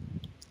 yeah.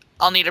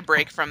 I'll need a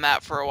break from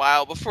that for a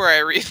while before I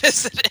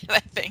revisit it, I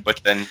think.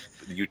 But then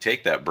you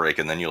take that break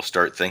and then you'll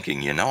start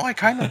thinking, I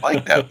kind of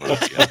like that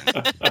movie.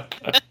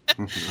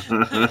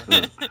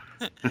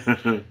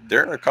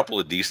 There are a couple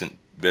of decent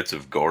bits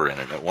of gore in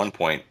it. At one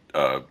point,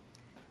 I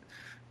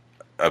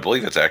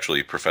believe it's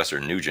actually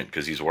Professor Nugent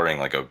because he's wearing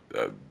like a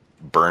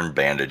burn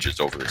bandages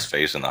over his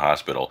face in the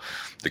hospital.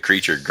 The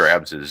creature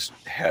grabs his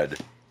head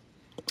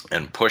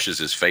and pushes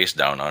his face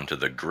down onto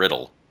the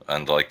griddle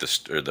on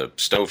the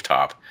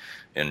stovetop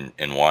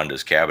in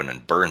Wanda's cabin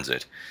and burns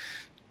it.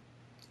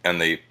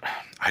 And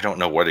I don't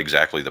know what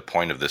exactly the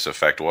point of this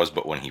effect was,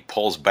 but when he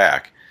pulls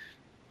back,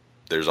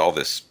 there's all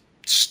this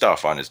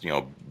stuff on his,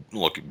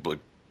 look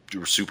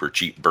super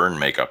cheap burn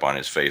makeup on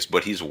his face,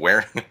 but he's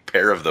wearing a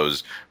pair of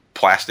those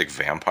plastic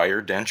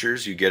vampire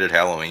dentures you get at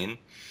Halloween.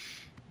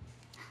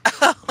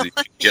 You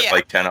get Yeah.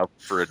 like 10 up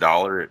for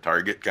 $1 at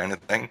Target kind of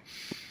thing.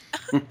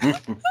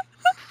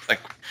 Like,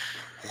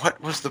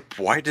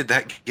 why did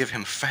that give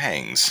him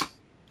fangs?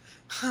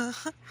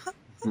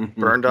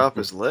 Burned off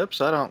his lips?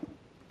 That's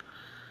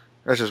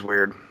just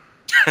weird.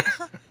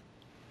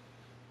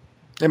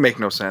 It make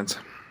no sense.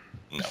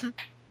 No.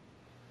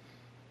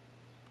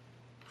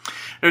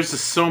 There's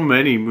just so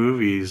many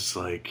movies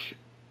like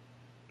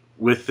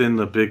within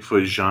the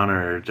Bigfoot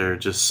genre. They're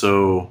just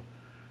so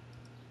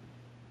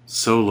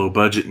low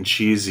budget and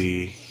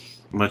cheesy,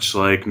 much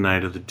like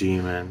Night of the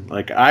Demon.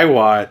 Like, I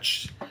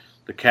watched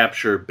The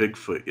Capture of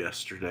Bigfoot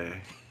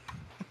yesterday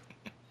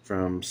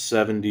from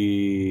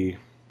 79.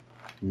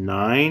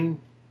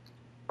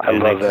 I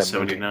love that movie.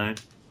 79.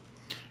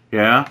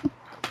 Yeah.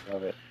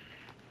 Love it.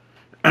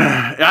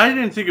 I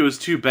didn't think it was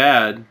too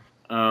bad.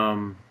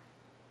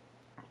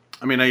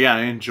 I mean,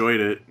 I enjoyed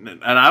it,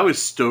 and I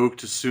was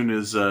stoked as soon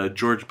as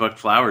George Buck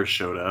Flowers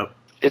showed up.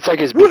 It's like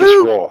his biggest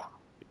role.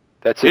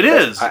 That's It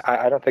is.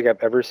 I don't think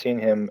I've ever seen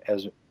him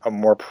as a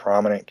more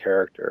prominent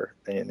character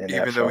in that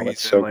Even though film. he's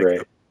It's so in like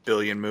great. a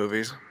billion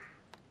movies.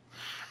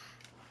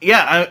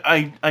 Yeah,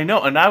 I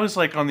know, and I was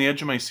like on the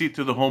edge of my seat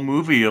through the whole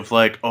movie of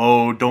like,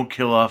 oh, don't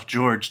kill off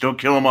George, don't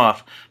kill him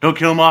off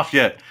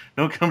yet,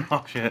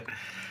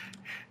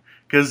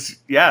 because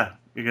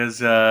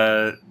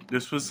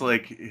this was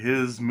like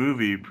his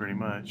movie pretty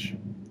much.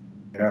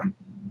 Yeah.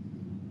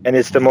 And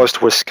it's the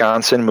most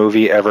Wisconsin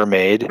movie ever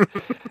made. Good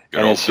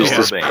And old it's just Bill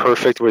this Rebane.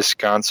 perfect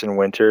Wisconsin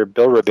winter.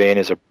 Bill Rebane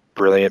is a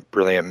brilliant,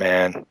 brilliant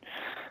man.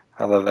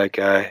 I love that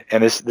guy.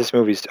 And this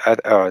movie's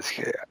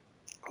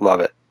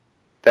love it.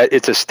 That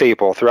it's a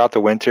staple throughout the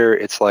winter.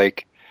 It's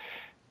like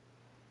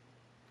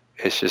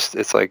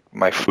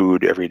my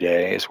food every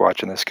day is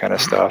watching this kind of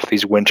stuff.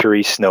 These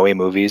wintry, snowy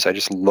movies. I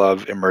just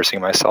love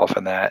immersing myself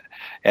in that.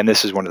 And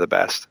this is one of the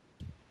best.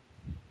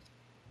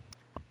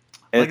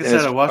 Like I And said,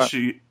 it's I watched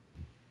fun. it.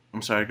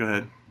 I'm sorry. Go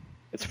ahead.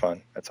 It's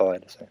fun. That's all I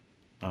had to say.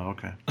 Oh,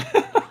 okay.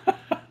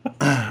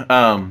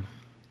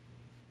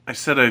 I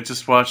said I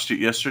just watched it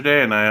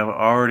yesterday, and I have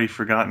already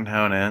forgotten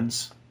how it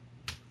ends.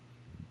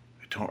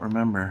 I don't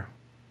remember.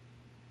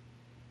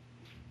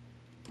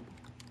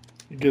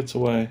 He gets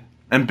away.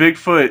 And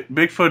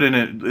Bigfoot in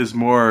it is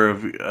more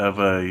of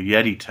a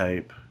Yeti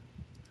type,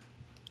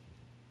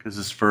 because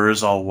his fur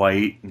is all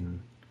white and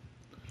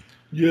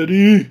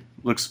Yeti.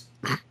 looks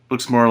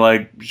more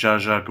like Zsa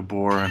Zsa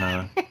Gabor in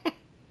a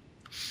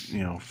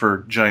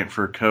giant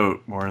fur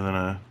coat more than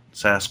a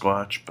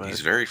Sasquatch. But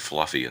He's very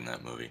fluffy in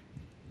that movie.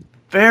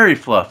 very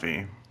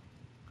fluffy.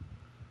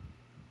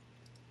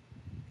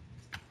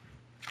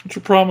 What's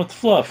your problem with the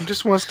fluff? He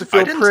just wants to I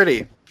feel didn't-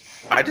 pretty.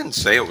 I didn't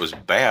say it was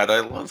bad.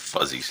 I love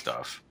fuzzy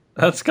stuff.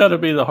 That's got to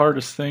be the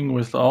hardest thing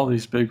with all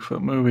these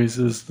Bigfoot movies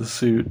is the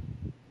suit,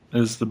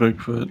 is the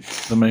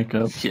Bigfoot, the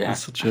makeup. Yeah.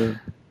 It's such a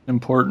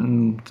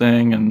important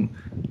thing,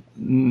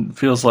 and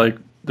feels like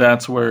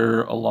that's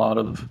where a lot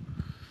of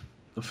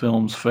the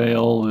films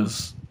fail,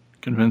 is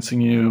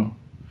convincing you.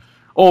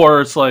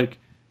 Or it's like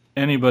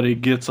anybody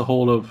gets a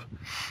hold of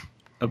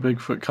a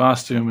Bigfoot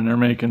costume and they're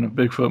making a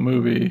Bigfoot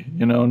movie,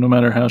 no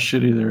matter how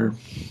shitty their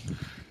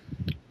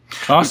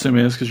costume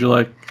is, because you're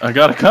like, I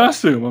got a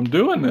costume, I'm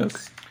doing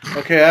this.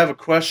 Okay, I have a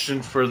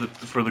question for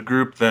the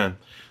group then,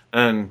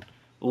 and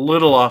a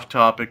little off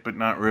topic, but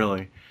not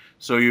really.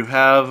 So you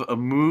have a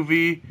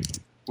movie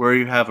where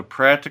you have a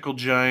practical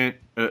giant,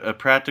 a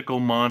practical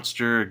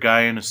monster, a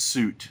guy in a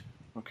suit.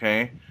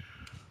 Okay,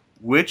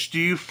 which do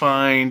you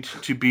find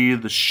to be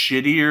the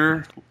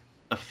shittier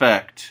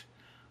effect?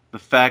 The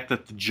fact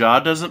that the jaw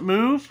doesn't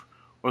move,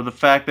 or the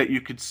fact that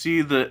you could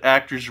see the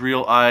actor's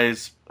real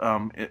eyes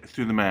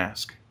through the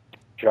mask?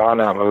 Jaw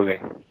not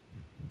moving.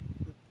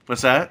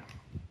 What's that?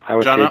 I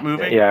would Jaw say, not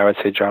moving? Yeah, I would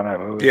say jaw not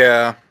moving.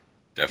 Yeah.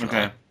 Definitely.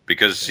 Okay.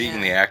 Because seeing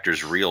the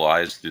actors real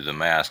eyes through the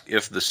mask,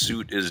 if the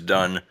suit is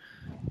done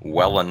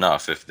well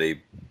enough, if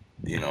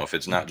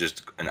it's not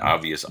just an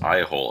obvious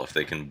eye hole, if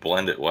they can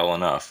blend it well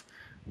enough,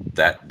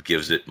 that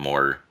gives it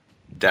more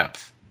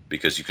depth,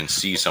 because you can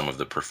see some of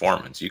the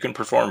performance. You can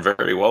perform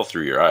very well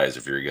through your eyes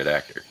if you're a good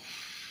actor.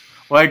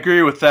 Well, I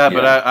agree with that,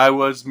 but Yeah. I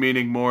was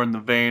meaning more in the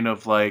vein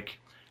of like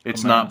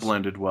it's The not mask.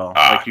 blended well.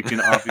 Ah. Like you can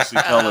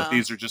obviously tell that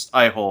these are just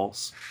eye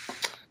holes.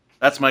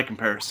 That's my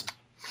comparison.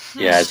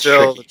 Yeah, it's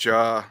Still tricky. the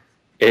jaw.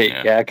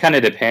 It kind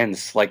of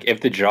depends. Like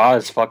if the jaw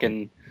is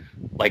fucking,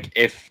 like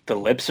if the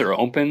lips are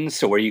open,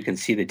 so where you can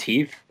see the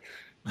teeth,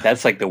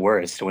 that's like the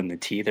worst, when the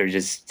teeth are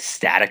just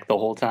static the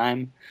whole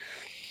time.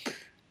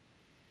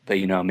 But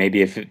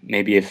maybe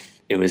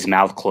if it was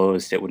mouth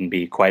closed, it wouldn't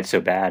be quite so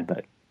bad.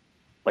 But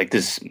like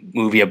this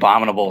movie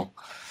Abominable,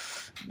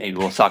 maybe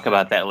we'll talk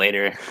about that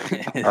later.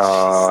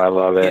 Oh, I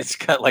love it. It's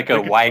got like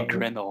a wide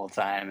grin the whole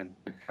time, and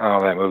Oh,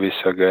 that movie's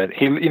so good.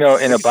 He,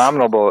 in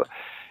Abominable,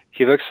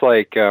 he looks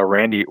like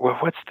Randy.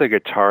 What's the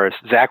guitarist?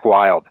 Zach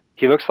Wilde.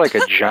 He looks like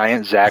a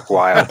giant Zach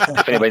Wilde.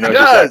 If anybody knows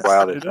who Zach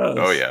Wilde is.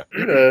 Oh yeah.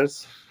 It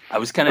does. I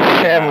was kind of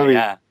thinking, Yeah, movie.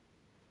 yeah,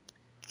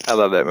 I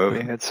love that movie.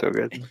 It's so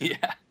good.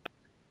 yeah.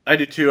 I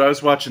did too. I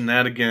was watching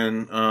that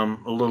again a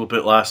little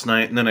bit last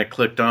night, and then I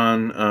clicked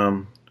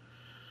on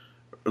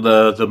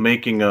the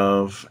making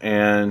of,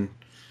 and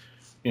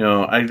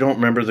I don't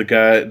remember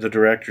the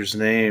director's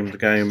name, the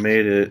guy who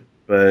made it,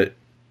 but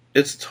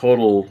it's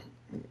total.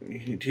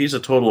 He's a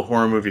total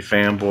horror movie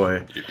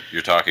fanboy.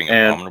 You're talking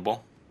And-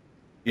 Abominable?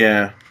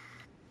 Yeah,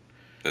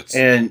 That's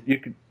and you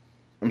could.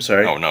 I'm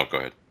sorry. Oh no, go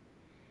ahead.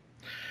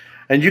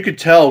 And you could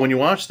tell when you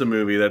watch the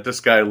movie that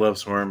this guy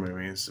loves horror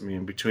movies. I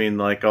mean, between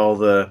like all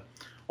the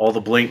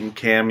blatant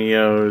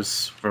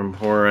cameos from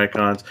horror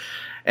icons,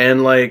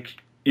 and like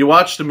you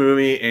watch the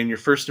movie and your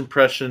first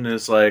impression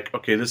is like,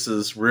 okay, this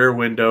is Rear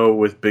Window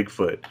with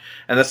Bigfoot,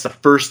 and that's the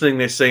first thing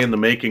they say in the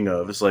making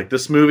of. It's like,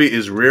 this movie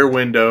is Rear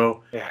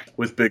Window Yeah.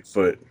 with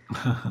Bigfoot.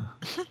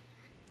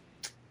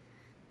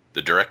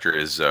 The director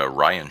is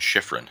Ryan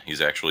Schifrin. He's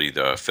actually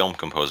the film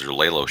composer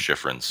Lalo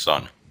Schifrin's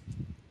son.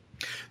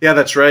 Yeah,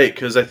 that's right,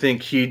 because I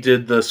think he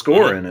did the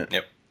score in it.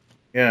 Yep.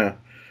 Yeah,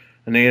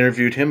 and they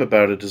interviewed him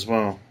about it as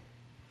well.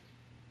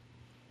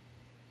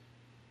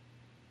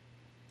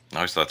 I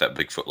always thought that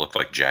Bigfoot looked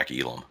like Jack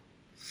Elam.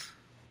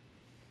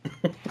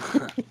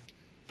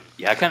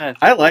 Yeah, I kind of.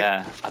 I like-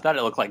 Yeah, I thought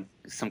it looked like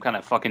some kind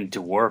of fucking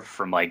dwarf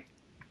from like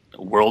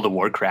World of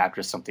Warcraft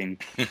or something.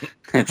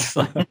 It's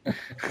like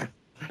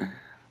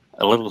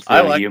a little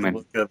I like human. the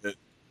look of it.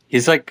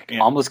 He's like Yeah.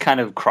 almost kind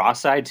of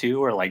cross-eyed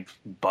too, or like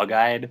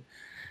bug-eyed.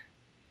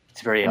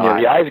 It's very Yeah,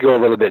 odd. the eyes go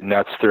a little bit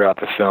nuts throughout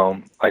the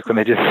film. Like when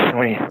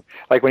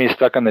when he's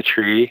stuck on the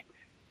tree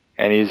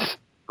and he's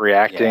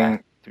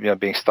reacting,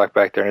 being stuck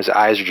back there, and his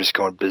eyes are just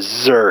going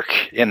berserk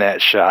in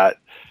that shot.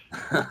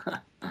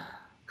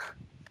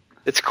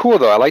 It's cool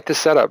though. I like the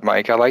setup,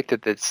 Mike. I like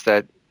that it's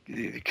that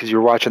because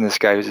you're watching this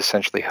guy who's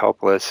essentially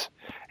helpless,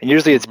 and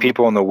usually it's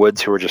people in the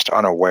woods who are just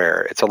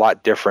unaware. It's a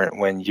lot different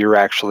when you're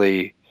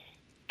actually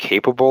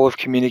capable of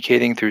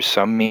communicating through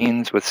some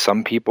means with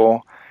some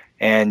people,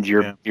 and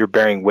you're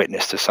bearing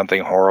witness to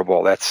something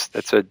horrible. That's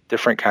a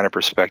different kind of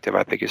perspective.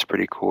 I think is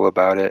pretty cool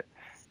about it.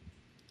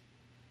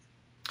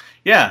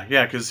 Yeah,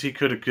 because he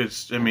could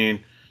have. I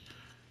mean,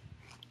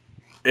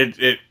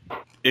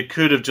 it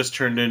could have just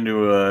turned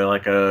into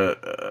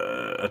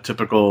a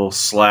typical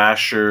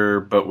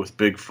slasher, but with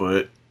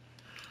Bigfoot.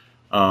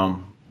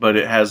 But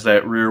it has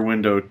that rear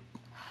window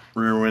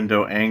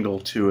angle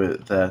to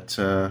it.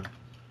 That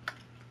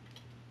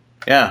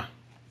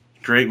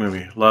great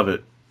movie, love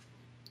it.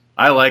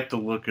 I like the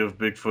look of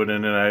Bigfoot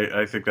in it.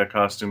 I think that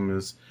costume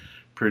is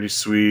pretty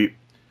sweet.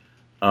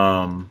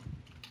 The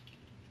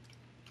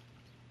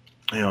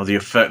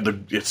effect,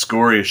 it's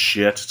gory as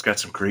shit. It's got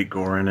some great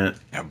gore in it.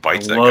 Yeah,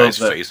 bites I that love guy's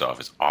that. face off.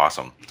 It's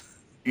awesome.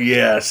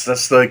 Yes,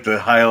 that's like the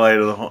highlight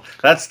of the whole.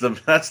 That's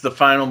the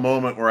final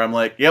moment where I'm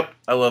like, yep,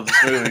 I love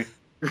this movie.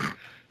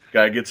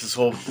 Guy gets his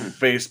whole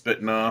face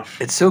bitten off.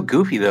 It's so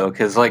goofy though,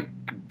 because like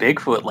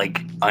Bigfoot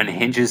like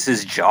unhinges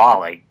his jaw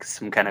like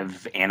some kind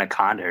of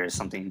anaconda or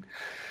something.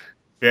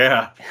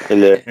 Yeah,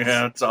 Hello.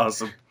 yeah, it's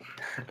awesome.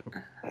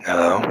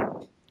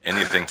 Hello.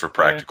 Anything for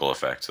practical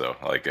effects, though.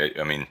 Like,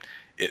 I mean,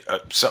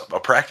 a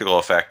practical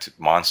effect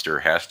monster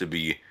has to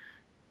be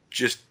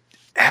just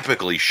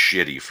epically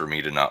shitty for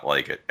me to not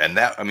like it. And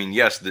that, I mean,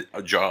 yes, the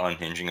jaw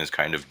unhinging is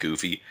kind of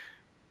goofy,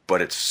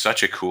 but it's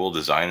such a cool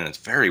design and it's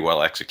very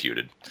well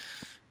executed.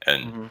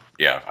 And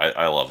yeah,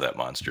 I love that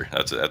monster.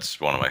 That's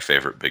one of my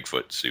favorite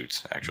Bigfoot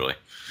suits, actually.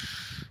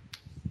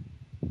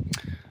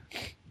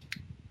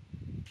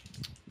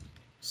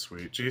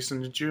 Sweet,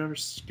 Jason. Did you ever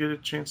get a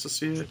chance to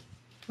see it?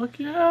 Fuck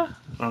yeah.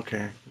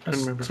 Okay, I I couldn't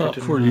remember. saw if I it did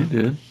or before you not.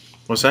 did.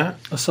 What's that?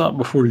 I saw it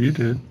before you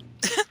did.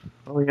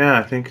 Oh yeah,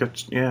 I think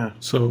it's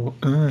So,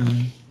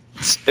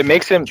 It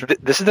makes him.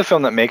 This is the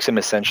film that makes him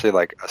essentially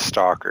like a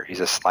stalker. He's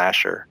a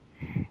slasher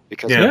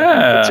because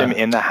Yeah. it puts him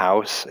in the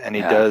house, and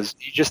he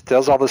just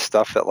does all the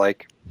stuff that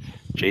like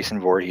Jason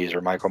Voorhees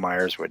or Michael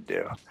Myers would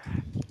do.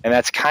 And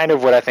that's kind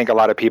of what I think a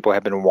lot of people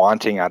have been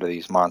wanting out of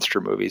these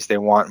monster movies. They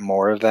want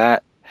more of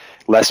that,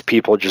 less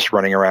people just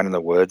running around in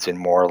the woods, and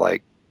more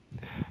like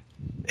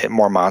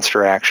more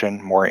monster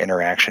action, more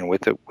interaction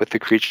with the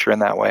creature in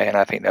that way. And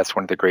I think that's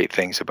one of the great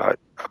things about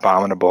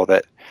Abominable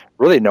that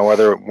really no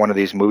other one of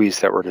these movies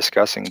that we're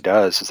discussing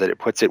does, is that it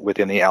puts it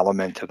within the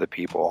element of the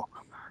people,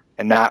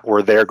 and not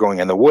where they're going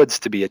in the woods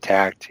to be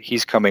attacked.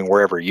 He's coming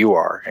wherever you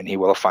are, and he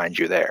will find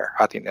you there.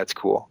 I think that's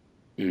cool.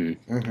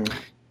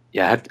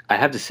 Yeah, I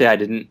have to say I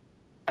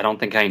don't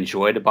think I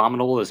enjoyed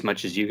Abominable as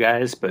much as you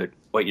guys, but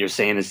what you're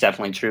saying is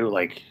definitely true.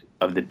 Like,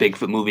 of the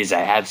Bigfoot movies I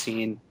have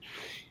seen,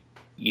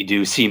 you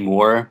do see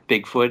more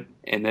Bigfoot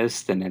in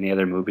this than any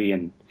other movie,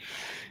 and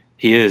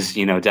he is,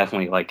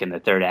 definitely like in the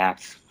third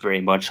act, very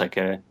much like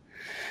a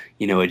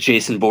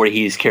Jason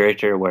Voorhees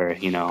character where,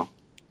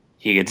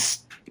 he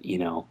gets,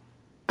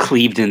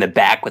 cleaved in the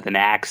back with an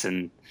axe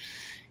and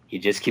he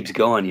just keeps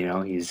going,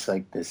 he's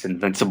like this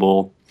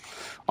invincible,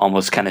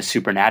 almost kind of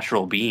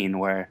supernatural being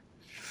where,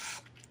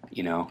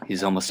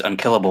 he's almost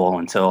unkillable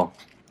until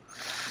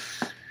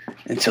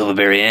the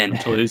very end.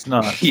 until he's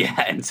not.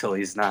 Yeah, until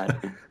he's not.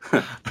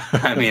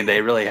 I mean,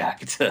 they really have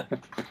to.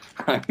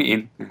 I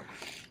mean,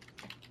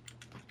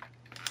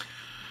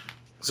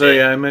 So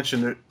yeah, I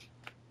mentioned it.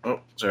 Oh,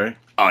 sorry.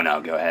 oh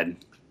no, go ahead.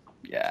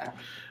 Yeah.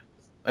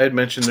 I had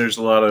mentioned there's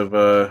a lot of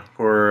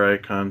horror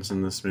icons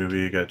in this movie.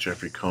 You got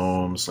Jeffrey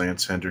Combs,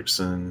 Lance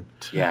Hendrickson.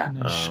 Yeah.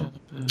 Uh,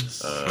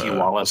 Wallace.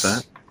 what's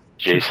that?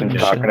 Jason's Yeah.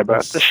 talking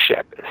about the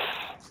Shepis.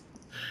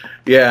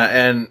 Yeah,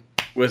 and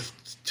with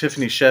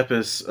Tiffany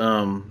Shepis,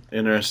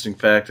 interesting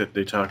fact that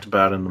they talked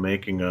about in the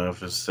making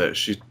of is that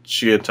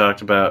she had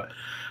talked about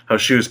how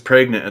she was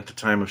pregnant at the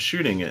time of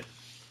shooting it.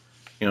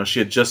 She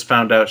had just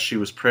found out she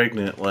was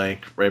pregnant,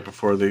 like right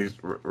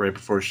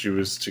before she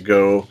was to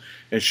go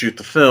and shoot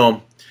the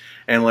film,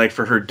 and like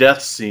for her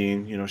death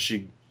scene,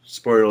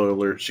 spoiler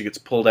alert, she gets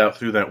pulled out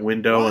through that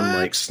window and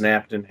like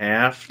snapped in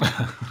half.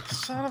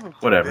 Son of a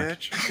Whatever.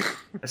 bitch.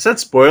 I said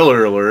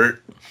spoiler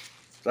alert.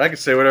 I can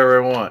say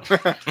whatever I want.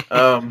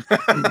 I'm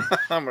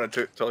gonna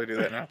totally do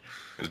that now.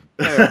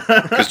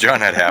 Because John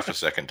had half a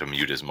second to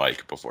mute his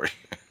mic before.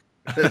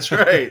 That's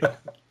right.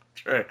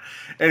 That's right.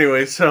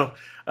 Anyway, so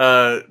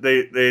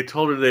they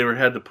told her they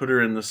had to put her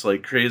in this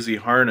like crazy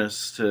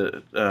harness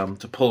to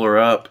pull her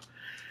up,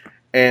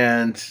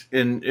 and she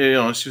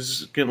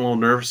was getting a little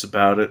nervous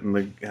about it,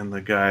 and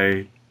the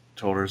guy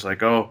told her, it's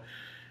like, oh,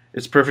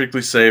 it's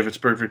perfectly safe, it's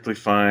perfectly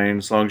fine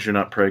as long as you're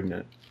not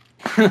pregnant.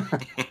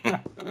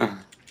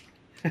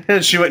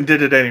 She went and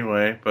did it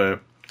anyway, but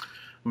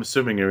I'm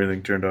assuming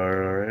everything turned out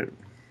all right.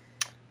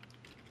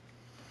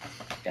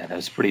 Yeah, that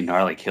was a pretty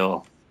gnarly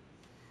kill.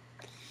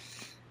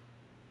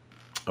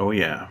 Oh,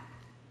 yeah.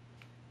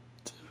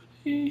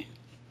 Yeah,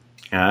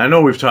 I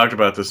know we've talked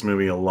about this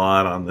movie a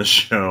lot on this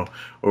show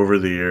over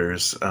the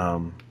years,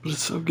 But it's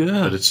so but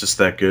good. it's just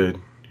that good.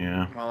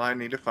 Yeah. Well, I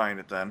need to find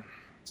it then.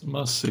 It's a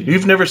must see.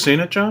 You've never seen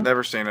it, John?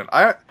 Never seen it.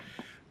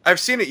 I've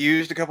seen it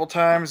used a couple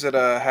times at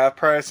a half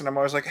price, and I'm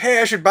always like,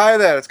 "Hey, I should buy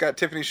that. It's got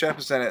Tiffany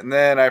Shepis in it," and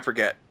then I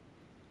forget.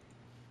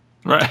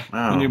 Right.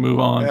 Wow. And you move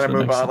on. And to I the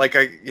move next on. one. Like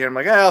I'm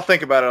like, I'll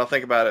think about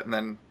it, and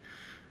then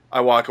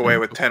I walk away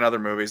with 10 other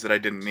movies that I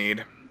didn't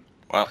need.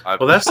 Well,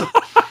 Well, that's the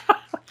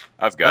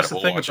I've got that's it. the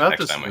We'll thing watch it about next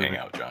this time we hang movie.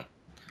 out, John.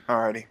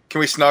 Alrighty, can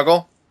we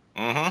snuggle?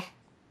 Mm-hmm.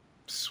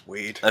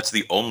 Sweet. That's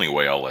the only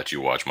way I'll let you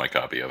watch my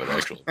copy of it,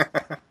 actually.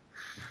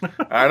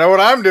 I know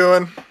what I'm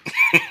doing.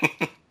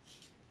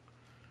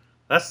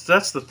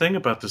 That's the thing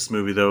about this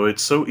movie, though.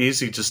 It's so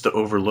easy just to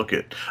overlook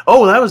it.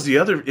 Oh, that was the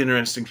other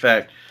interesting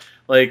fact.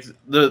 Like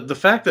the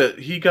fact that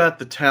he got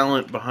the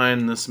talent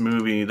behind this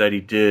movie that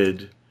he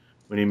did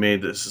when he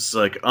made this is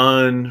like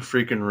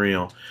unfreaking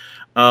real.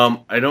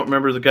 I don't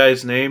remember the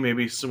guy's name.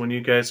 Maybe someone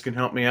you guys can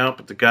help me out.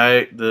 But the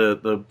guy,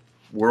 the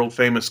world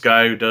famous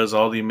guy who does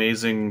all the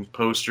amazing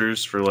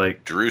posters for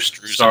like Drew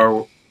Struzan.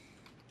 Star.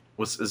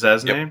 Is that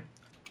his Yep. name?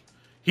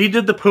 He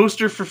did the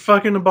poster for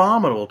fucking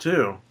Abominable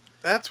too.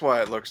 That's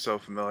why it looks so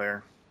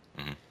familiar.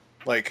 Mhm.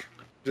 Like,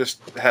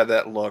 just had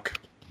that look.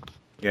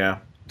 Yeah,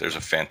 There's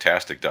a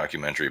fantastic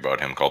documentary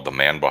about him called The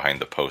Man Behind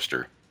the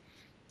Poster.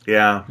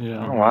 yeah.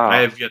 Yeah. Oh, wow.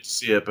 I have yet to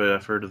see it, but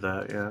I've heard of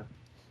that. Yeah.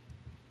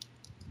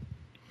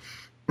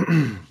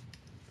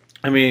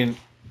 I mean,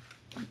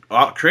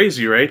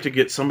 crazy, right? To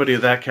get somebody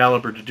of that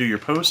caliber to do your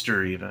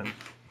poster, even.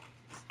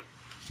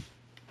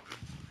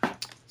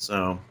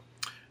 So,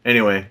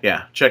 anyway,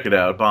 yeah, check it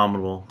out.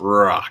 Abominable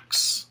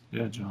rocks.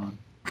 Yeah, John.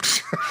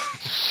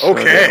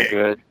 Okay. So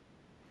good.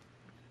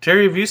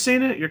 Terry, have you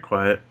seen it? You're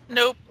quiet.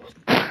 Nope.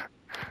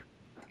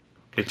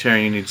 Okay,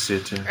 Terry, you need to see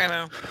it too. I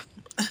know.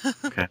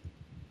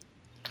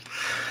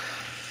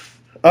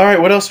 All right,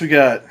 what else we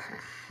got?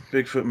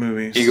 Bigfoot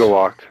movies. Eagle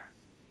Walk.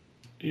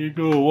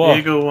 Eagle Walk.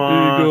 Eagle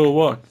Walk. Eagle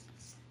Walk.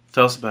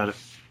 Tell us about it.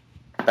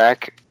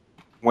 Back,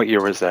 what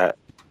year was that?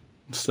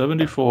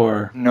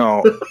 74.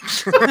 No,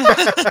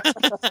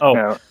 Oh,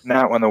 no,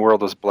 not when the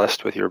world was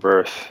blessed with your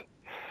birth.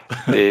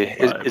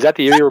 Is that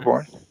the year you were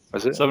born?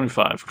 Was it?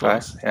 75.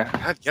 Close. Yeah.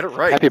 God, get it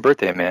right. Happy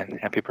birthday, man.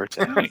 Happy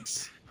birthday.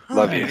 Thanks.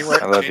 Love you.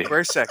 January, I love you.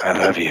 January 2nd. I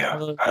love you.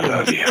 I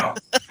love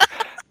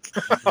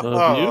you.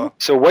 Love you.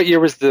 So what year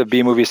was the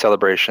B movie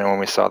celebration when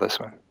we saw this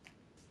one?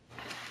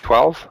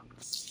 12?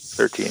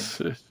 13?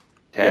 10?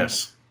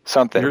 Yes.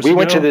 Something. Years We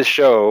went to ago? this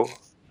show,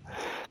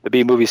 the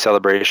B movie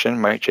celebration,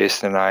 Mike,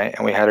 Jason, and I,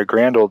 and we had a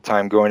grand old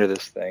time going to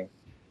this thing.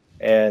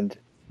 And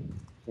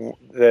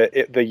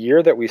the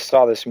year that we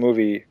saw this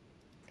movie,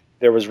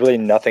 there was really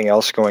nothing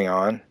else going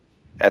on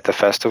at the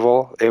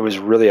festival. It was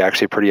really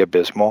actually pretty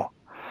abysmal.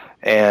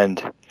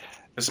 And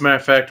As a matter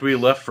of fact, we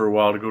left for a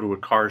while to go to a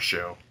car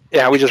show.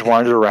 yeah, we just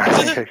wandered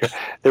around.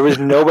 There was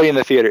nobody in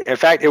the theater. In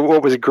fact,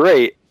 what was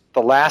great,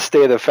 the last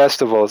day of the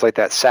festival was like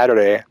that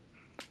Saturday.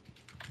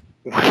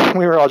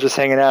 We were all just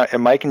hanging out,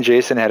 and Mike and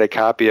Jason had a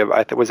copy of,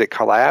 was it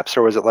Collapse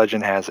or was it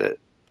Legend Has It?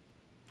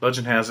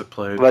 Legend Has It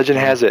played. Legend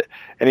Has It.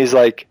 And he's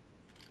like,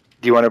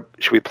 "Do you want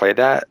to? Should we play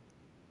that?"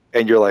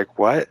 And you're like,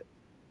 "What?"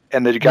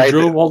 And the guy, You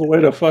drove all the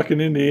way to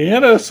fucking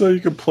Indiana so you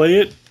could play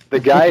it. the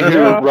guy Yeah.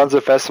 who runs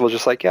the festival,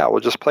 just like, "Yeah, we'll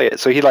just play it."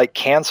 So he like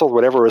canceled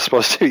whatever was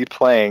supposed to be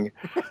playing,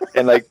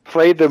 and like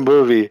played the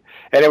movie.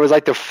 And it was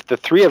like the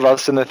three of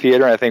us in the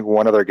theater, and I think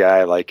one other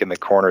guy like in the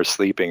corner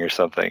sleeping or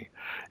something.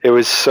 It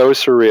was so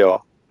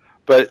surreal,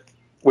 but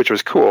which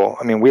was cool.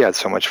 I mean, we had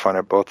so much fun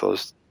at both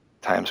those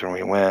times when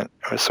we went.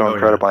 It was so Oh, yeah.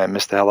 incredible. I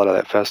missed the hell out of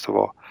that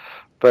festival.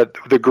 But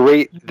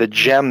the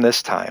gem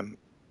this time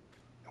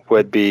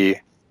would be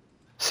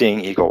seeing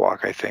Eagle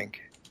Walk. I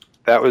think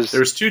that was There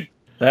was two.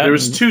 That There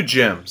was and two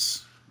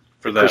gems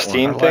for that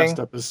Christine one. our thing? last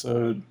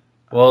episode.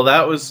 Well,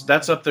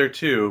 that's up there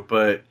too.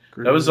 But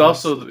That was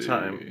also the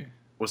time.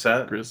 what's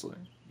that? Grizzly.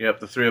 Yep,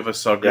 the three of us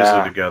saw Grizzly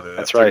Yeah, together.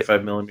 that's That right.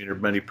 35 millimeter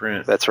mini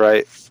print. That's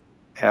right.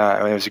 Yeah,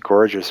 I mean, it was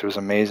gorgeous. It was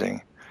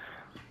amazing.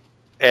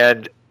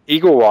 And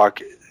Eagle Walk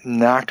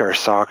knocked our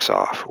socks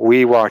off.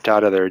 We walked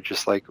out of there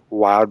just like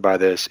wowed by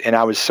this, and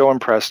I was so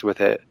impressed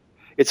with it.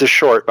 It's a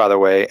short, by the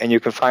way, and you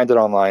can find it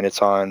online.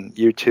 It's on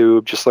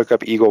YouTube. Just look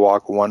up Eagle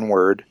Walk, one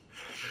word.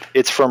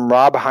 It's from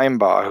Rob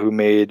Heimbaugh, who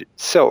made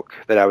Silk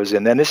that I was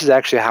in. Then this is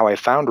actually how I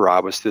found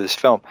Rob, was through this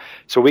film.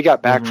 So we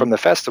got back Mhm. from the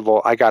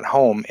festival. I got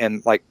home,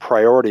 and like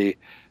priority,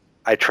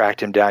 I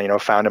tracked him down,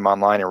 found him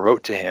online and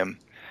wrote to him.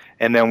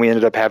 And then we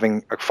ended up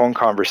having a phone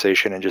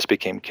conversation and just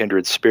became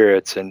kindred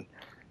spirits and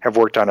have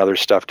worked on other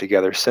stuff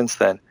together since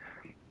then.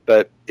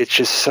 But it's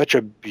just such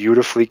a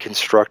beautifully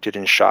constructed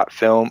and shot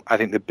film. I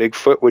think the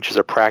Bigfoot, which is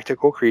a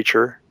practical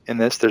creature in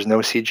this, there's no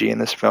CG in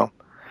this film.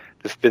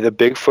 The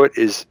Bigfoot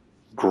is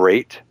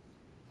great.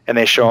 And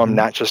they show him Mhm.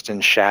 not just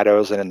in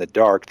shadows and in the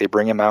dark. They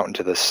bring him out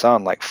into the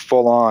sun, like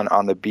full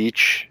on the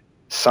beach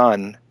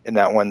sun in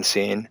that one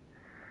scene.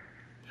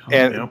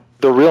 And Yep.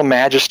 the real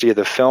majesty of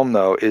the film,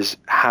 though, is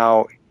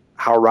how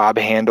Rob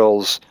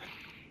handles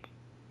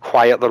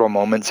quiet little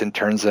moments and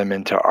turns them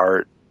into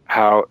art.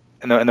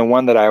 And the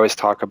one that I always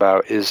talk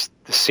about is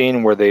the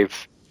scene where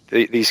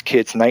these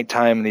kids,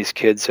 nighttime, these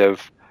kids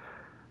have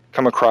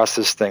come across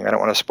this thing. I don't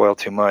want to spoil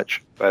too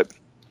much, but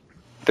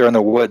they're in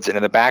the woods, and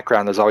in the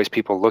background, there's always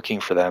people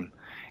looking for them.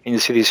 And you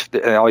see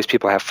and all these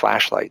people have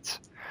flashlights.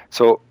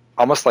 So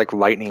almost like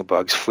lightning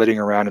bugs flitting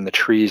around in the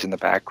trees in the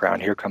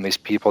background. Here come these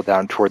people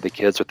down toward the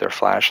kids with their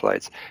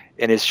flashlights.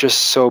 And it's just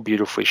so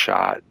beautifully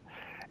shot.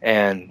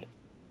 And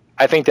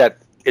I think that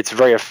it's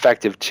very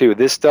effective too.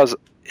 It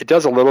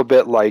does a little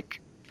bit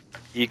like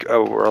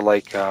Ego, or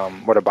like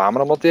what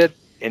Abominable did,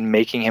 in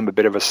making him a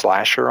bit of a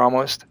slasher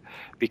almost.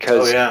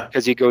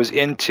 Because he goes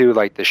into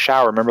like the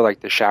shower. Remember, like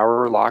the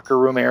shower locker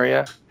room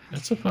area?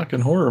 It's a fucking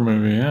horror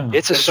movie, yeah.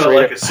 It's a It felt straight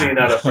like a scene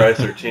out of Friday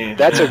 13.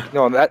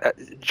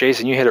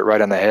 Jason, you hit it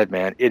right on the head,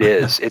 man. It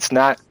is. It's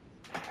not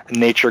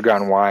nature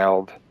gone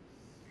wild.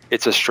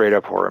 It's a straight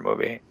up horror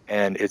movie,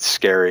 and it's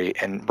scary.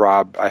 And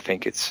Rob, I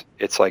think it's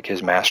like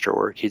his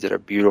masterwork. He did a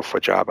beautiful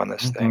job on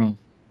this thing. Mhm.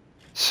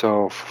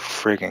 So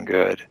friggin'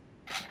 good.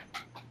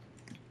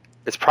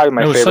 It's probably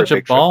my It was favorite such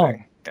a Bigfoot ball.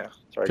 thing. Yeah,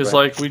 sorry. Because go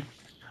ahead. like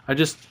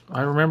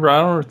I remember,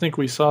 I don't think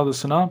we saw the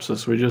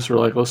synopsis. We just were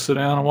like, let's sit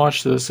down and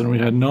watch this, and we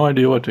had no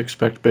idea what to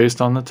expect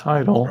based on the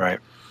title. Right.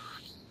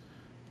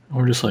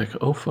 We're just like,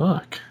 oh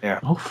fuck. Yeah.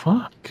 Oh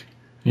fuck.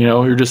 You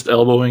know, we were just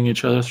elbowing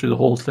each other through the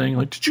whole thing.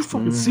 Like, did you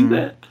fucking see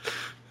that?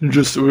 And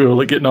we were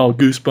like getting all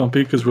goosebumpy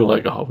because we're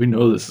like, oh, we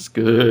know this is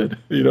good.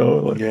 You know,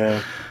 like,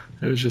 Yeah.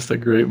 it was just a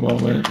great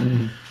moment.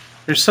 And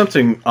There's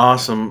something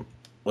awesome,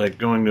 like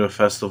going to a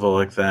festival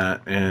like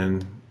that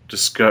and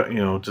just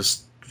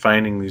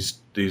finding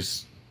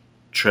these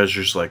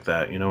treasures like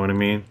that. You know what I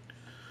mean?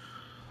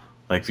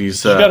 Like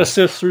these. you got to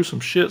sift through some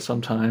shit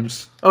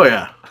sometimes. Oh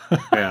yeah,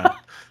 yeah,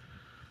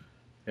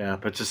 yeah.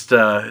 But just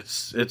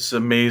it's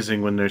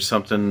amazing when there's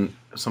something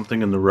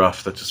in the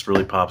rough that just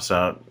really pops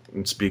out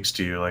and speaks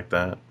to you like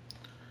that.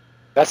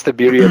 That's the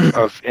beauty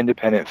of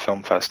independent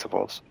film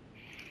festivals,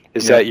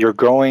 is Yeah. that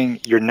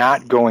you're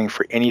not going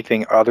for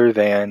anything other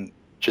than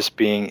just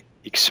being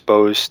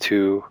exposed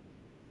to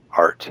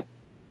art.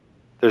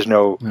 There's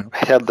no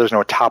there's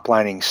no top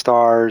lining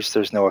stars,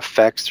 there's no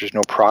effects, there's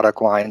no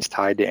product lines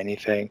tied to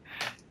anything.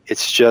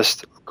 It's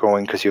just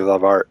going because you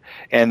love art.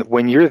 And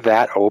when you're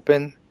that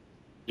open,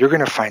 you're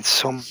going to find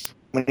so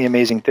many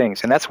amazing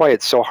things. And that's why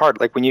it's so hard.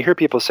 Like when you hear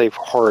people say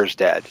horror's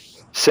dead,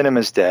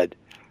 cinema's dead,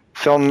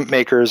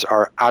 filmmakers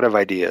are out of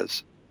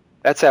ideas,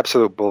 that's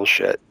absolute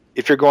bullshit.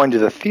 If you're going to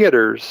the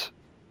theaters,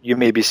 you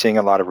may be seeing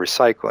a lot of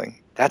recycling.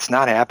 That's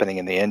not happening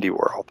in the indie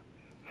world.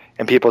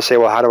 And people say,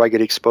 well, how do I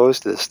get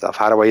exposed to this stuff?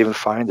 How do I even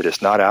find it?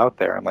 It's not out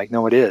there. I'm like,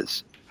 no, it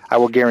is. I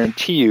will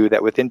guarantee you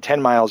that within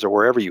 10 miles or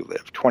wherever you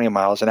live, 20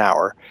 miles an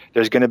hour,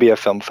 there's going to be a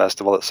film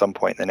festival at some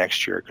point in the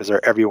next year because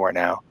they're everywhere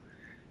now.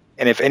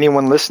 And if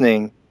anyone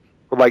listening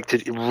would like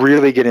to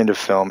really get into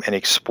film and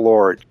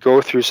explore it,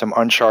 go through some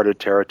uncharted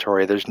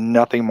territory, there's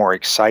nothing more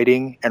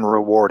exciting and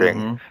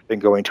rewarding than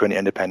going to an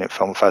independent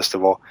film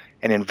festival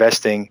and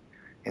investing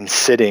and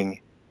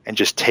sitting and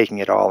just taking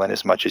it all in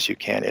as much as you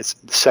can. It's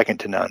second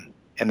to none.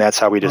 And that's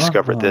how we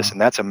discovered this. And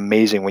that's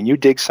amazing. When you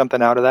dig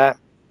something out of that,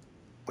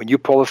 when you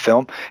pull a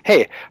film,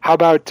 hey, how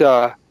about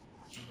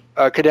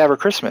Cadaver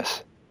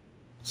Christmas?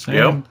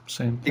 Same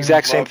thing.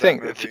 Exact same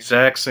thing.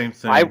 Exact same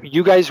thing.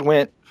 You guys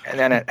went,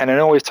 and I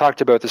know we've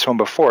talked about this one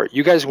before.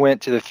 You guys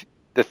went to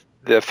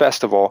the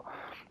festival,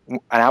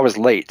 and I was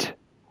late.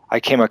 I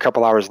came a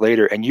couple hours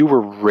later, and you were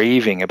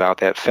raving about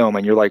that film,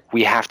 and you're like,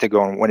 we have to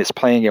go. And when it's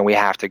playing again, we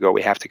have to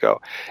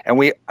go.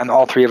 And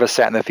all three of us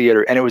sat in the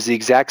theater, and it was the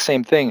exact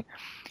same thing.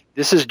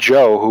 This is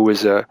Joe, who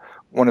was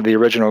one of the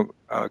original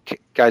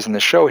guys in the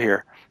show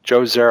here,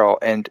 Joe Zerl,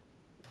 and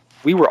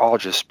we were all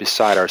just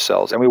beside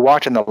ourselves. And we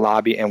walked in the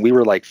lobby, and we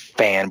were like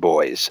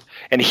fanboys.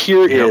 And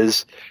here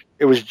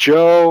it was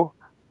Joe,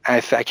 and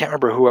I can't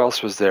remember who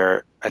else was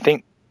there. I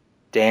think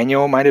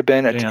Daniel might have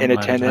been in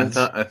attendance.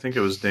 I think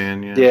it was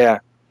Dan. Yeah. Yeah.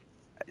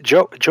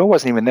 Joe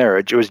wasn't even there.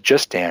 It was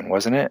just Dan,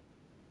 wasn't it?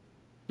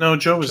 No,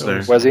 Joe was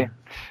there. Was he?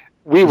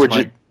 We were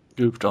just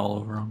goofed all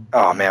over him.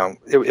 Oh man,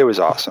 it was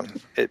awesome.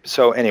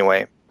 So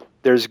anyway,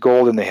 there's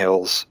gold in the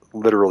hills,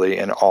 literally,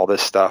 in all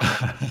this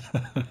stuff.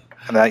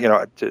 And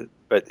that,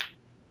 but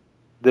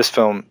this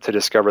film, to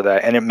discover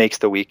that, and it makes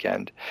the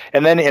weekend.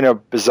 And then in a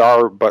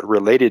bizarre but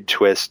related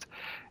twist,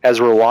 as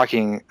we're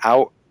walking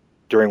out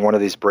during one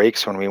of these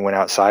breaks when we went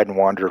outside and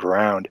wandered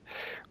around,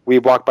 we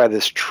walked by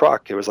this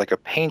truck. It was like a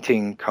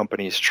painting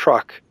company's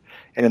truck,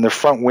 and in the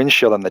front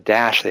windshield on the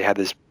dash, they had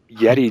this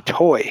Yeti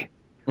toy.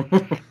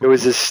 It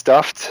was this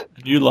stuffed.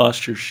 You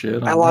lost your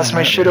shit. I lost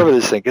my shit over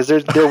this thing because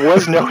there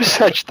was no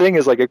such thing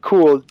as like a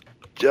cool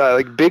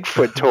like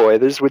Bigfoot toy.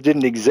 This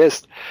didn't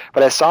exist,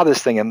 but I saw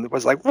this thing and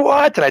was like,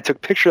 "What?" And I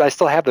took pictures. I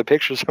still have the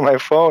pictures on my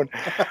phone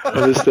of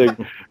this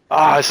thing.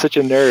 I was such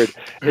a nerd.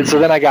 And so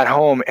then I got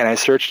home and I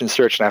searched and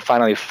searched, and I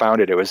finally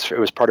found it. It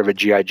was part of a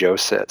GI Joe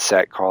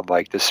set called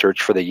like The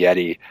Search for the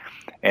Yeti,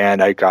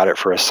 and I got it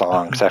for a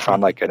song because I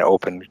found like an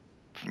open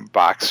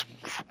box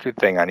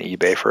thing on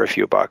eBay for a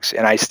few bucks,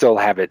 and I still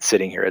have it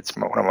sitting here. It's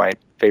one of my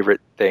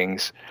favorite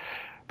things.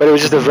 But it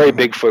was just a very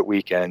Bigfoot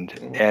weekend,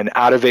 and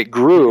out of it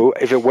grew.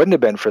 If it wouldn't have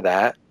been for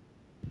that,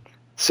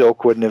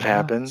 Silk wouldn't have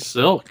happened,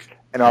 Silk.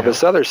 and all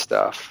this other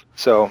stuff.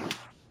 So,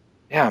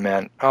 yeah,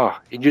 man. Oh,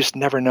 you just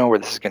never know where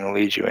this is going to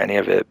lead you, any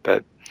of it.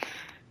 But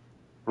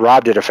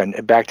Rob did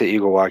back to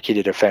Eagle Walk. He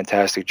did a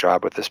fantastic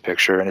job with this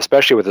picture, and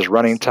especially with his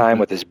running time,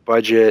 with his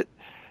budget,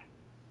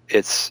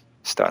 it's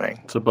stunning.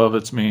 It's above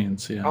its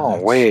means. Yeah. Oh,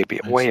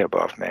 it's way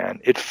above, man.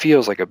 It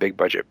feels like a big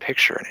budget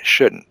picture, and it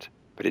shouldn't,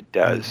 but it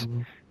does.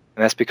 Mhm.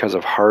 And that's because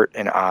of heart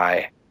and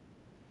eye,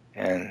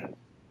 and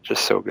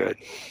just so good.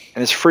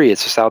 And it's free.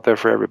 It's just out there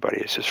for everybody.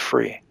 It's just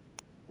free.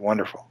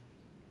 Wonderful.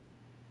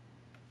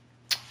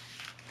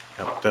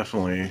 Yep,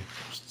 definitely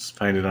just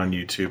find it on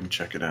YouTube and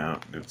check it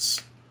out.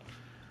 It's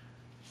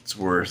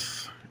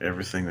worth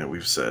everything that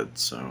we've said.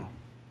 So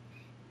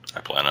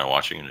I plan on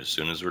watching it as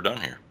soon as we're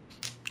done here.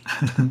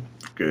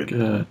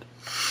 good,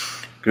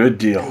 Good.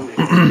 deal.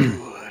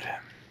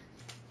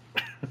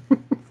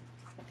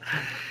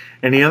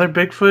 Any other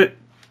Bigfoot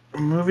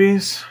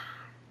movies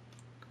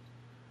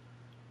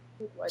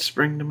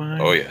spring to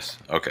mind? Oh yes.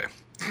 Okay.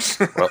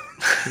 Well,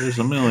 There's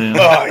a million.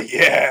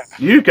 yeah.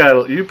 You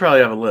probably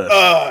have a list.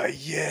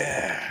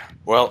 Yeah.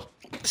 well,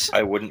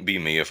 I wouldn't be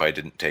me if I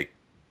didn't take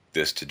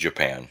this to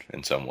Japan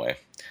in some way.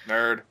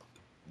 Nerd.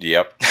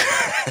 Yep.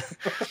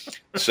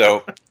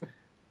 So,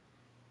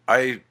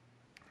 I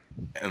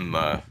am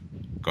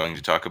going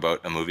to talk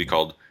about a movie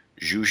called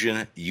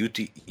Jujin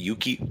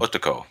Yuki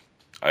Otoko.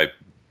 I'm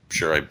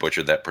sure I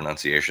butchered that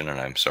pronunciation, and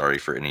I'm sorry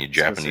for any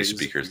Japanese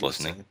speakers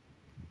listening.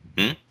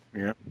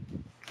 Yeah.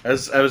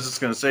 As I was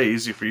just gonna say,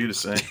 easy for you to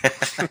say.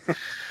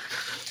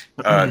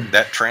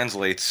 That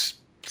translates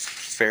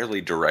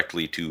fairly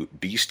directly to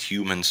Beast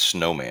Human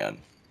Snowman.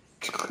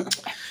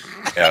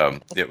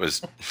 It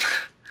was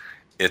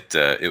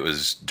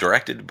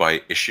directed by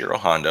Ishiro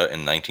Honda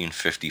in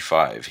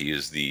 1955. He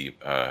is the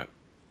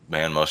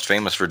man most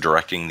famous for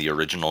directing the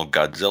original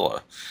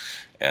Godzilla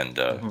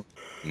and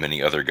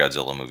many other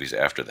Godzilla movies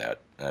after that,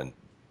 and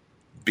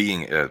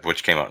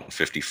which came out in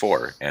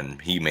 54,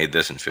 and he made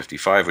this in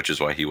 55, which is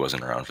why he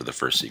wasn't around for the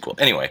first sequel.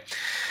 Anyway,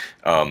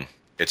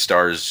 it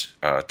stars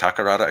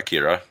Takarada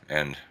Akira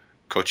and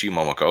Koichi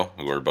Momoko,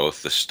 who are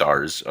both the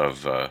stars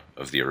of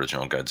the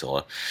original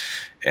Godzilla,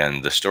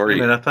 and the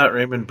story. I thought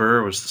Raymond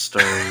Burr was the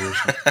star of the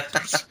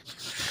original.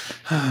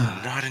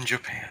 Not in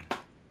Japan.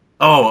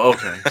 Oh,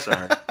 okay.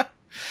 Sorry.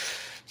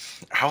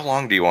 How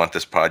long do you want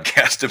this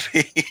podcast to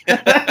be?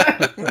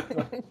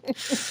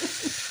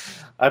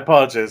 I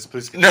apologize.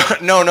 Please. No.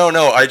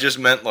 I just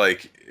meant,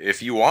 like,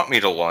 if you want me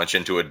to launch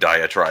into a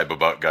diatribe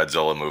about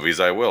Godzilla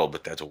movies, I will.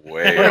 But that's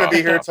way We're gonna off be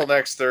here topic. till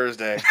next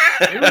Thursday.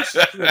 Maybe we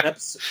should do an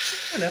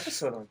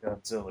episode on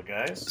Godzilla,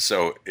 guys.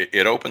 So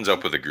it opens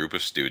up with a group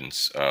of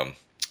students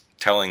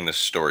telling this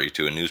story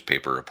to a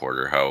newspaper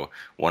reporter how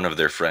one of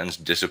their friends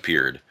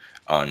disappeared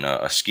on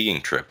a skiing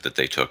trip that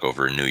they took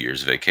over a New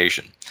Year's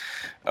vacation.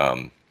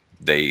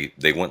 They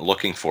went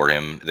looking for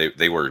him.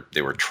 They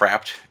were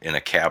trapped in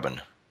a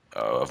cabin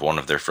of one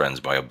of their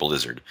friends by a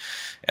blizzard,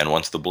 and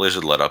once the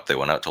blizzard let up, they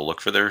went out to look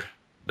for their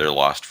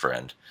lost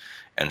friend,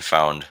 and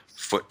found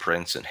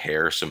footprints and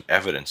hair, some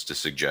evidence to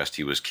suggest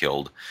he was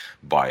killed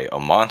by a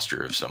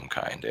monster of some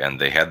kind. And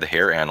they had the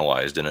hair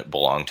analyzed, and it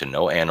belonged to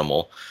no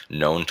animal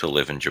known to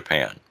live in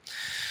Japan.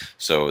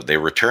 So they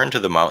returned to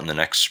the mountain the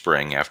next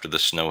spring after the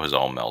snow has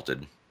all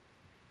melted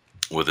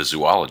with a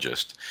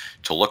zoologist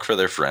to look for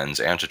their friends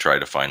and to try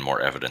to find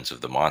more evidence of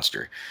the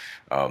monster.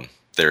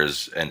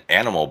 There's an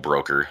animal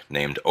broker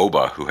named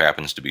Oba who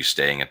happens to be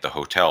staying at the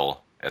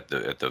hotel at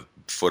the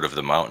foot of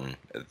the mountain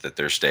that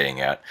they're staying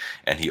at,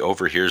 and he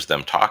overhears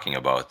them talking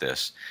about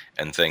this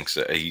and thinks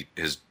he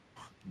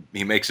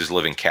makes his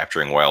living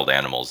capturing wild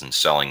animals and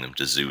selling them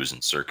to zoos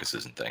and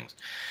circuses and things.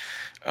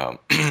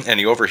 And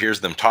he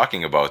overhears them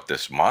talking about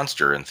this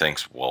monster and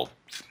thinks, well,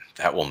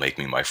 that will make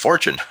me my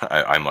fortune.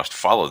 I must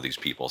follow these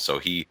people. So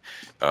he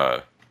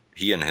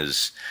and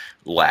his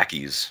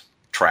lackeys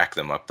track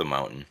them up the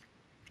mountain.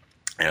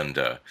 And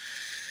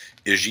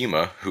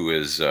Ijima, who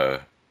is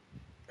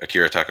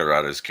Akira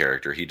Takarada's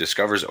character, he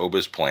discovers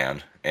Oba's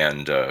plan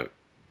and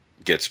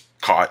gets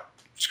caught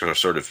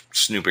sort of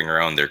snooping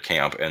around their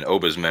camp. And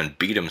Oba's men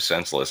beat him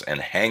senseless and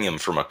hang him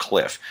from a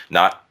cliff,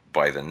 not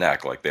by the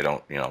neck, like they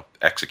don't,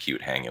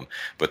 hang him,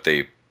 but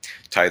they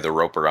tie the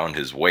rope around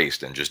his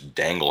waist and just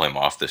dangle him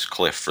off this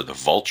cliff for the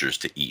vultures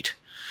to eat,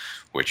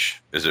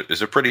 which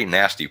is a pretty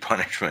nasty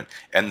punishment.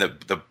 And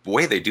the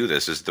way they do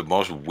this is the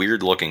most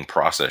weird looking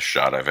process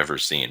shot I've ever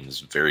seen.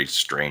 It's a very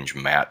strange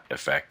matte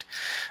effect.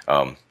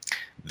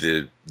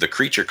 The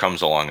creature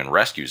comes along and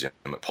rescues him.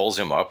 It pulls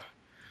him up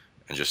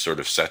and just sort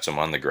of sets him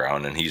on the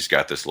ground, and he's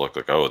got this look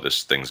like, oh,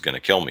 this thing's going to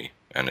kill me,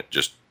 and it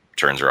just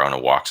turns around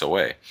and walks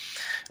away.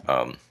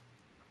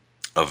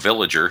 A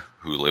villager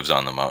who lives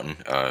on the mountain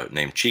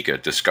named Chica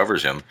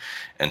discovers him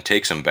and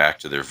takes him back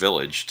to their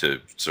village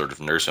to sort of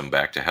nurse him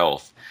back to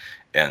health.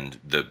 And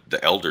the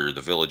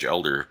village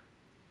elder,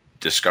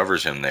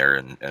 discovers him there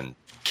and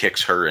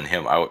kicks her and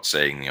him out,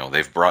 saying,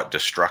 they've brought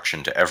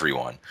destruction to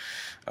everyone.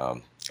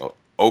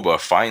 Oba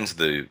finds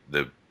the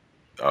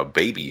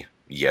baby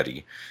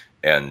Yeti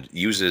and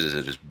uses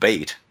it as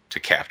bait to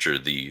capture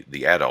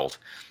the adult,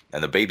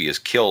 and the baby is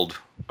killed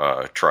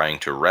trying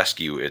to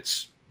rescue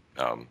its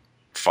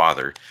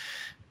father,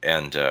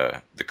 and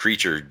the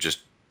creature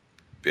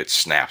it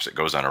snaps. It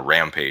goes on a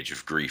rampage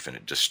of grief, and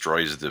it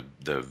destroys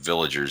the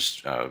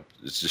villagers. It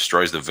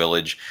destroys the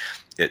village.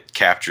 It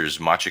captures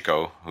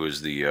Machiko, who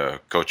is the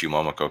Kochi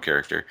Momoko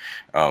character.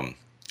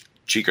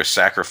 Chica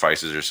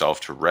sacrifices herself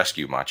to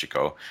rescue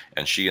Machiko,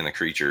 and she and the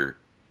creature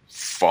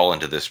fall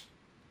into this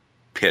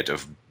pit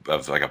of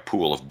like a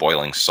pool of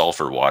boiling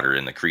sulfur water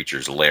in the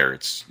creature's lair.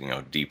 It's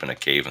deep in a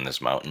cave in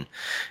this mountain,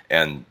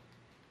 and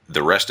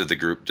the rest of the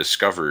group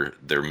discover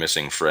their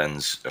missing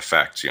friend's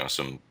effects,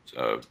 some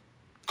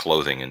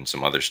clothing and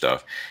some other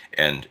stuff,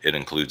 and it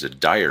includes a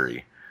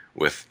diary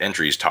with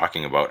entries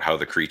talking about how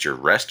the creature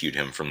rescued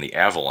him from the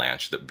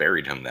avalanche that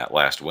buried him that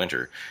last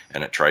winter,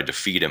 and it tried to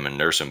feed him and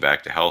nurse him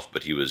back to health,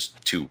 but he was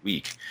too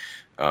weak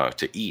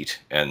to eat,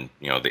 and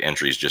the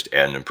entries just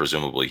end, and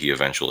presumably he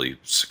eventually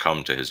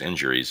succumbed to his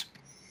injuries.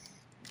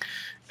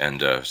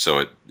 And so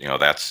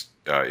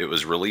it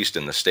was released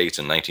in the States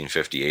in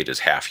 1958 as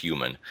Half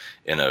Human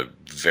in a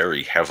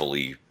very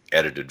heavily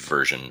edited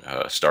version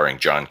starring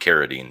John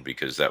Carradine,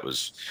 because that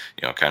was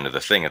kind of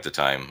the thing at the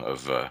time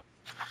of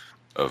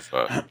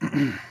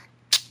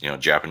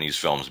Japanese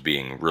films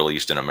being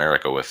released in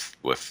America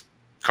with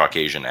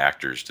Caucasian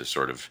actors to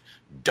sort of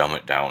dumb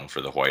it down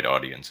for the white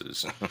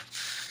audiences.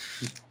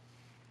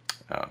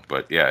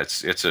 But yeah,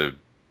 it's a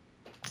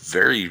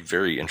very,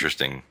 very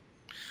interesting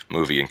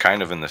movie, and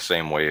kind of in the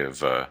same way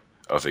of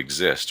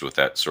Exist, with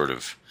that sort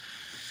of,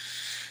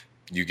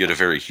 you get a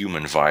very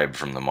human vibe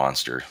from the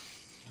monster.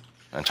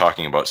 And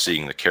talking about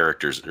seeing the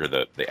characters or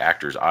the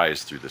actor's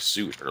eyes through the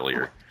suit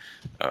earlier,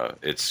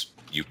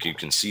 you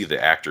can see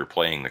the actor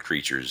playing the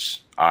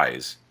creature's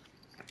eyes,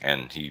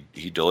 and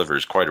he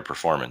delivers quite a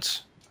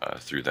performance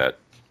through that,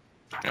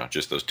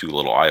 just those two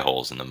little eye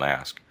holes in the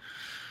mask.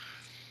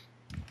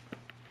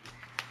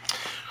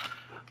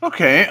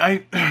 Okay,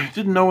 I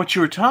didn't know what you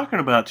were talking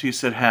about till you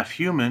said Half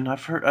Human.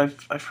 I've heard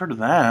of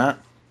that.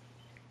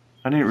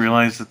 I didn't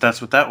realize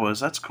that's what that was.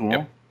 That's cool.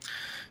 Yep.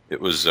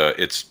 It was.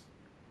 It's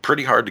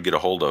pretty hard to get a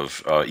hold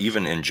of.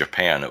 Even in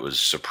Japan, it was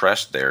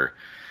suppressed there,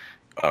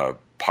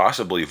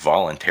 possibly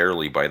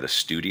voluntarily by the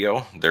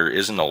studio. There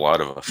isn't a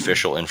lot of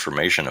official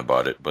information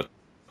about it, but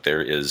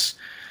there is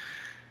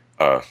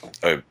I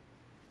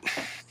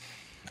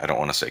don't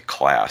want to say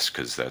class,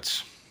 because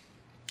that's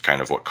kind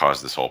of what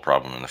caused this whole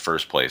problem in the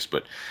first place,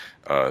 but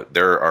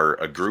there are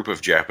a group of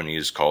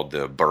Japanese called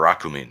the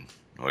Barakumin,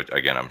 which,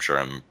 again, I'm sure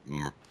I'm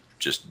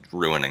just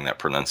ruining that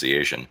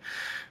pronunciation,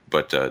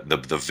 but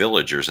the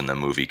villagers in the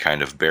movie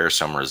kind of bear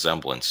some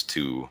resemblance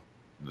to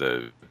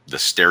the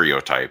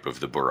stereotype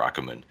of the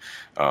Barakumin.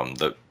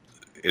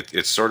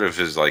 It sort of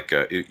is like,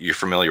 you're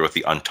familiar with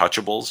the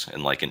Untouchables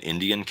in like an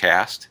Indian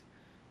caste,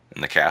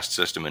 in the caste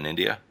system in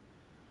India?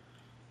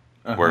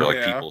 Where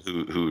like people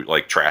who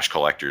like trash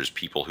collectors,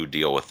 people who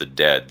deal with the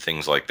dead,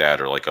 things like that,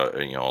 are like a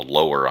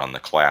lower on the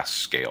class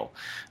scale.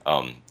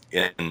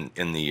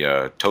 In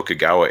the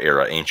Tokugawa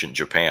era, ancient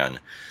Japan,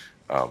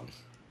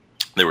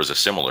 there was a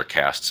similar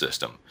caste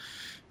system,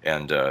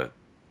 and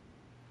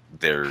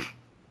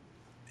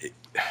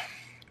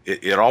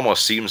it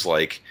almost seems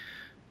like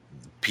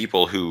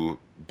people who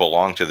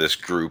belong to this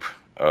group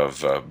of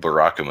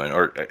Barakumin,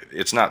 or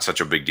it's not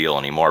such a big deal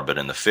anymore, but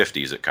in the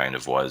 50s it kind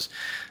of was,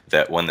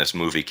 that when this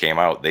movie came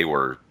out, they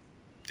were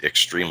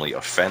extremely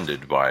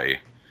offended by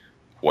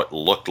what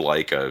looked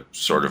like a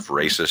sort of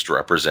racist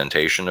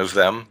representation of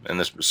them, and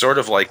this sort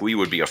of like we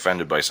would be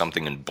offended by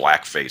something in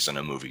blackface in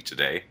a movie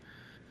today.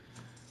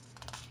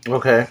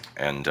 Okay.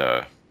 And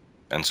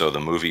so the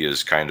movie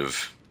has kind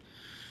of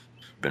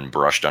been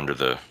brushed under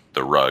the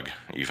rug,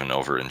 even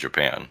over in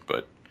Japan,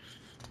 but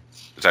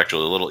it's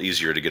actually a little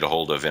easier to get a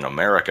hold of in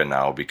America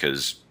now,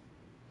 because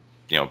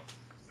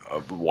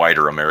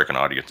wider American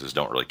audiences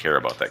don't really care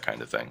about that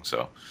kind of thing.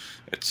 So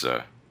it's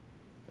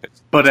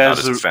not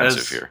as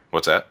offensive here.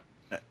 What's that?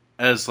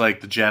 As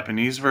like the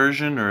Japanese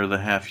version or the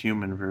Half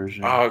Human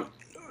version?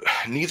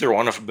 Neither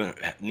one of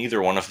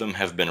them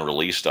have been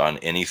released on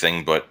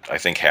anything, but I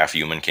think Half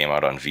Human came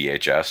out on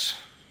VHS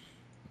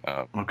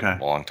a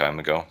long time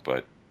ago.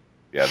 But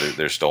yeah,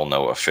 there's still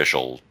no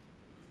official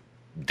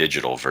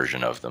digital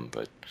version of them.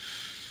 But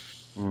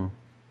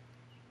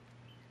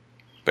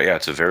But yeah,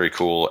 it's a very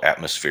cool,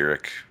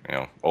 atmospheric,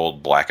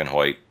 old black and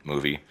white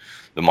movie.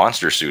 The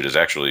monster suit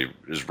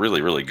is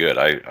really, really good.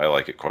 I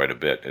like it quite a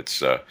bit.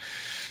 It's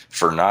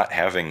for not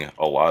having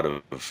a lot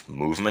of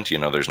movement.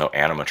 There's no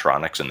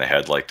animatronics in the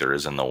head like there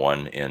is in the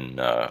one in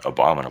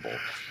Abominable,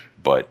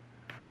 but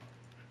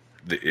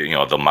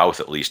the mouth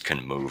at least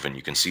can move, and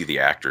you can see the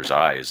actor's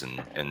eyes,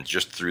 and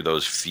just through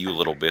those few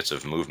little bits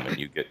of movement,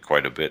 you get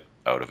quite a bit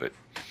out of it.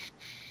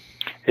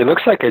 It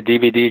looks like a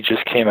DVD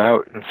just came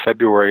out in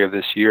February of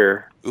this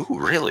year. Ooh,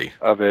 really?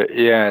 Of it,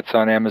 yeah. It's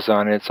on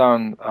Amazon. It's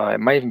on. It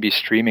might even be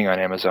streaming on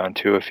Amazon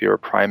too if you're a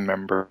Prime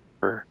member.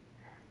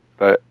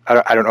 But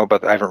I don't know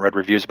about. I haven't read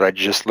reviews, but I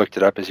just looked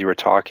it up as you were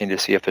talking to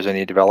see if there's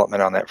any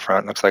development on that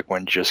front. Looks like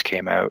one just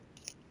came out.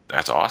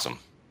 That's awesome.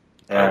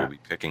 Yeah. I will be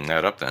picking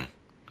that up then.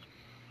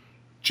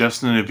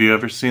 Justin, have you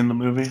ever seen the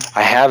movie?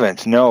 I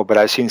haven't, no, but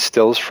I've seen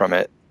stills from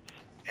it,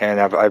 and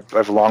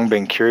I've long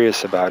been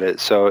curious about it.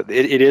 So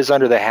it is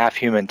under the Half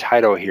Human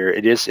title here.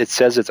 It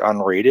says it's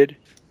unrated,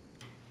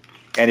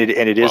 and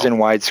it is in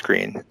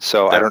widescreen.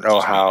 So I don't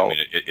know how.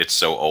 It's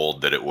so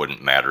old that it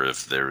wouldn't matter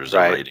if there's a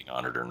rating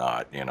on it or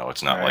not.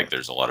 It's not like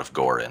there's a lot of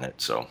gore in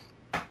it. So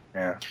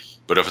yeah.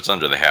 But if it's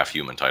under the Half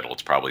Human title,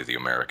 it's probably the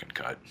American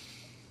cut.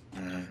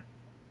 Mm.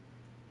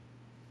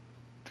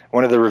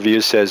 One of the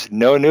reviews says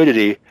no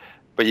nudity,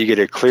 but you get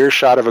a clear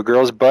shot of a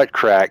girl's butt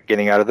crack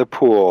getting out of the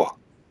pool.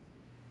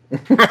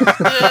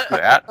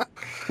 That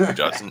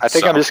doesn't. I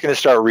think I'm just going to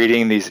start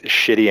reading these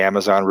shitty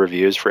Amazon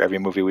reviews for every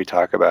movie we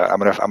talk about. I'm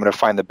gonna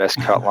find the best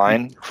cut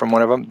line from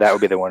one of them. That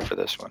would be the one for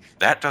this one.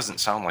 That doesn't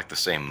sound like the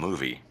same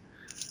movie.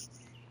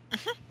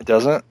 It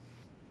doesn't?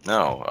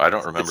 No, I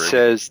don't remember. It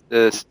says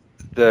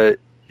the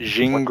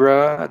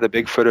Jingra, the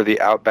Bigfoot of the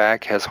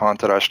outback, has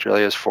haunted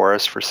Australia's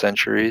forests for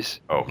centuries.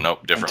 Oh no,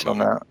 different movie.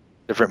 Now.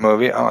 Different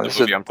movie? Oh, the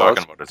movie I'm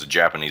talking about is a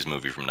Japanese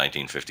movie from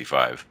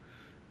 1955.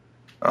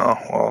 Oh,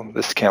 well,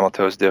 this camel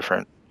toe is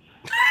different.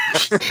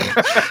 That's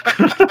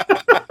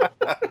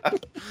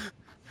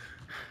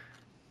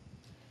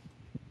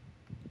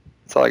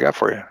all I got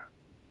for you.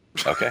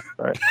 Okay.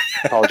 All right.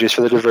 Apologies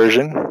for the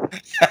diversion.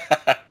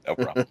 No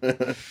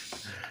problem.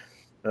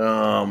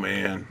 Oh,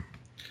 man.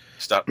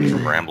 Stop me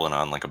from rambling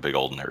on like a big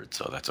old nerd,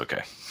 so that's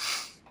okay.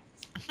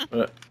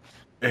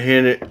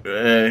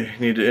 I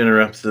need to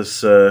interrupt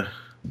this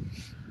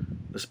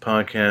this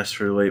podcast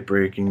for late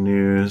breaking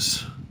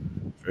news.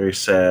 Very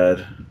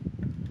sad.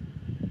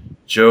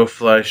 Joe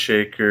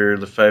Flyshaker,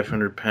 the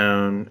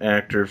 500-pound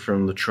actor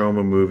from the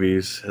Trauma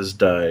movies, has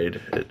died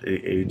at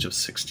the age of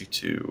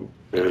 62.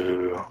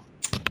 Ooh.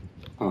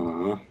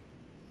 Aww.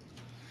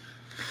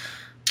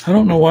 I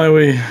don't know why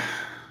I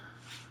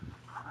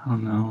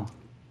don't know.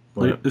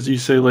 As you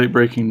say, late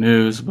breaking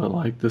news, but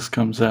like this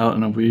comes out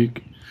in a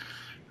week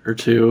or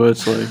two.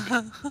 It's like,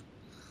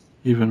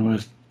 even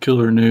with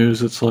killer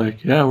news, it's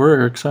like, yeah,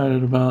 we're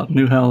excited about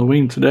new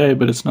Halloween today,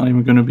 but it's not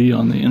even going to be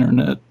on the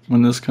internet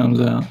when this comes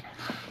out.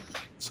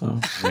 So,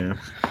 yeah.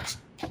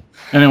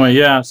 Anyway,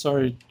 yeah,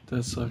 sorry,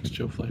 that sucks,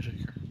 Joe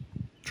Flyshaker.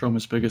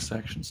 Trauma's biggest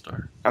action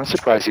star. I'm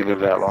surprised he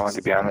lived that long,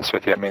 to be honest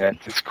with you. I mean,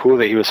 it's cool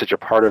that he was such a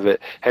part of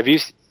it. Have you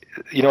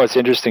what's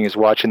interesting is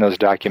watching those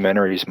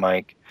documentaries,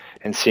 Mike,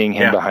 and seeing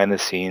him behind the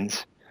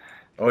scenes.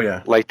 Oh,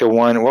 yeah. Like the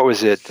one, what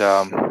was it?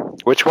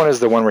 Which one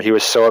is the one where he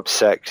was so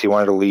upset because he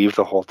wanted to leave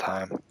the whole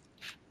time?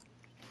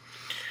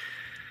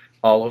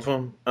 All of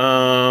them?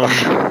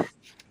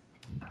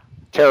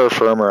 Terra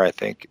Firma, I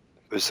think,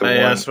 was the one.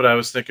 That's what I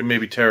was thinking,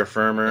 maybe Terra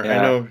Firma. Yeah.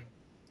 I know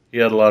he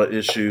had a lot of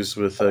issues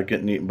with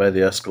getting eaten by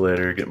the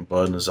escalator, getting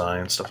blood in his eye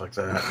and stuff like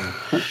that.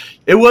 And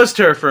it was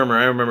Terra Firma,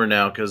 I remember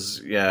now,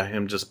 because, yeah,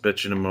 him just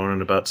bitching and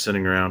moaning about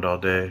sitting around all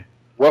day.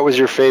 What was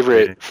your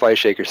favorite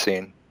Flyshaker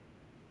scene?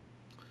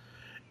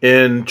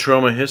 In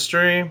Trauma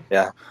history?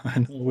 Yeah. I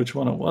know which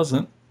one it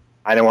wasn't.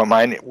 I know what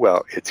mine.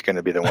 Well, it's going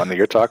to be the one that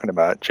you're talking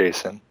about,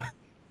 Jason.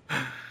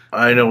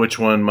 I know which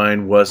one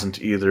mine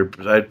wasn't either,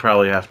 but I'd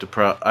probably have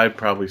to. I'd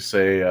probably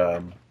say.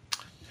 I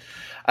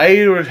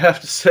either would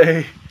have to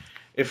say,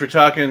 if we're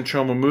talking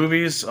Trauma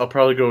movies, I'll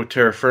probably go with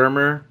Terra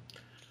Firma,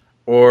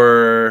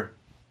 or,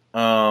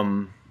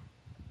 of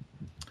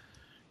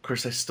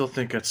course, I still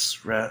think I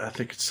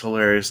think it's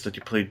hilarious that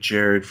you played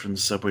Jared from the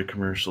Subway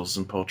commercials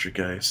in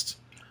Poltergeist.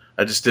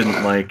 I just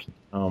didn't like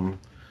the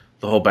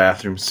whole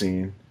bathroom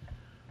scene.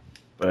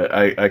 But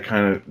I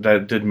kind of,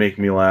 that did make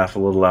me laugh a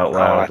little out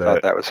loud. I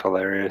thought that was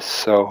hilarious.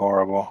 So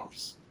horrible.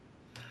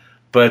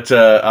 But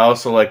I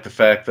also like the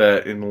fact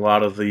that in a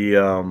lot of the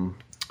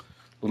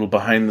little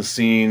behind the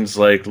scenes,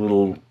 like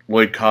little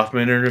Lloyd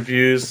Kaufman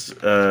interviews,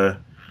 Joe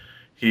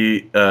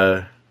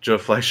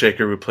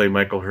Flyshaker would play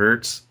Michael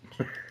Hertz.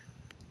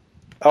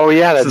 Oh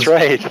yeah, that's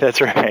right. That's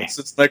right.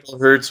 Since Michael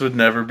Hertz would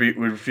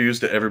refuse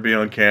to ever be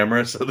on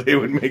camera, so they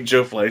would make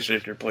Joe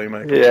Flyshaker play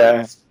Michael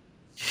Hertz.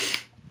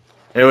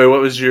 Anyway, what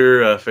was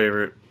your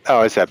favorite?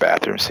 Oh, it's that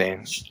bathroom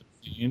scene.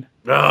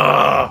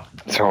 Ah,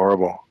 it's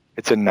horrible.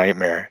 It's a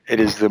nightmare. It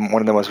is one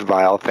of the most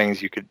vile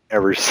things you could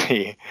ever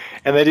see.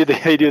 And they do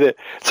that.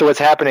 So what's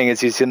happening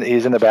is he's in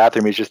the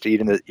bathroom. He's just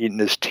eating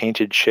this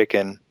tainted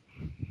chicken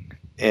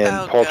in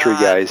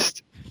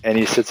Poltergeist, and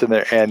he sits in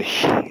there and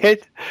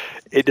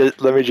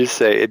let me just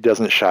say, it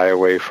doesn't shy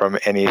away from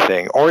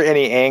anything or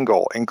any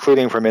angle,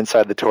 including from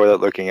inside the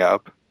toilet looking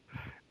up.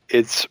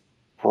 It's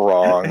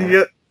wrong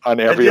Yeah, on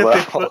and every yet they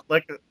level.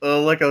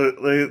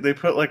 put they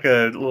put like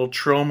a little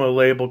trauma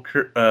label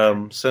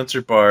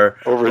censor bar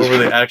Over over, his-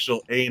 the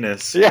actual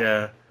anus. Yeah.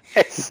 Yeah.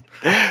 Yes.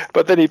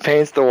 But then he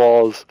paints the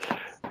walls.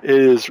 It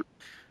is.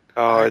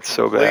 Oh, I it's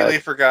so completely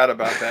bad. forgot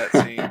about that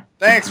scene.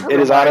 Thanks for It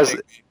is reminding honest-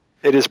 me.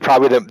 It is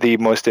probably the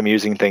most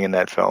amusing thing in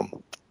that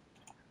film.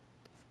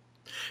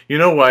 You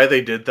know why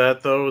they did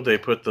that though? They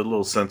put the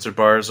little sensor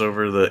bars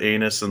over the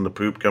anus and the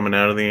poop coming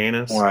out of the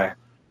anus. Why?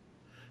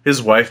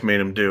 His wife made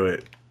him do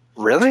it.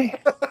 Really?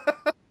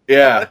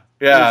 Yeah,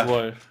 yeah. His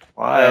wife.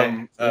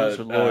 Why? Those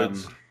are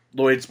Lloyd's.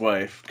 Lloyd's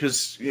wife.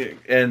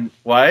 And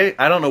why?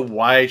 I don't know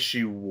why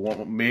she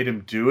made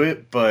him do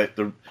it,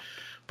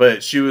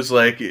 but she was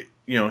like, you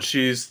know,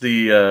 she's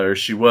the or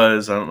she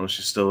was. I don't know if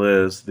she still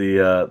is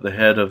the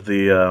head of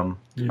the. Oh,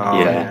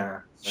 Yeah.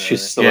 She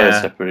still Yeah.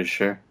 is, I'm pretty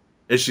sure.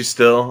 Is she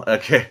still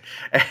okay?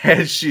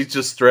 And she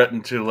just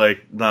threatened to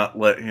like not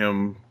let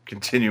him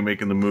continue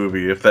making the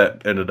movie if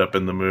that ended up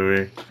in the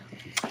movie.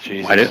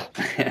 Jesus.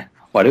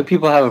 Why do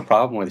people have a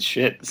problem with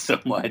shit so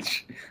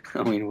much?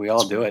 I mean, we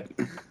all do it.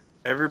 People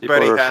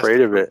Everybody are has afraid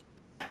to of it.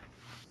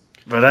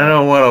 But I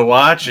don't want to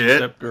watch it.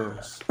 Except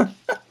girls.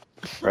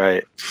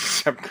 Right.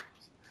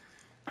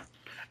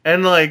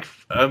 And like,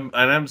 and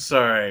I'm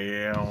sorry,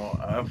 you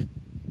know,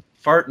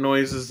 fart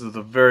noises are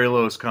the very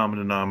lowest common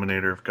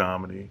denominator of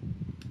comedy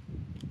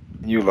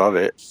You love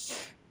it.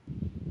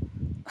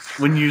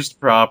 when used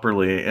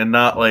properly, and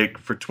not like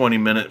for a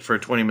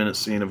 20-minute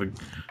scene of a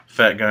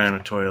fat guy in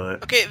a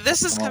toilet. Okay,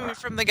 this is coming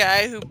from the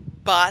guy who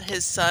bought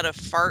his son a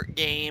fart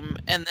game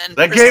and then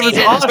That game is proceeded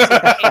to awesome.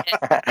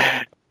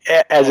 play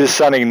it. As his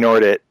son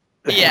ignored it.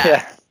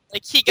 Yeah.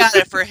 Like he got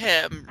it for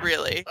him,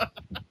 really.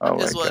 Oh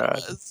my is what god.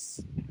 it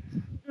was.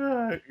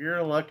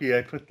 You're lucky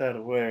I put that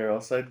away, or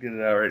else I'd get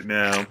it out right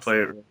now and play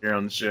it right here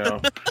on the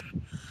show.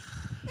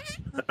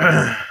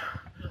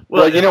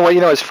 Well, you know what?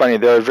 You know what's funny?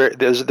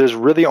 There's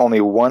really only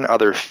one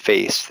other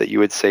face that you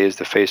would say is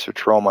the face of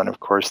Troma, and of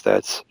course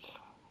that's,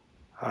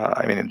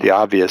 I mean, the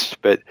obvious.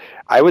 But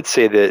I would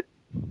say that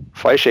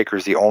Fleischacre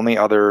is the only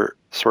other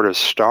sort of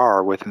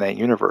star within that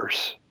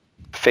universe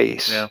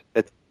face Yeah.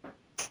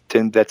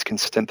 that's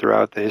consistent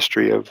throughout the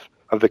history of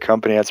the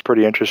company. That's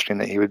pretty interesting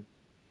that he would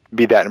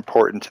be that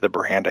important to the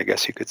brand, I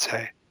guess you could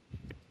say.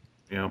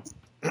 Yep.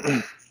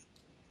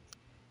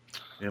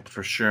 Yep,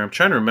 for sure. I'm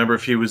trying to remember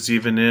if he was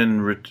even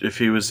in Return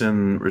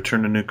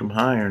to Nukem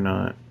High or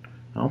not.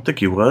 I don't think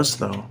he was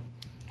though.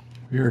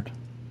 Weird.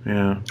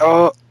 Yeah,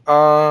 Oh,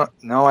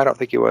 no, I don't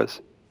think he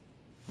was.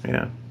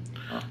 yeah.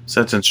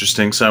 So that's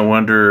interesting. So I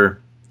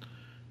wonder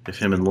if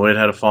him and Lloyd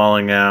had a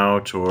falling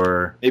out,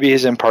 or Maybe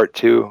he's in part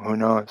 2. Who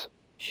knows?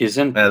 He's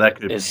in. yeah, that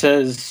could. It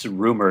says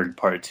rumored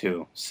part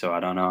 2, so I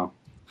don't know.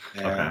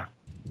 Okay.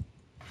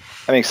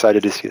 I'm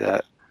excited to see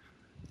that.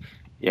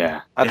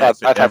 Yeah. I Yeah,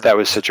 thought that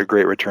was such a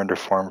great return to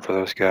form for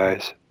those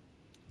guys.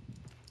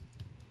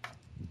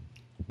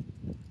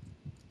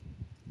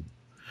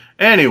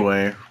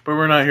 Anyway, but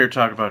we're not here to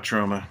talk about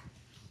trauma.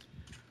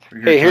 We're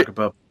here Hey, to here- talk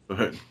about.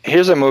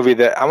 Here's a movie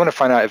that I want to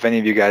find out if any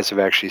of you guys have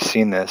actually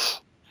seen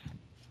this.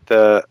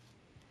 The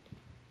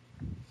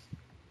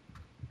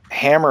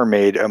Hammer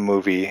made a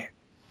movie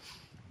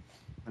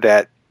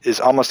that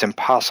is almost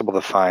impossible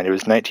to find. It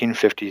was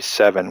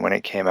 1957 when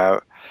it came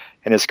out,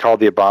 and it's called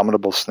The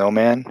Abominable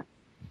Snowman.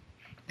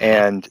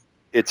 And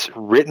it's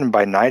written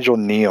by Nigel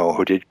Neal,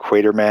 who did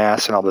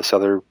Quatermass and all this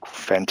other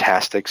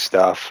fantastic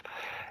stuff,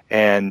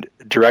 and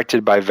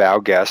directed by Val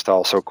Guest,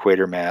 also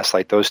Quatermass.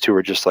 Like, those two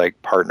are just like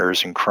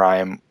partners in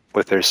crime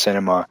with their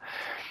cinema.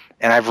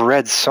 And I've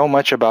read so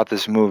much about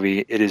this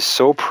movie. It is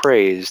so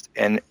praised,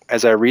 and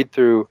as I read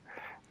through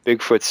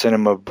Bigfoot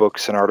cinema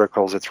books and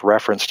articles, it's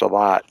referenced a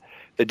lot.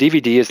 The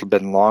DVD has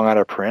been long out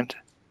of print,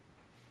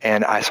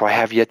 and so I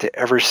have yet to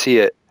ever see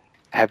it.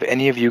 Have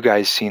any of you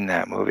guys seen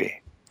that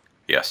movie?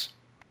 Yes.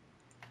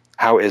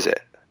 How is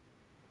it?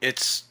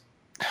 It's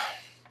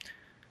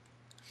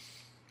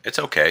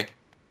okay.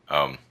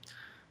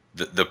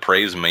 The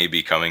praise may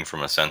be coming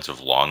from a sense of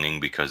longing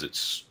because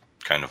it's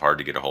kind of hard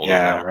to get a hold of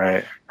now.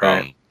 Right.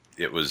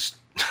 It was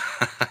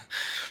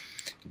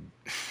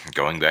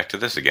going back to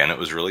this again. It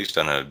was released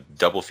on a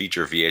double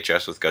feature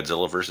VHS with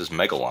Godzilla vs.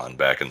 Megalon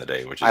back in the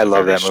day, which is I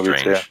love very that movie,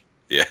 strange. too.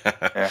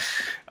 Yeah.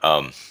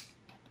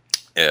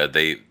 Yeah.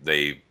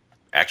 They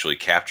actually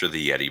capture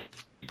the Yeti,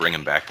 bring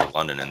him back to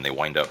London, and they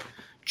wind up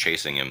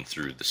chasing him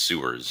through the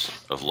sewers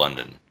of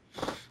London.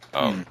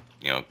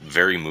 You know,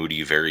 very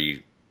moody,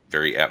 very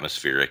very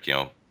atmospheric. You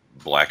know,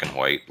 black and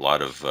white, a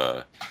lot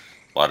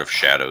of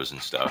shadows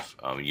and stuff.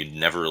 You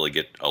never really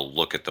get a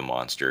look at the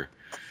monster.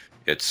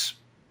 It's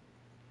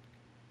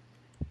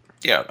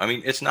I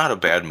mean, it's not a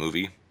bad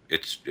movie.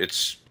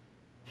 It's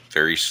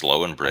very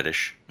slow and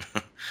British,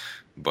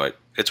 but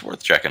it's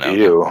worth checking out.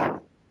 Ew.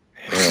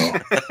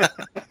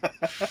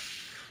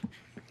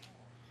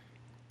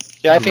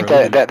 Yeah, I think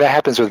that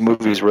happens with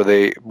movies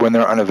where when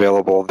they're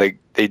unavailable, they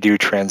do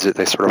transit,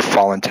 they sort of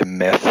fall into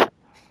myth,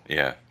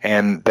 Yeah.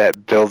 and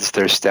that builds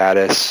their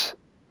status.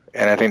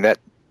 And I think that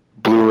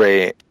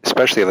Blu-ray,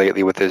 especially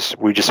lately with this,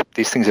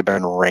 these things have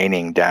been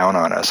raining down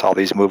on us. All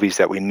these movies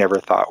that we never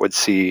thought would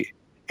see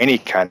any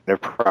kind of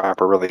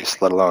proper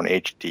release, let alone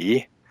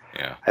HD.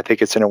 Yeah. I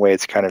think it's in a way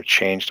it's kind of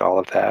changed all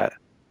of that.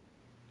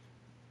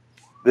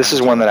 This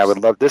is one that I would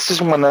love. This is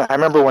one that I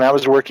remember when I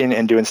was working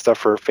and doing stuff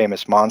for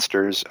Famous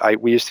Monsters.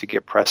 We used to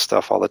get press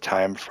stuff all the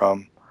time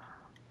from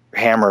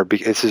Hammer.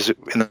 This is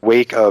in the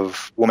wake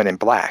of Woman in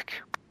Black,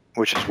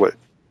 which is what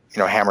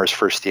Hammer's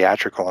first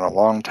theatrical in a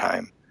long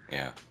time.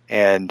 Yeah.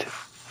 And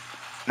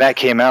that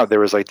came out. There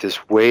was like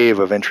this wave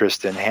of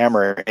interest in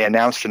Hammer. They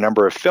announced a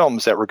number of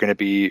films that were going to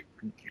be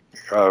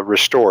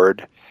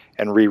restored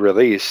and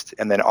re-released,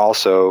 and then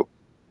also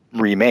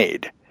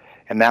remade.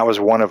 And that was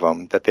one of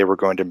them that they were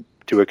going to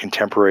do a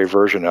contemporary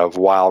version of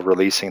while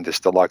releasing this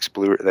deluxe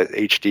Blu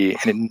HD,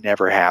 and it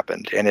never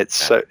happened. And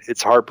it's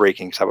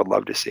heartbreaking because I would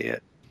love to see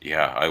it.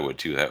 Yeah, I would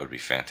too. That would be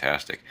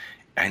fantastic.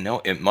 I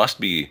know it must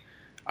be.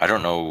 I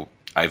don't know.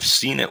 I've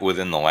seen it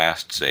within the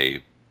last,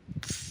 say,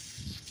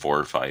 4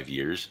 or 5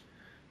 years.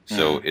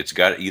 So it's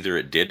got either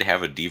it did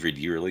have a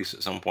DVD release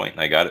at some point,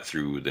 and I got it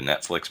through the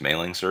Netflix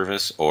mailing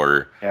service,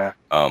 or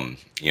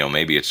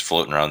maybe it's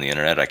floating around the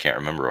internet. I can't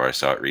remember where I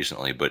saw it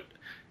recently, but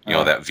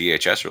that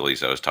VHS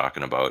release I was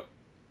talking about,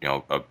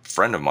 a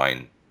friend of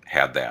mine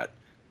had that,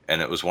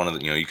 and it was one of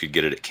the you could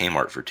get it at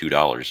Kmart for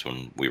 $2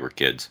 when we were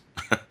kids.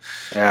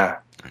 Yeah.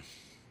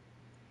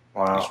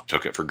 Wow. Just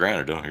took it for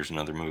granted. Oh, here's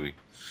another movie,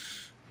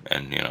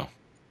 and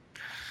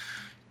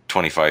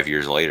 25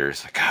 years later,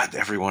 it's like, God,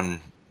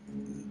 everyone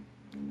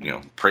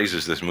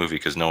praises this movie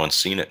because no one's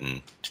seen it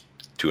in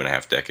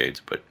 2.5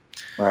 decades. But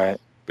right.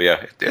 But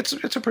yeah,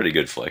 it's a pretty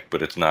good flick,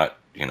 but it's not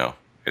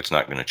it's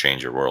not going to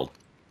change your world.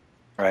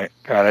 Right.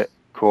 Got it.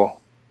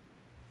 Cool.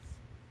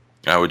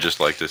 I would just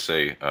like to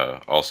say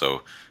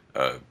also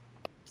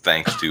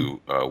thanks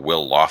to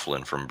Will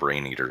Laughlin from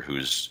Brain Eater,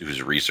 whose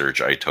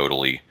research I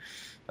totally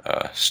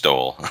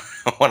stole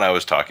when I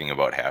was talking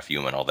about Half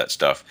Human, all that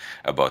stuff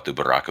about the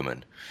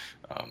Barackman.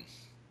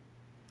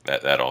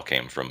 That all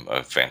came from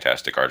a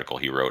fantastic article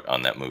he wrote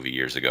on that movie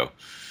years ago.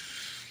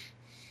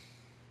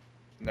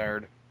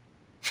 Nerd.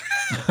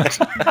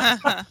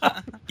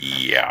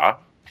 Yeah.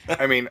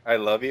 I mean, I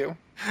love you.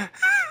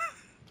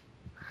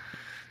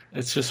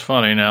 It's just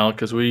funny now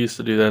because we used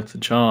to do that to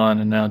John,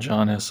 and now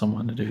John has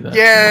someone to do that.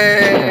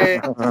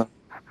 Yay!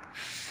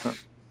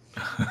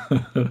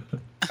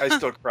 I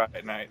still cry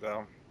at night,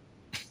 though.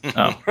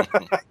 Oh.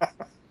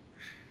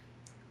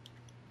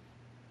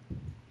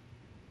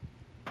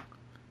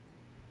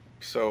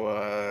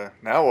 So,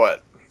 now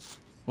what?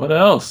 What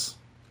else?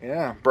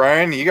 Yeah,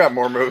 Brian, you got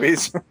more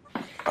movies.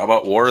 How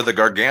about War of the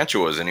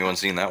Gargantuas? Anyone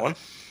seen that one?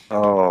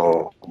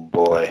 Oh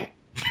boy.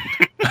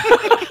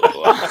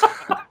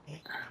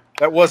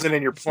 That wasn't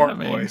in your porn that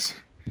mean? voice.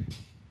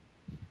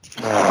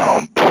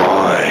 Oh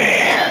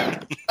boy.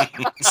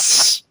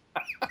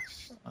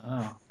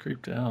 Wow,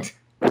 creeped out.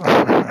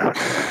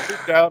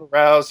 Freaked out,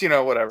 aroused,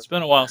 whatever. It's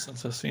been a while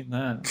since I've seen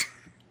that.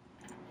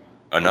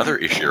 Another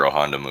Ishiro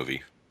Honda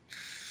movie.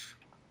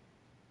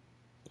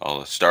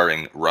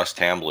 Starring Russ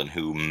Tamblyn,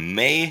 who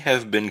may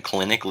have been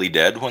clinically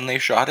dead when they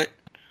shot it.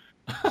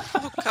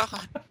 Oh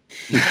God.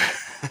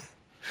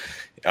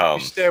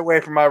 You stay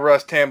away from my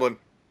Russ Tamblyn.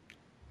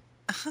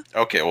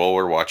 Okay, well,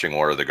 we're watching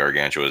War of the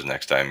Gargantuas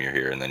next time you're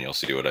here, and then you'll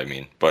see what I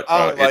mean. But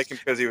I don't like him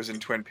because he was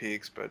in Twin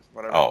Peaks, but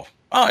whatever. Oh,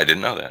 I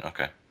didn't know that.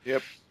 Okay.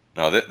 Yep.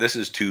 No, this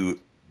is 2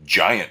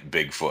 giant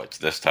Bigfoots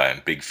this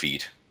time. Big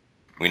feet.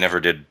 We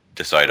never did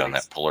decide on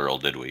that plural,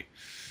 did we?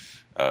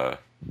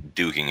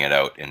 Duking it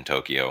out in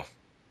Tokyo.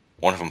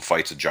 One of them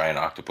fights a giant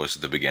octopus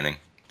at the beginning.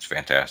 It's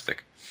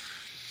fantastic.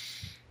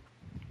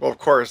 Well, of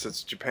course,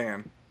 it's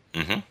Japan.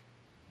 Mm-hmm.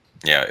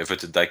 Yeah, if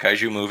it's a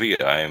Daikaiju movie,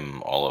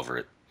 I'm all over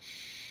it.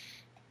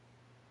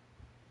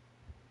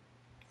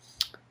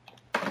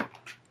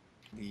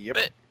 Yep.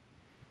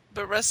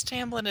 But Russ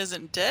Tamblyn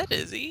isn't dead,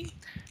 is he?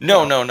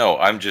 No.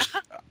 I'm just...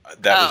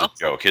 That was a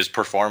joke. His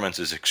performance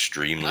is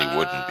extremely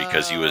wooden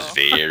because he was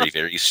very,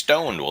 very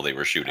stoned while they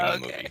were shooting the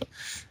movie.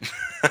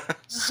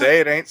 Say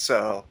it ain't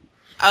so.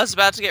 I was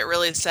about to get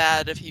really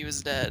sad if he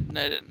was dead, and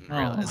I didn't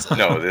realize it.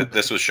 No,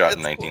 this was shot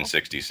in That's cool.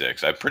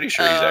 1966. I'm pretty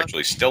sure he's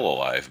actually still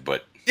alive,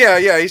 but...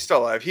 Yeah, he's still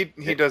alive.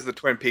 He does the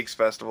Twin Peaks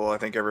Festival, I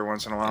think, every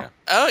once in a while. Yeah.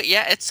 Oh,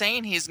 yeah, it's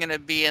saying he's going to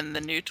be in the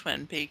new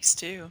Twin Peaks,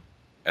 too.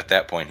 At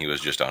that point, he was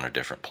just on a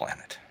different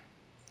planet.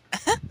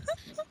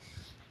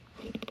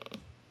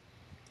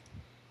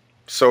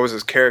 So was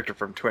his character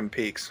from Twin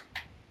Peaks.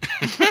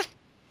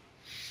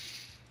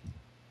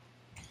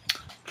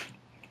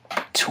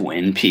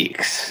 Twin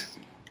Peaks.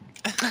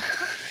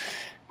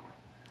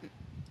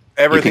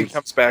 Everything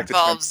comes back to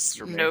Twin Involves Peaks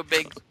for me. no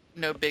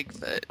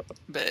Bigfoot,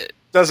 but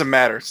Doesn't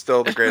matter.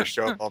 Still the greatest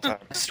show of all time.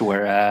 That's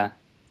where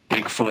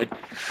Bigfoot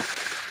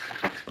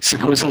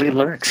supposedly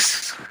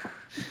lurks.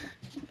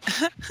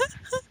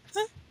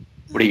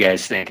 What do you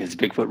guys think? Is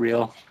Bigfoot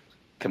real?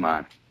 Come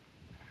on.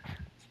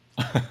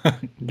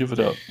 Give it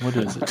up. What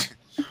is it?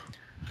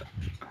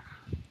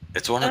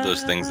 It's one of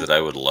those things that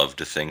I would love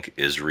to think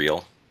is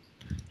real,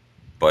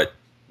 but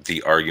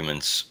the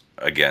arguments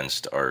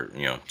against are,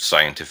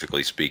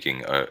 scientifically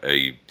speaking,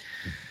 a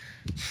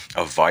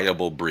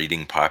viable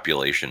breeding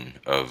population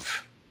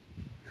of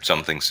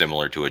something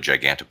similar to a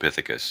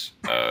Gigantopithecus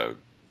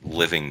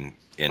living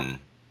in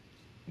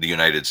the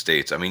United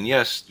States. I mean,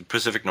 yes, the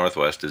Pacific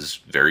Northwest is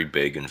very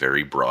big and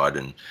very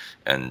broad,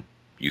 and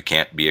you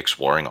can't be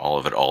exploring all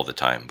of it all the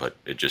time, but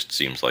it just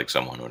seems like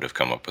someone would have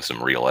come up with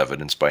some real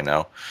evidence by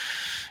now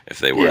if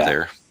they were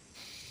there.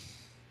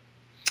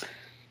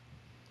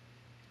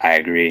 I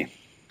agree.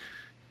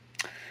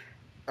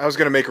 I was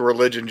going to make a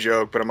religion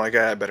joke, but I'm like,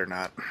 I better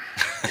not.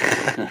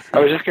 I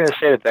was just going to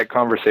say that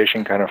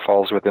conversation kind of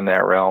falls within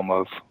that realm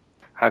of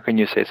how can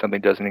you say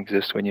something doesn't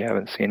exist when you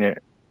haven't seen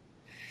it?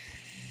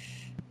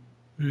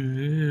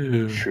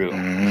 True.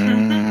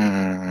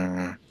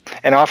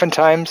 And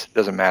oftentimes, it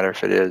doesn't matter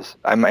if it is.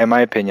 In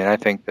my opinion, I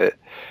think that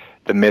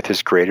the myth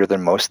is greater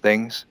than most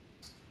things.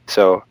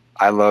 So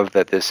I love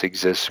that this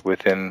exists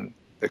within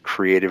the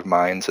creative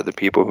minds of the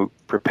people who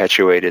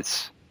perpetuate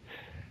its,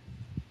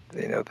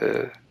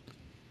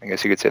 I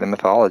guess you could say the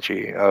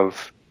mythology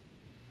of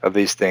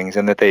these things,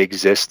 and that they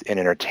exist in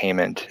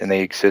entertainment, and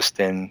they exist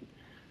in,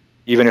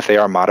 even if they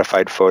are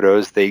modified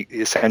photos, they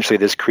essentially,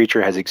 this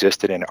creature has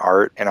existed in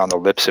art and on the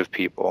lips of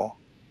people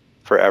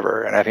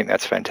forever. And I think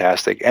that's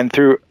fantastic. And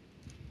throughout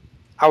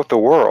the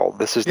world,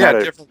 this is not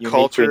a different uniquely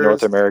cultures.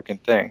 North American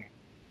thing.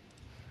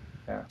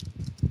 Yeah.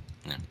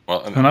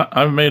 Well, And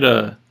I've made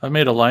a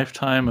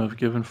lifetime of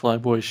giving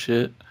Flyboy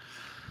shit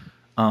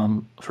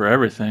for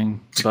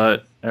everything,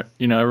 but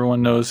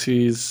everyone knows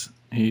he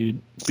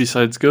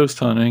besides ghost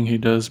hunting, he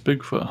does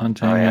Bigfoot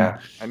hunting. Oh, yeah.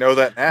 I know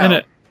that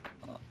now.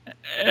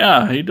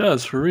 Yeah, he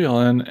does for real.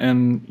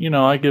 And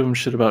I give him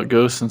shit about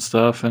ghosts and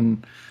stuff.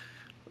 And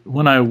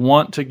when I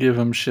want to give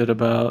him shit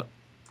about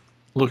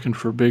looking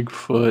for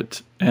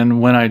Bigfoot,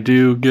 and when I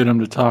do get him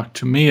to talk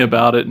to me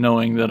about it,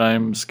 knowing that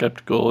I'm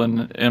skeptical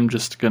and am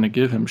just going to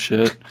give him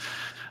shit.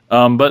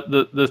 But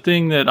the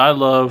thing that I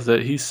love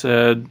that he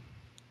said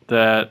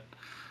that,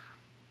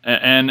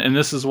 and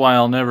this is why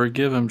I'll never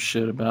give him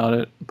shit about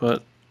it,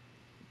 but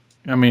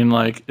I mean,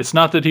 like, it's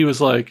not that he was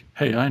like,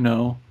 hey, I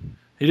know.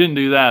 He didn't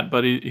do that,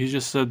 but he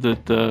just said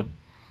that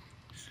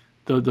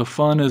the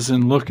fun is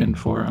in looking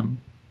for him.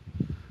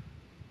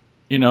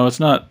 It's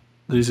not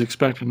that he's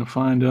expecting to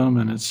find him,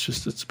 and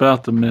it's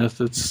about the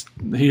myth.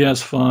 He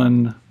has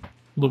fun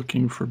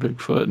looking for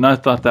Bigfoot, and I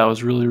thought that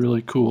was really,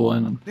 really cool,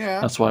 and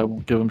that's why I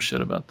won't give him shit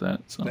about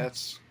that. So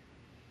That's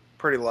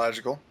pretty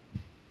logical.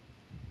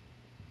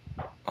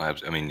 I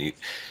mean,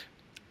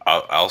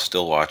 I'll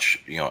still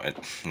watch,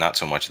 not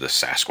so much the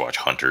Sasquatch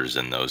hunters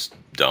and those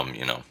dumb,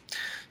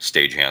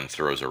 stagehand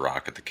throws a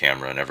rock at the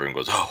camera and everyone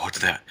goes, oh, what's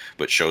that?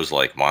 But shows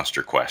like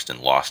Monster Quest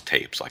and Lost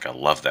Tapes, like, I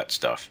love that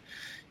stuff.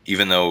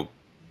 Even though,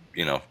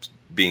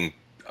 being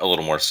a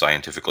little more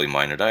scientifically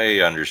minded, I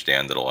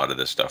understand that a lot of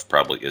this stuff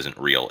probably isn't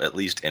real, at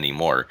least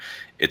anymore.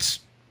 It's,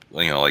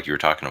 like you were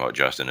talking about,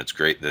 Justin, it's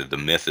great. The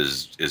myth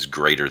is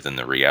greater than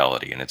the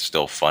reality, and it's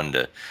still fun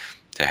to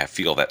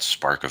feel that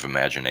spark of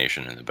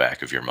imagination in the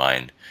back of your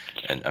mind.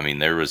 And I mean,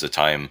 there was a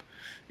time,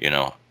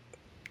 you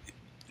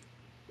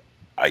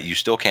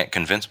still can't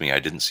convince me I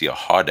didn't see a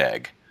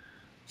hodag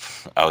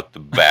out the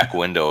back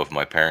window of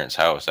my parents'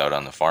 house out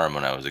on the farm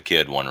when I was a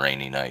kid one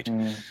rainy night.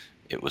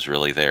 It was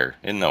really there.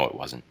 And no, it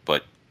wasn't.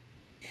 But,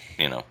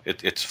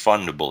 it's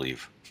fun to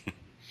believe.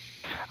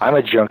 I'm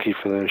a junkie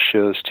for those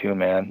shows too,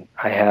 man.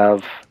 I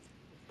have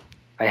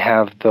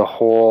the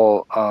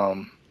whole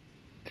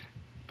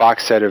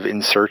box set of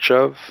In Search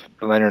Of,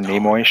 the Leonard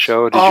Nimoy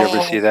show. Did you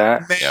ever see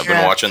that? Man. Yeah, I've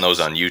been watching those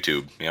on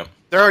YouTube. Yep.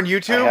 They're on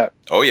YouTube?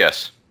 Oh,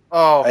 yes.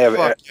 Oh, I have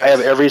fuck I have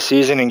yes. every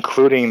season,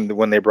 including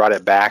when they brought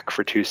it back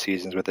for 2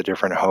 seasons with a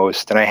different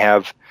host. And I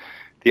have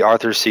the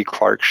Arthur C.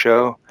 Clarke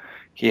show.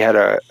 He had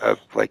a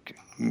like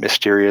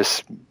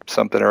mysterious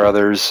something or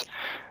others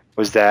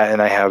was that,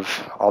 and I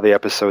have all the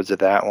episodes of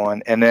that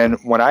one. And then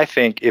when I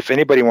think, if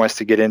anybody wants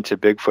to get into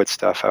Bigfoot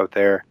stuff out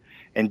there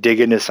and dig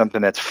into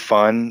something that's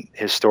fun,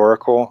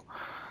 historical,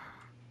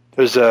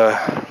 there's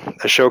a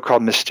show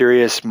called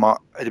Mysterious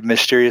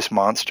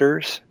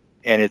Monsters,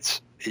 and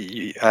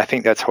I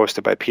think that's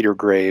hosted by Peter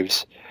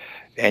Graves,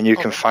 and you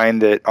can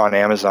find it on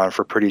Amazon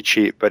for pretty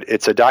cheap. But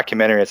it's a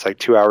documentary. It's like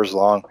 2 hours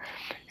long,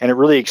 and it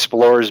really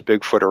explores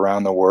Bigfoot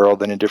around the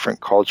world and in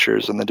different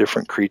cultures and the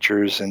different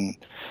creatures. And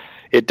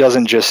it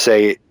doesn't just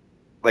say,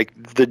 like,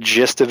 the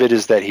gist of it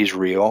is that he's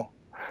real,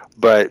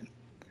 but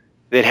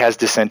it has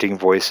dissenting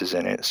voices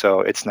in it,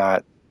 so it's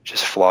not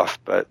just fluff.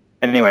 But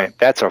anyway,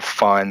 that's a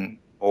fun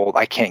old.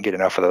 I can't get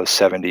enough of those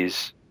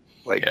 70s,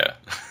 like,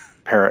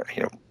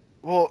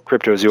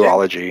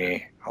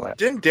 cryptozoology, all that.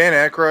 Didn't Dan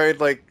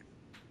Aykroyd,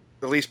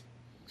 at least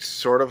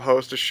sort of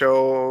host a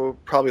show,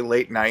 probably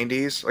late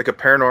 90s, like a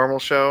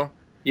paranormal show?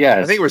 Yeah.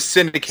 I think it was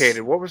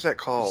syndicated. What was that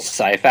called?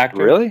 Sci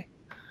Factor. Really?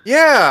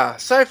 Yeah,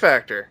 Sci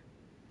Factor.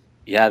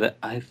 Yeah,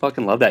 I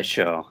fucking love that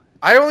show.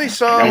 I only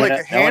saw No a one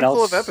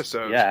handful else- of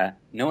episodes. Yeah,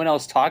 no one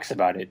else talks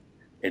about it.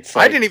 It's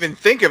I like, didn't even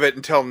think of it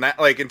until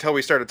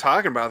we started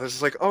talking about this.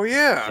 It's like, oh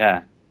yeah.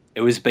 Yeah,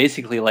 it was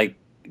basically like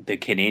the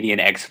Canadian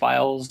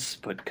X-Files,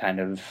 but kind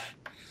of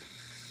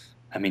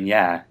I mean,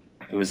 yeah,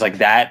 it was like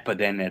that, but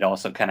then it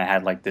also kind of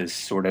had like this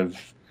sort of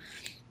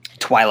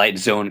Twilight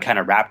Zone kind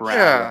of wraparound.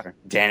 Yeah. Where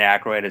Dan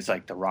Aykroyd is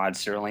like the Rod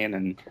Serling,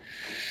 and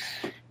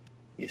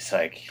it's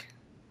like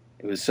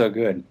it was so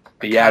good.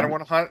 But I yeah, don't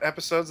want to hunt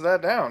episodes of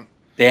that down.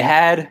 they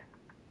had.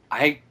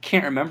 I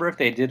can't remember if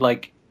they did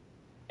like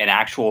an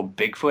actual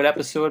Bigfoot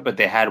episode, but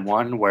they had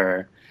one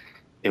where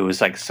it was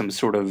like some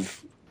sort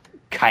of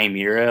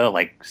chimera,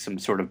 like some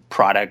sort of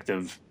product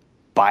of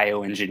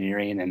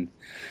bioengineering, and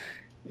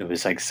it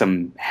was like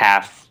some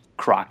half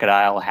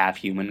crocodile, half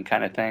human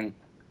kind of thing.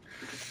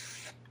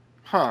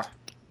 Huh.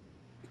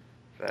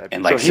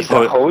 And So like he's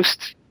the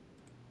host.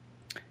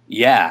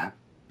 yeah,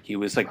 he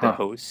was like the Huh.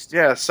 host,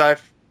 Yeah,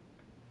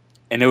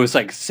 and it was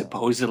like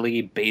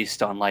supposedly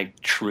based on like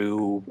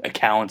true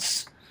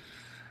accounts.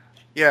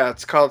 yeah,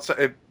 it's called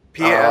PSI.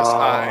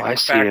 Oh, I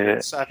see it.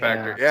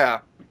 Sci-Factor. Yeah.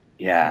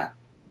 Yeah,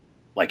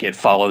 like it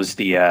follows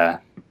the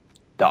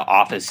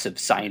Office of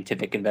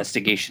Scientific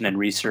Investigation and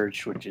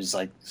Research, which is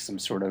like some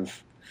sort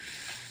of,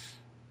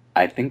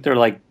 I think they're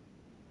like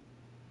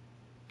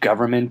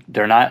government.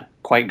 They're not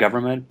quite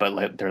government, but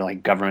like, they're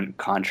like government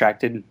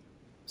contracted,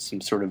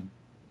 some sort of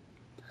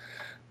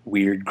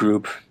weird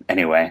group.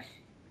 Anyway,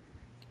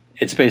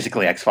 it's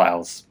basically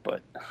X-Files,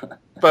 but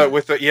But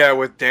with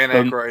with Dan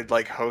Um, Aykroyd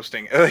like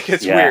hosting, like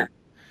it's yeah. weird.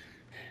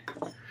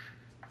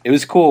 It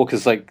was cool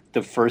because like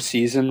the first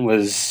season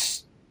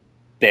was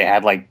they'd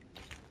have like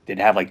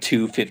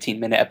 2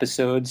 15-minute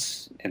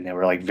episodes, and they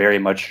were like very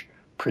much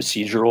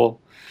procedural,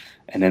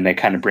 and then they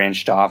kind of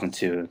branched off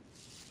into,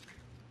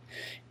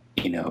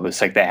 it was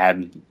like they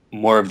had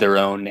more of their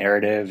own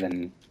narrative,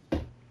 and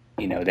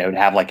they would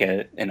have like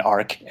an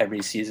arc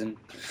every season,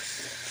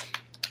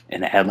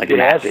 and it had like It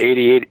has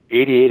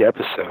 88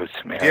 episodes,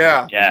 man.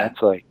 Yeah. Yeah.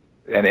 That's like,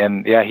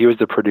 and yeah, he was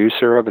the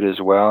producer of it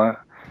as well.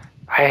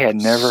 I had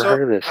never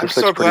heard of this. I'm This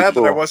so looks pretty glad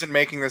that I cool. wasn't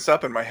making this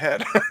up in my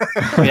head.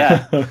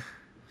 yeah,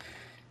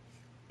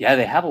 yeah.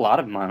 They have a lot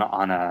of them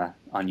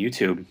on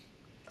YouTube.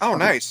 Oh,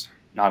 nice.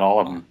 Not all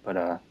of them, but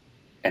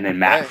and then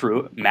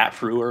Right. Matt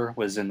Frewer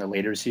was in the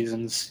later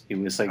seasons. He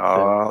was like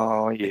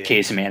Oh, the yeah.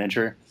 case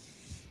manager.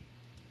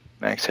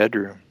 Max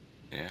Headroom.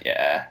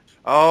 Yeah,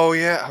 Oh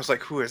yeah, I was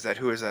like, who is that?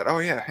 Who is that? Oh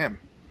yeah, him.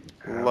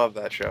 Love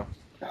that show.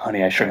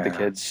 Honey, I Shrunk the Yeah.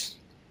 Kids.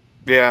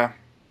 Yeah.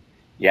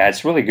 Yeah,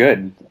 it's really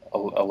good. A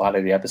lot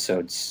of the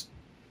episodes.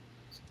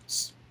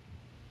 It's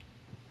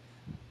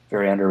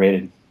very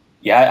underrated.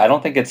 Yeah, I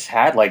don't think it's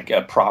had like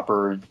a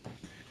proper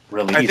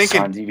release think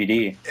on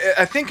DVD.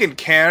 I think in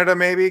Canada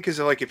maybe because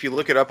like if you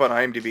look it up on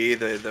IMDb,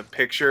 the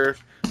picture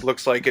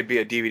looks like it'd be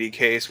a DVD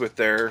case with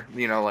their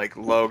like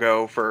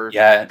logo for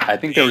Yeah, I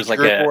think there was like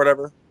group or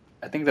whatever.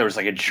 I think there was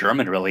like a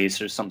German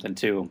release or something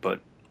too. But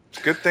It's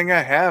a good thing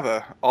I have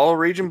a all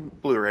region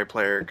Blu-ray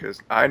player because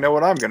I know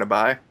what I'm gonna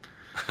buy,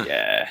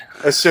 yeah,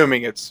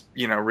 assuming it's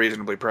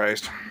reasonably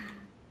priced.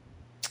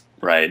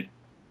 right.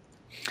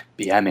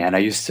 But yeah, man, I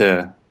used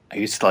to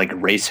like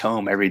race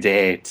home every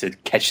day to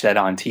catch that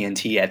on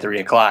TNT at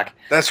 3:00.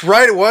 That's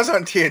right, it was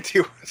on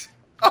TNT.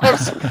 I'm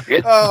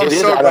It is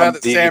so out glad on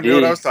that Sam knew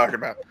what I DVD. was talking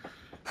about.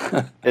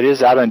 It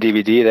is out on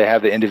DVD. They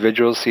have the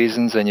individual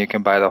seasons, and you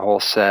can buy the whole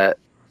set.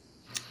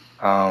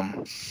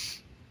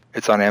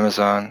 It's on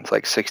Amazon. It's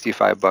like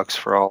 $65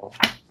 for all.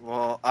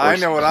 Well, I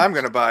know what I'm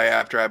gonna buy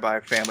after I buy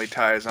Family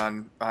Ties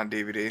on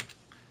DVD.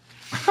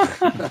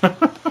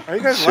 Are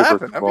you guys Super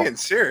laughing? cool. I'm being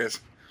serious.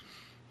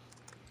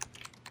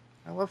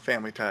 I love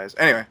Family Ties.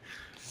 Anyway,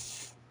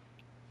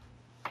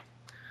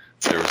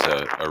 There was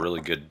a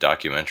really good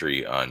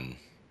documentary on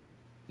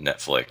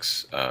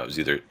Netflix. It was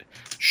either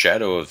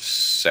Shadow of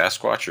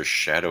Sasquatch or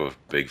Shadow of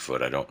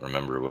Bigfoot. I don't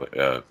remember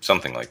what,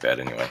 something like that.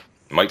 Anyway,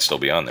 it might still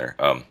be on there.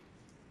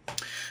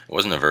 It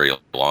wasn't a very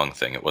long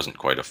thing. It wasn't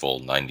quite a full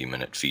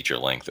 90-minute feature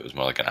length. It was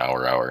more like an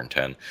hour and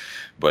 10.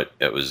 But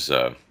it was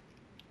kind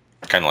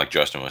of like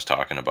Justin was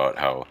talking about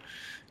how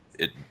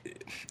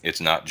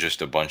it's not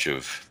just a bunch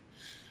of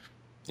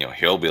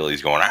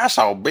hillbillies going, I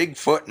saw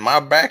Bigfoot in my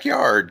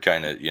backyard,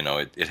 kind of.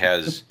 It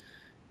has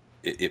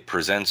it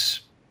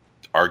presents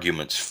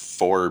arguments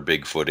for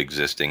Bigfoot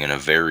existing in a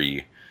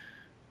very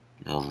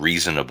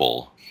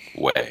reasonable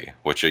way,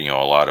 which a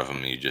lot of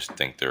them you just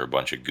think they're a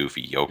bunch of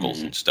goofy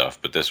yokels and stuff,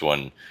 but this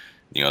one,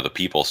 the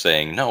people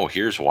saying, no,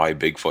 here's why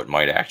Bigfoot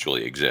might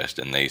actually exist,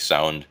 and they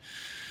sound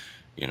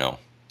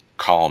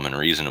calm and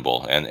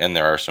reasonable, and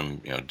there are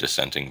some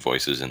dissenting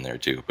voices in there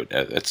too, but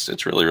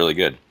it's really, really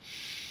good.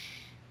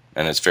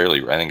 And it's I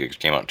think it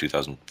came out in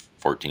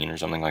 2014 or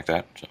something like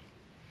that. So.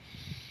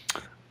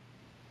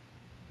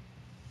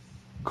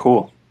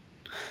 Cool.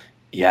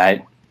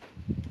 Yeah,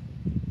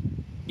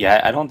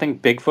 I don't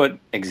think Bigfoot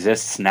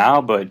exists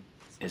now, but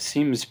it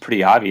seems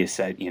pretty obvious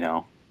that,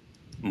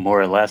 more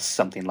or less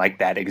something like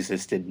that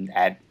existed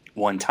at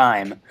one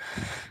time.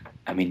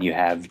 I mean, you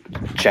have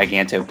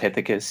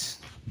Gigantopithecus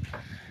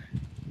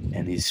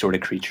and these sort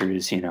of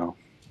creatures,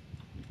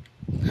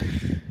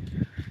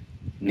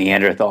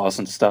 Neanderthals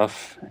and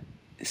stuff.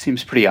 It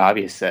seems pretty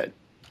obvious that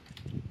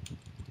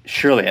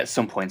surely at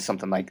some point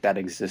something like that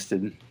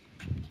existed.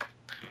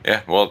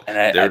 Yeah, well, And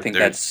I think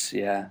that's,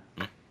 yeah.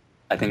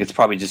 I think it's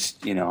probably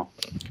just,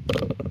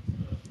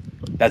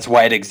 that's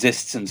why it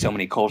exists in so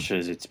many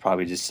cultures. It's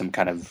probably just some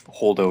kind of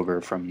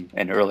holdover from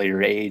an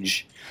earlier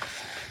age.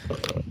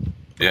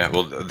 Yeah,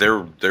 well,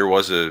 there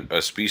was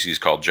a species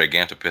called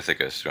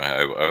Gigantopithecus.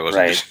 I wasn't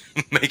Right. just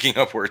making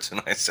up words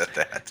when I said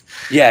that.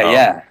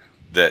 Yeah.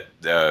 That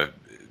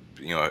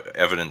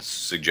evidence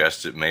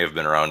suggests it may have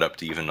been around up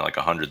to even like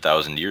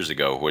 100,000 years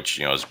ago, which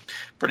is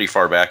pretty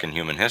far back in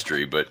human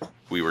history. But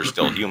we were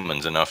still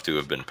humans enough to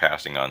have been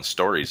passing on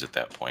stories at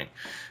that point.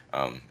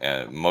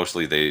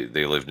 Mostly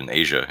they lived in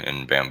Asia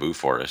in bamboo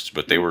forests,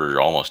 but they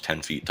were almost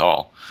 10 feet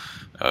tall.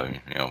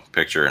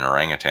 Picture an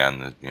orangutan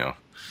that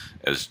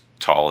as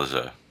tall as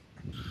a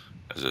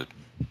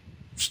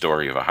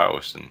story of a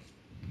house, and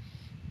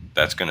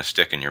that's going to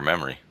stick in your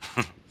memory.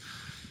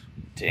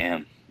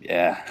 Damn.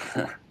 Yeah.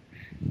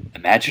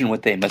 Imagine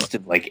what they must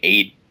have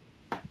ate.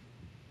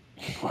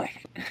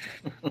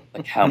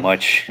 like how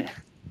much.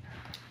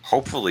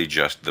 Hopefully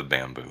just the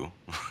bamboo,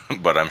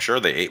 but I'm sure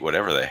they ate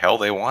whatever the hell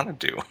they wanted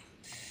to.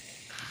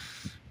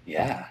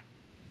 Yeah.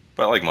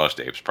 But like most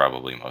apes,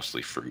 probably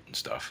mostly fruit and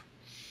stuff,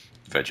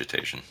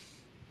 vegetation.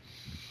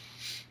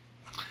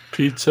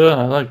 Pizza.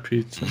 I like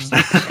pizza.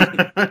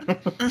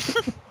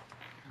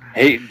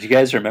 Hey, do you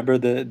guys remember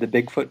the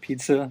Bigfoot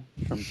pizza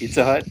from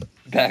Pizza Hut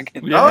back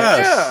in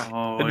Yes.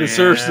 Oh, It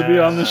deserves to be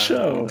on the yeah.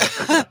 show.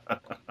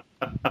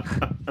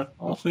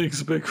 All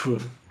things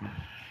Bigfoot.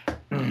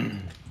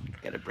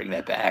 Gotta bring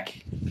that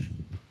back.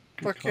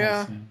 Fuck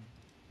yeah.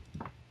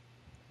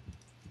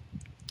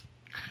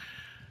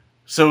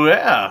 So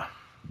yeah,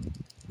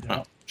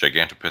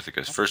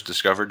 Gigantopithecus, first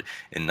discovered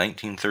in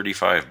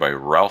 1935 by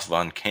Ralph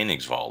von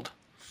Koenigswald.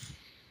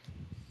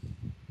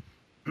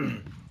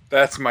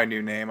 That's my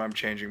new name. I'm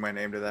changing my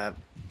name to that.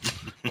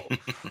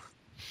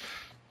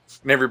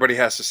 And everybody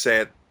has to say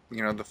it,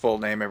 the full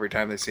name every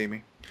time they see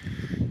me.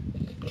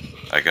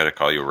 I gotta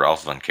call you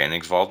Ralph von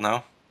Koenigswald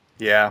now?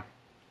 Yeah.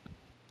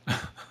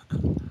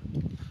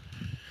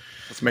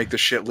 Let's make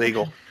this shit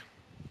legal.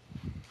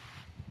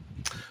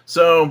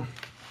 so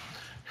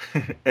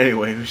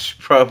anyway, we should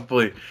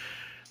probably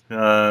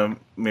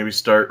maybe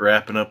start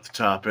wrapping up the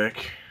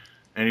topic.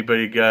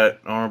 Anybody got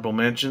honorable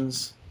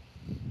mentions?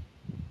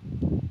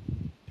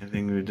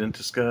 Anything we didn't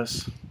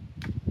discuss?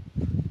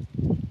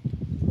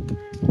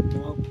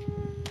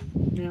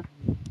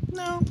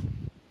 No.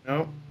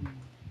 No.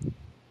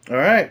 All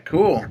right,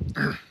 cool.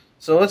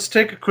 So let's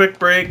take a quick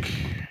break.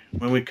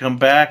 When we come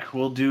back,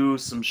 we'll do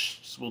some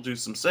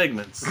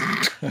segments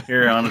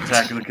here on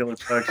Attack of the Killer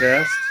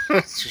podcast.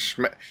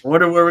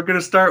 Where we're going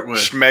to start with?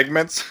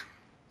 Schmegments.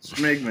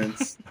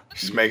 Segments.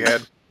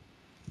 Schmeghead.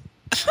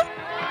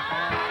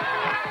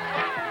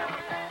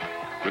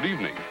 Good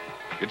evening.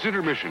 It's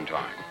intermission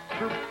time.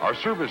 Our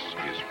service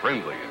is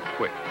friendly and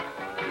quick.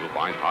 You'll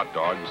find hot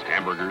dogs,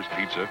 hamburgers,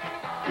 pizza,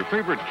 your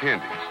favorite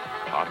candies,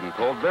 hot and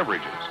cold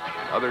beverages,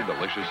 and other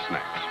delicious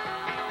snacks.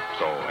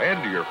 So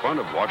add to your fun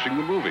of watching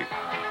the movie.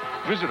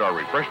 Visit our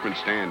refreshment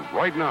stand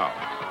right now.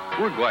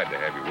 We're glad to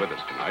have you with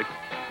us tonight.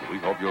 We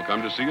hope you'll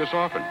come to see us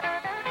often.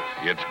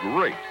 It's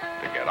great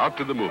to get out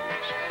to the movies.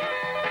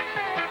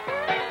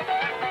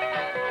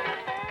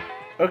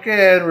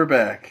 Okay, and we're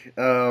back.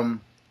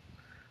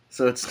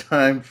 So it's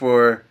time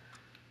for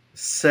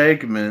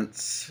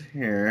segments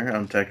here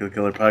on Attack of the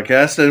Killer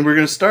podcast, and we're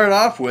going to start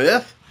off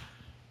with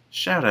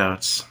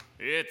shout-outs.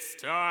 It's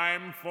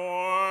time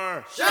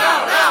for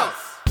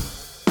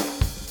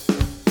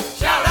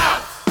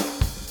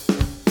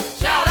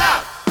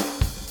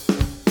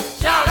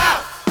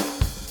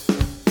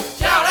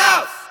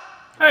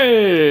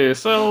Hey,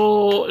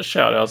 so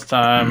shout-outs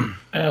time.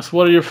 Ask,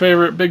 what are your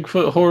favorite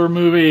Bigfoot horror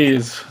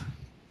movies?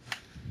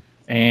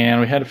 And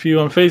we had a few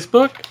on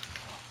Facebook.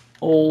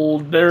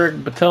 Old Derek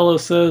Batella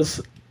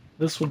says,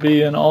 this will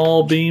be an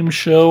all-beam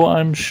show,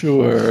 I'm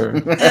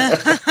sure.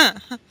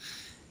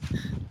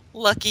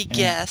 Lucky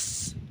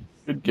guess.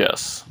 Good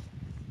guess.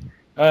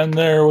 And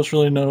there was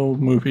really no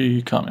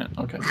movie comment.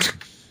 Okay.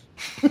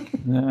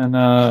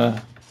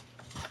 And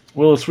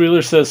Willis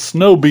Wheeler says,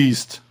 Snow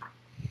Beast.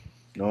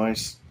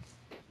 Nice.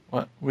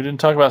 What? We didn't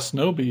talk about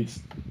Snow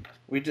Beast.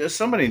 We just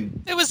somebody.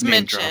 It was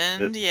name dropped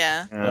mentioned, it.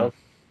 yeah.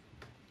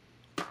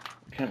 I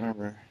can't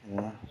remember.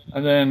 Yeah.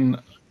 And then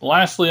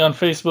lastly on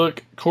Facebook,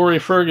 Corey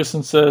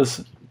Ferguson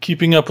says,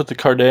 Keeping Up with the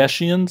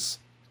Kardashians.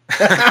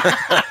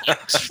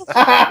 That's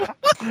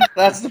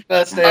the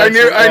best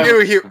answer. I knew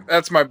he.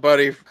 That's my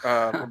buddy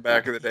from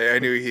back in the day. I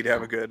knew he'd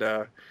have a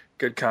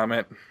good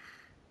comment.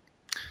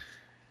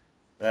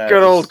 That Good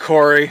is- old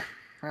Corey.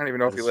 I don't even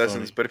know if he That's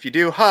listens, funny. but if you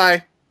do,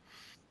 hi.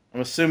 I'm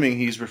assuming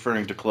he's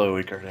referring to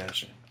Khloe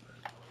Kardashian.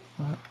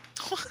 They're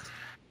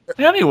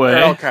all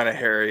Anyway, kind of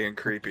hairy and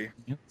creepy.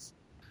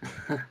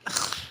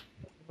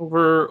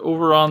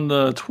 over on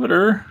the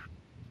Twitter,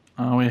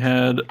 we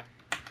had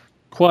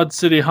Quad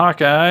City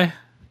Hawkeye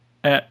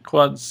at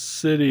Quad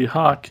City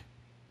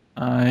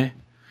Hawkeye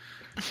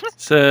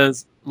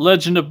says,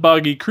 Legend of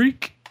Boggy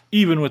Creek,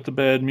 even with the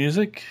bad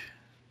music.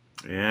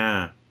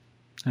 Yeah.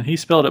 And he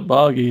spelled it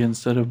Boggy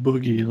instead of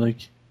Boogie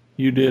like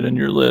you did in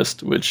your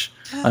list, which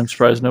I'm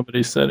surprised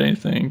nobody said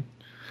anything.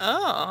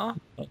 Oh.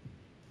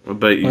 I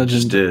bet you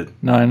just did.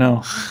 No, I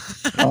know.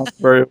 I'm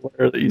very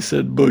aware that you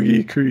said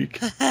Boogie Creek,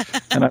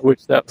 and I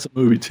wish that was a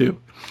movie too.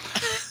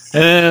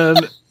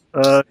 And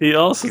he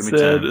also Give me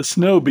said time.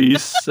 Snow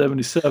Beast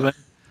 77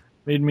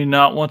 made me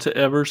not want to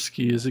ever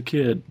ski as a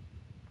kid.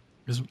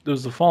 It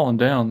was the falling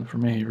down for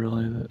me,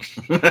 really,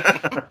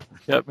 that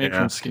kept me Yeah.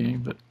 from skiing.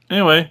 But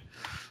anyway,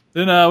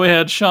 then we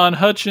had Sean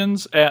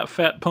Hutchins at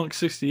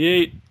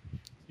FatPunk68.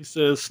 He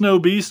says Snow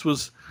Beast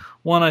was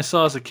one I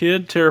saw as a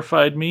kid,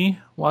 terrified me.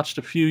 Watched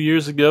a few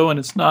years ago, and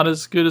it's not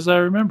as good as I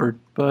remembered,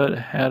 but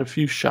had a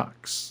few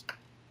shocks.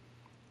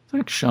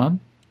 Thanks, Sean.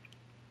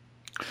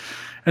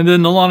 And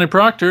then Nolani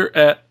Proctor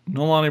at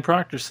Nolani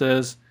Proctor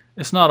says,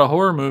 it's not a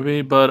horror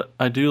movie, but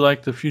I do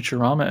like the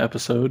Futurama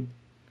episode.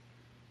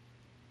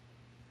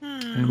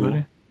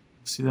 Anybody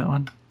see that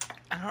one?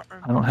 I don't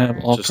remember. I don't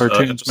have all Just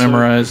cartoons episode.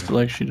 memorized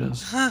like she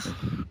does.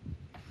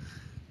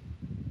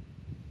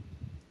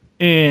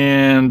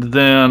 And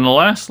then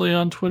lastly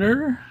on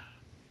Twitter,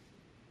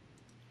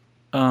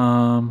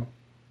 Megan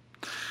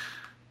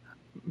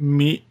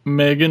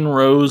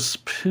Rose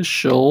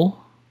Pischel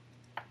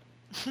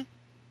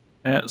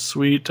at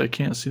Sweet. I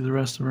can't see the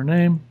rest of her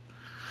name.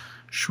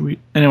 Sweet.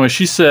 Anyway,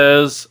 she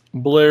says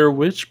Blair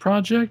Witch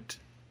Project,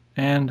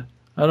 and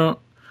I don't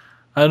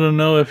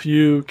know if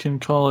you can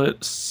call it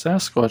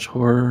Sasquatch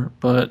horror,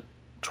 but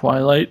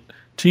Twilight,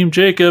 Team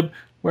Jacob,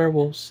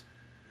 werewolves.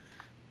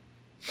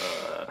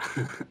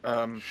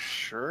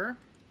 Sure.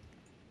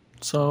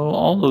 So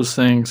all those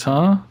things,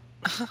 huh?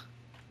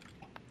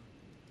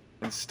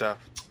 And stuff.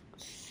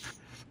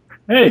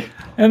 Hey,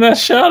 and that's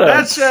shout out.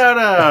 That's shout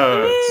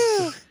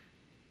out.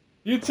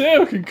 You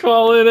too can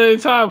call in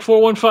anytime,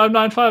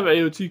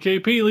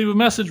 415-95-AOTKP. Leave a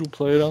message, we'll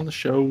play it on the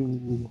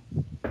show.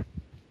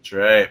 That's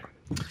right.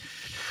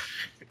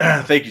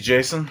 Thank you,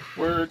 Jason.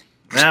 Word.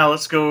 Now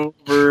let's go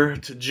over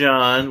to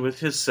John with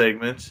his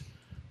segment,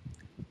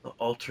 The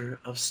Altar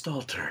of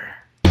Stalter.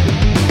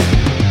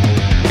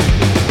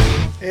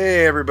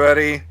 Hey,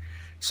 everybody.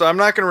 So I'm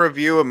not going to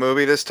review a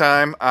movie this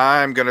time.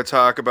 I'm going to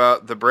talk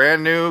about the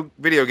brand new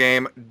video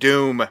game,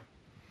 Doom.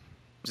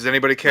 Does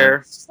anybody care?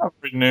 It's not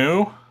pretty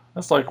new.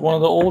 That's like one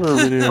of the older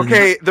videos.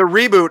 Okay, the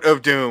reboot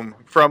of Doom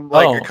from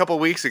like Oh. a couple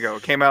weeks ago.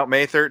 It came out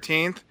May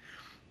 13th.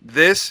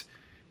 This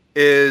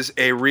is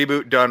a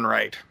reboot done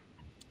right.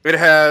 It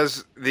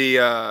has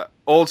the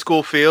old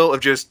school feel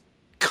of just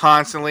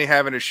constantly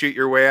having to shoot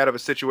your way out of a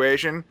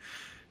situation,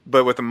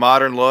 but with a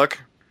modern look.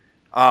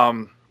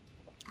 Of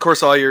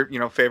course, all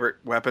your favorite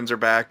weapons are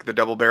back. The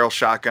double barrel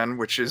shotgun,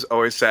 which is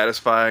always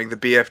satisfying. The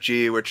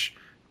BFG, which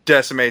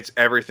decimates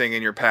everything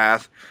in your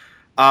path.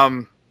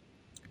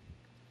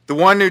 The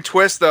one new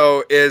twist,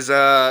 though, is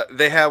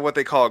they have what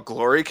they call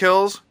glory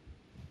kills.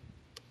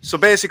 So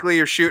basically,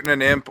 you're shooting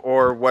an imp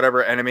or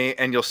whatever enemy,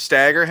 and you'll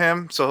stagger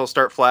him, so he'll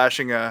start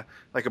flashing a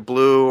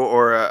blue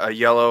or a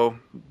yellow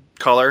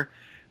color,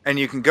 and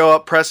you can go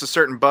up, press a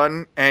certain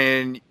button,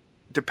 and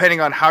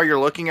depending on how you're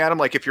looking at them,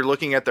 like if you're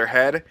looking at their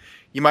head,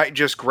 you might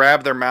just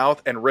grab their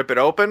mouth and rip it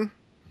open.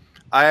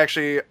 I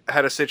actually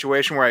had a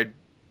situation where I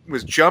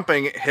was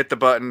jumping, hit the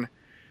button,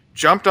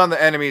 jumped on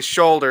the enemy's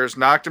shoulders,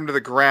 knocked him to the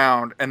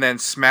ground, and then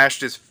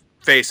smashed his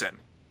face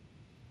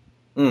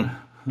in.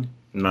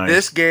 Nice.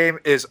 This game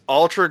is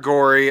ultra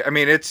gory. I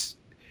mean, it's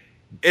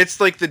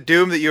like the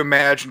Doom that you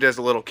imagined as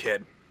a little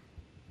kid.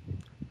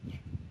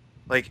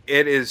 Like,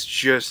 it is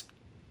just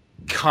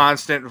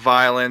constant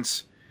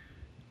violence.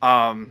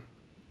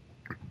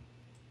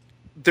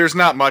 There's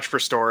not much for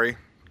story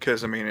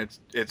because I mean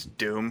it's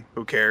Doom.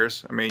 Who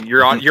cares? I mean,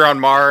 you're on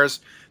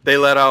Mars. They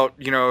let out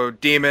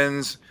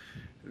demons.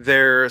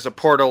 There's a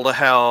portal to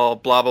hell.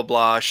 Blah blah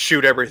blah.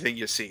 Shoot everything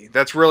you see.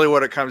 That's really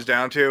what it comes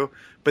down to.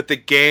 But the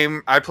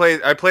game, I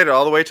played it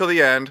all the way till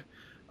the end.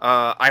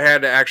 I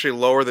had to actually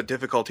lower the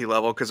difficulty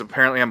level because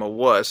apparently I'm a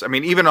wuss. I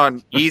mean, even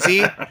on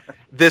easy,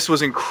 this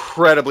was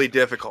incredibly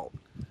difficult.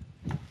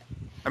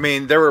 I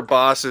mean, there were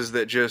bosses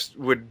that just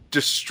would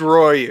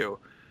destroy you.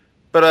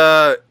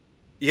 But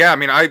yeah, I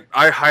mean, I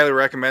highly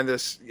recommend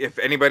this. If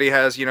anybody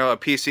has a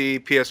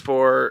PC,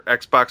 PS4,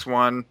 Xbox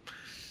One,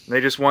 and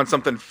they just want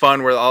something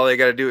fun where all they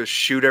got to do is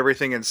shoot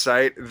everything in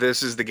sight,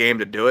 this is the game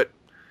to do it.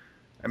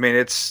 I mean,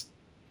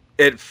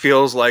 it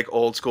feels like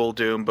old school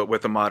Doom, but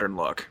with a modern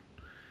look.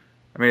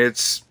 I mean,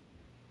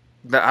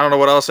 I don't know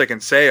what else I can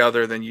say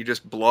other than you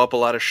just blow up a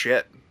lot of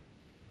shit.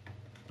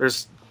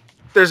 There's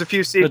a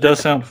few secrets. It does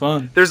sound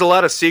fun. There's a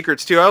lot of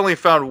secrets too. I only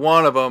found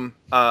one of them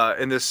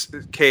in this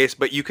case,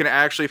 but you can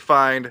actually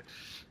find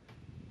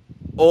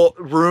old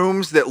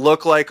rooms that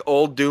look like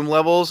old Doom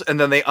levels, and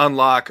then they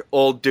unlock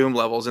old Doom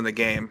levels in the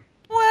game.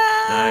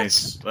 What?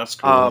 Nice. That's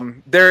cool.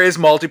 There is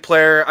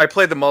multiplayer. I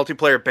played the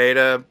multiplayer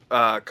beta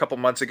a couple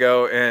months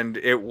ago, and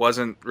it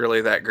wasn't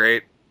really that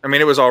great. I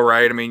mean, it was all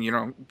right. I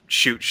mean,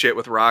 shoot shit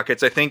with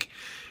rockets. I think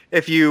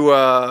if you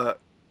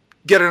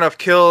get enough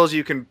kills,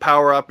 you can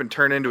power up and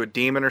turn into a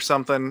demon or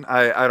something.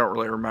 I don't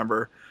really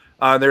remember.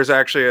 There's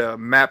actually a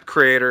map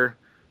creator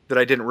that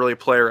I didn't really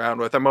play around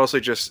with. I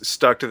mostly just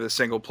stuck to the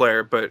single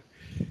player, but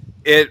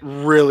it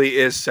really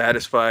is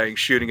satisfying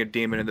shooting a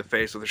demon in the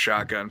face with a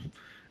shotgun.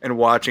 and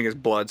watching his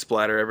blood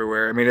splatter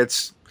everywhere. I mean,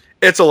 it's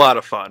a lot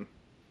of fun.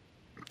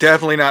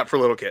 Definitely not for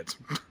little kids.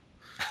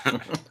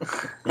 But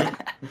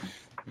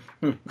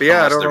yeah,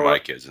 I Unless don't they're know. my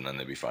kids, and then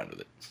they'd be fine with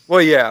it.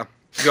 Well, yeah.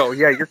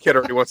 Your kid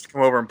already wants to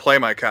come over and play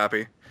my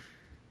copy.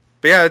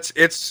 But yeah,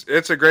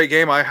 it's a great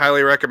game. I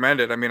highly recommend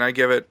it. I mean, I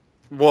give it.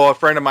 Well, a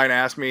friend of mine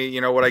asked me,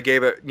 what I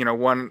gave it,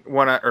 1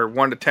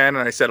 to 10,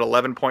 and I said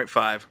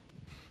 11.5.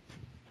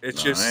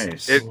 It's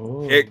Nice. just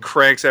it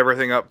cranks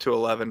everything up to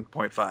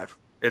 11.5.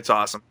 It's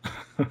awesome.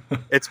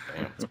 It's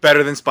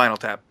better than Spinal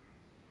Tap.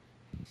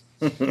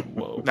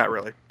 Whoa. Not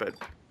really, but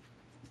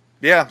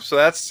yeah. So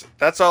that's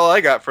all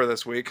I got for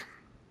this week.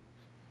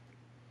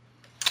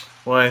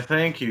 Why,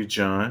 thank you,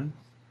 John.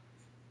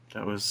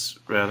 That was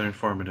rather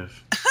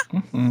informative.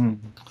 Mhm.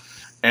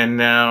 And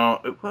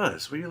now, it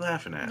was. What are you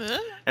laughing at? Huh?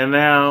 And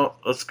now,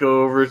 let's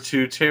go over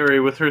to Terry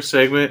with her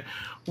segment,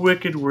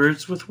 Wicked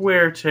Words with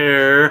Wear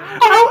Tear.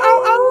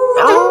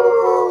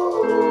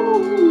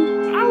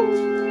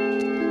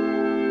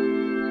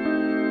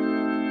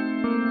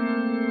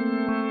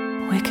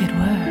 Wicked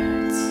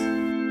words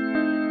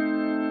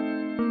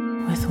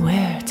with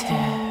wear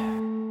tear.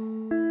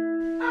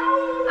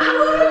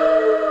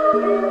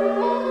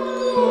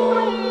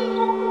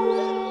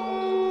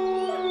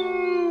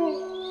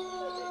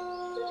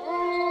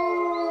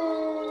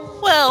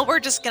 Well, we're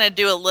just going to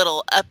do a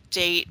little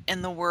update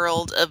in the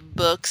world of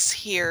books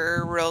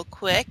here, real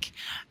quick.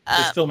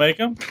 They still make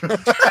them?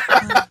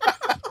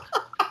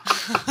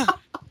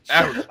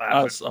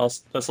 That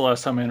was That's the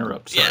last time I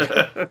interrupt.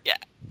 Sorry.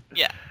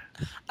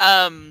 Yeah.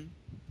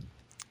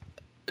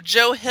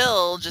 Joe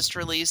Hill just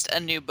released a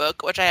new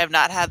book, which I have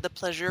not had the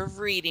pleasure of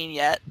reading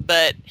yet,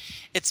 but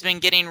it's been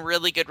getting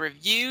really good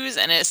reviews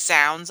and it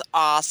sounds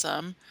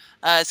awesome.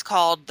 It's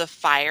called The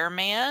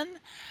Fireman,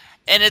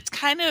 and it's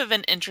kind of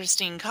an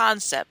interesting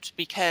concept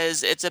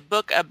because it's a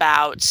book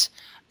about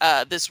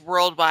this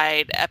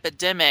worldwide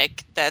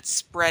epidemic that's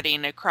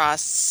spreading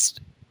across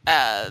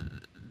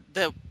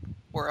the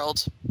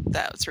world.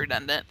 That was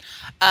redundant.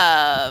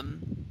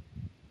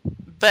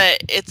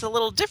 But it's a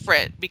little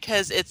different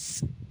because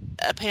it's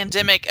a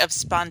pandemic of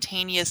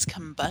spontaneous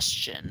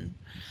combustion.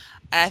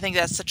 And I think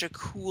that's such a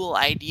cool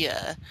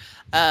idea.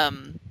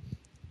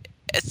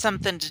 It's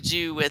something to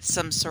do with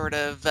some sort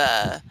of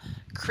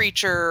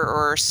creature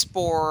or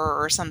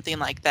spore or something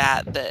like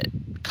that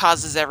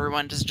causes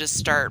everyone to just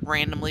start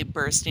randomly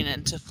bursting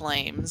into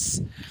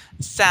flames.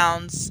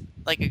 Sounds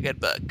like a good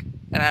book,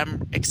 and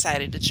I'm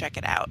excited to check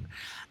it out.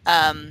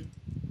 In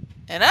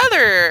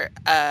other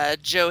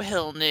Joe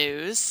Hill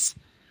news,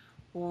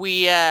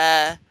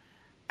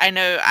 I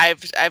know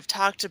I've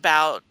talked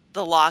about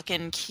the Lock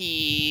and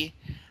Key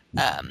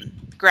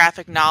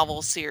graphic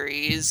novel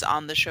series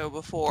on the show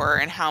before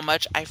and how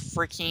much I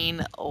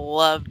freaking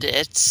loved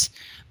it,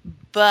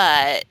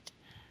 but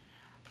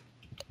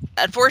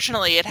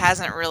unfortunately it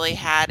hasn't really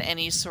had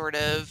any sort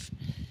of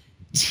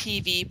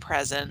TV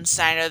presence.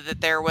 I know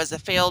that there was a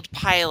failed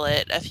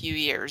pilot a few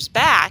years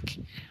back.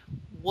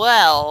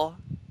 Well,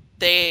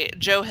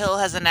 Joe Hill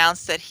has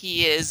announced that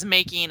he is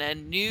making a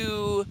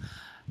new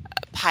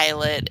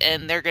pilot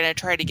and they're going to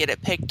try to get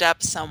it picked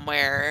up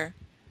somewhere.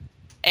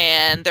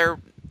 And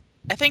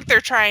I think they're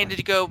trying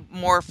to go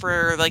more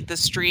for like the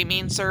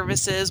streaming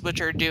services,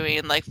 which are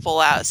doing like full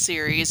out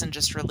series and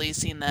just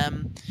releasing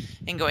them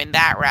and going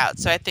that route.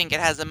 So I think it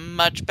has a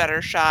much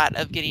better shot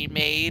of getting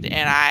made,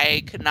 and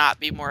I could not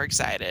be more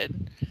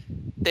excited.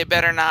 They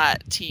better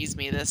not tease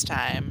me this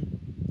time.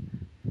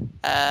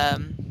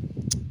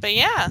 But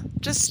yeah,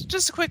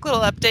 just a quick little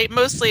update,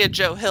 mostly a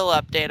Joe Hill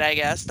update, I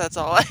guess. That's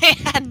all I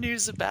had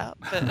news about.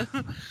 But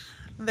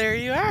there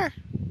you are.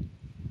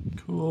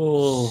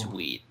 Cool.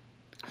 Sweet.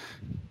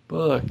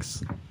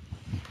 Books.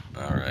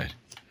 All right.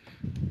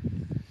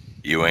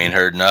 You ain't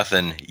heard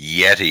nothing,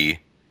 Yeti.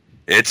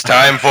 It's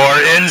time for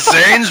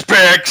Insane's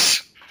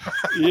Picks.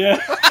 Yeah.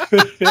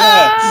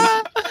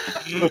 Yeah.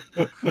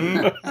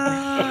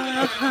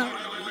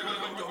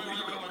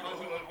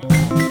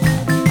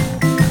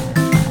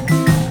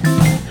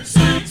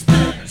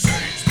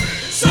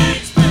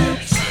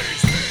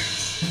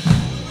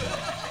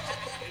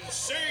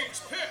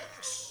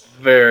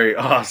 Very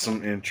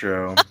awesome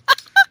intro.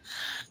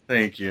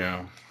 Thank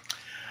you.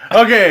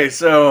 Okay,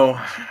 so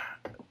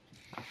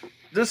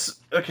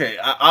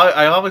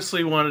I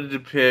obviously wanted to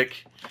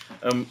pick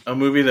a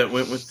movie that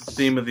went with the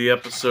theme of the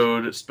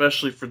episode,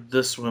 especially for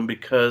this one,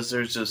 because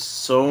there's just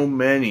so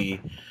many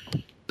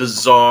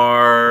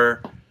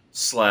bizarre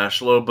 /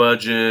 low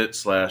budget /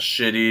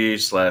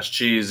 shitty /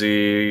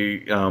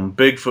 cheesy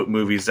Bigfoot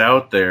movies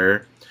out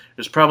there.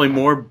 There's probably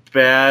more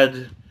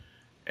bad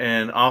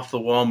and off the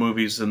wall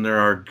movies than there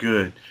are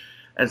good.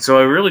 And so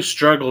I really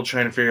struggled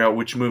trying to figure out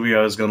which movie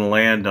I was going to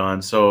land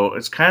on. So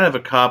it's kind of a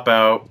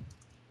cop-out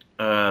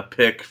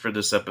pick for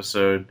this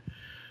episode.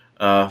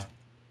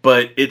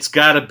 But it's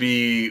got to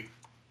be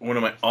one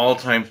of my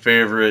all-time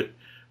favorite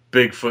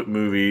Bigfoot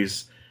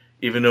movies,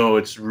 even though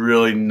it's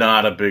really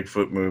not a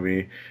Bigfoot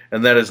movie.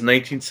 And that is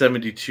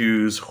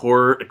 1972's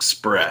Horror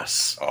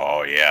Express.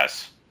 Oh,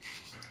 yes.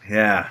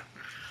 Yeah.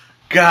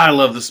 God, I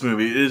love this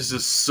movie. It is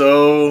just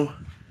so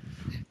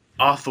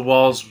off the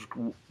walls,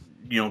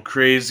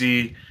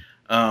 crazy.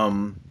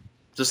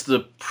 Just the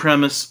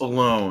premise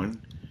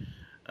alone.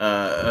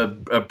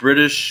 A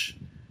British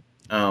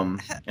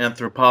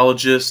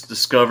anthropologist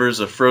discovers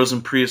a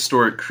frozen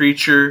prehistoric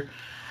creature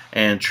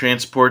and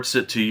transports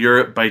it to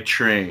Europe by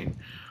train.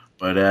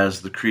 But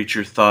as the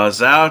creature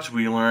thaws out,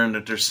 we learn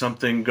that there's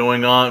something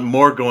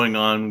more going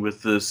on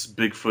with this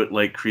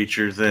Bigfoot-like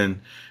creature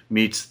than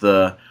meets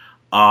the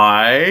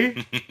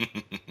eye.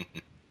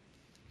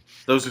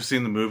 Those who've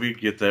seen the movie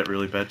get that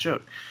really bad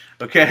joke.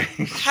 Okay.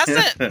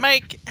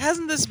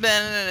 Hasn't this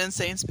been an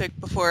Insane's pick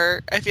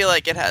before? I feel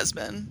like it has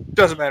been.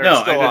 Doesn't matter. No,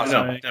 It's still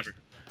awesome.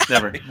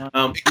 never.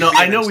 No,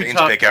 I know we Saints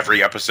talked. pick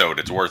every episode.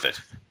 It's worth it.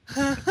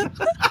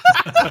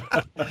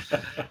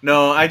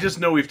 No, I just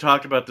know we've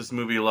talked about this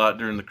movie a lot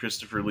during the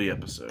Christopher Lee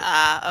episode.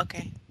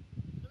 Okay.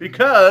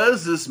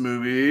 Because this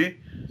movie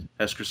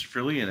has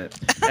Christopher Lee in it,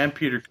 and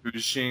Peter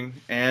Cushing,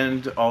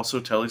 and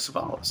also Telly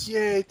Savalas.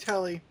 Yay,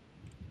 Telly.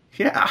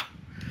 Yeah.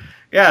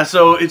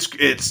 So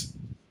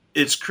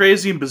it's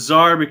crazy and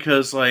bizarre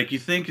because you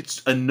think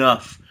it's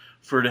enough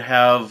for to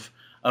have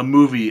a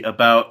movie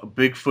about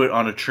Bigfoot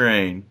on a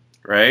train,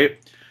 right?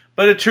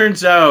 But it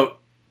turns out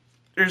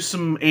there's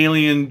some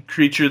alien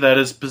creature that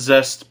has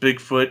possessed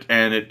Bigfoot,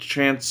 and it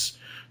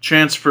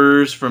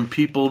transfers from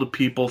people to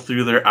people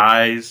through their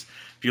eyes.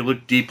 If you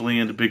look deeply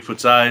into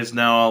Bigfoot's eyes,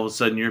 now all of a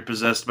sudden you're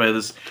possessed by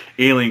this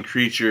alien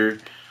creature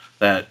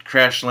that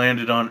crash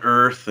landed on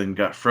Earth and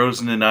got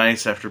frozen in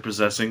ice after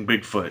possessing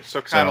Bigfoot. So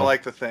kind of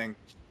like The Thing.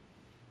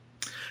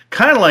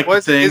 Kind of like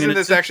The Thing. Isn't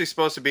this actually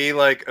supposed to be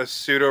like a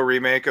pseudo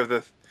remake of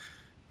the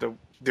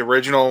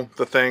original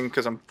The Thing?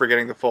 Because I'm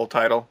forgetting the full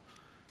title.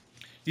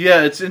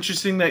 Yeah, it's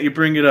interesting that you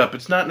bring it up.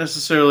 It's not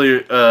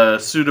necessarily a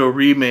pseudo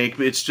remake,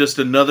 but it's just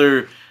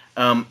another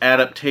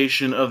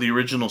adaptation of the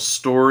original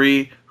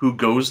story. Who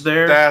Goes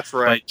There? That's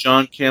right. By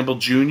John Campbell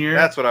Jr.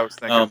 That's what I was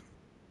thinking.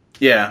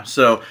 Yeah,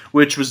 so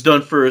which was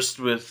done first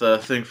with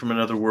Thing from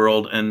Another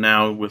World, and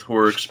now with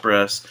Horror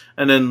Express,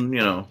 and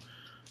then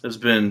has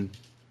been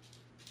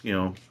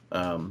done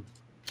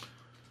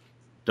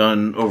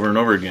over and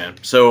over again.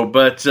 So,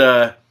 but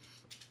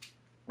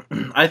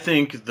I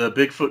think the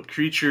Bigfoot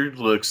creature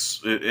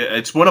looks.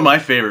 It's one of my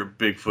favorite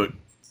Bigfoot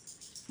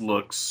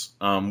looks,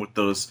 with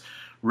those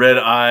red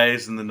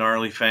eyes and the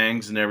gnarly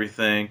fangs and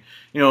everything.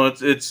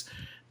 It's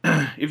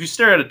if you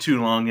stare at it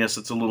too long, yes,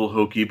 it's a little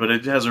hokey, but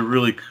it has a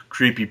really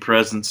creepy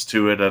presence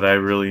to it that I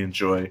really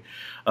enjoy.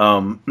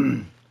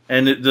 And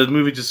the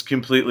movie just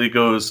completely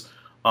goes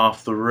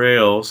off the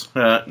rails,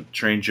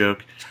 train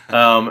joke,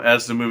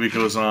 as the movie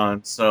goes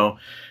on. So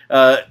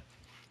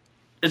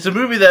it's a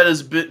movie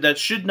that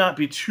should not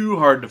be too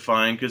hard to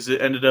find because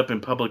it ended up in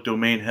public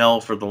domain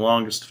hell for the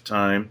longest of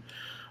time.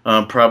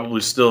 Probably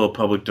still a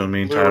public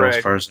domain title Blu-ray.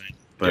 as far as I know.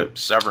 But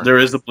Severn. there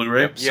is a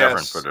Blu-ray. Yep,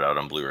 Severn put it out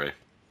on Blu-ray.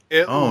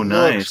 It Oh, looks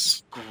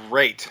nice.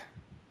 great.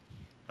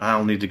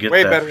 I'll need to get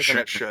Way that better for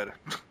than sure. it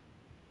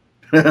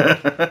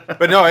should.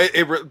 But no,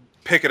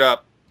 pick it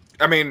up.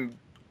 I mean,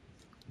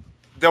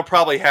 they'll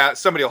probably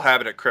somebody will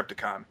have it at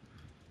Crypticon.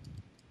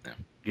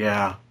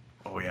 Yeah.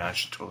 Oh yeah, I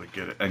should totally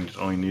get it. I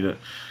only need it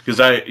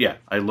because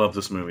I love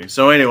this movie.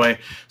 So anyway,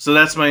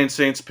 that's my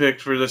Insane's pick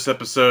for this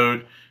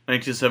episode,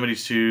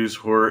 1972's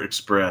Horror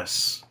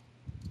Express.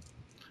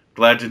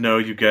 Glad to know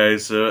you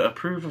guys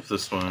approve of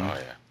this one. Oh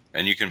yeah,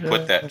 and you can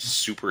put that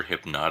super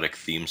hypnotic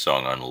theme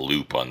song on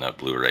loop on that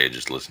Blu-ray.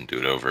 Just listen to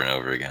it over and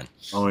over again.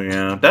 Oh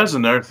yeah, that was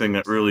another thing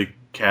that really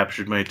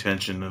captured my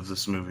attention of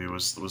this movie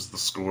was the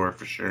score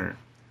for sure.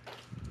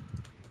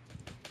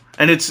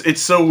 And it's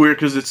so weird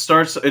because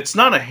it's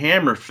not a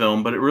Hammer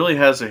film, but it really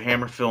has a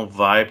Hammer film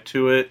vibe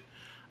to it.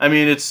 I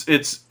mean, it's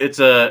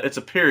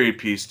a period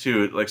piece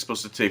too. It's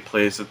supposed to take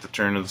place at the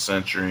turn of the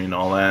century and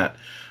all that.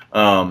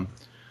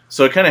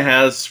 So it kind of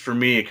has for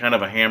me a kind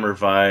of a Hammer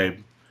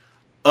vibe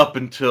up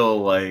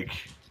until we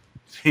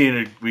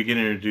get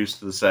introduced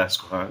to the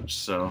Sasquatch.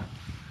 So,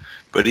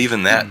 but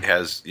even that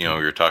has we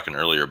were talking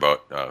earlier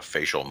about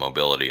facial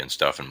mobility and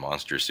stuff in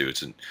monster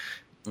suits, and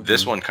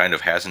this one kind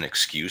of has an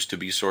excuse to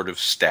be sort of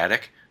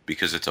static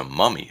because it's a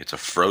mummy. It's a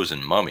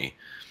frozen mummy.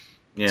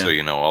 yeah.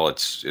 So all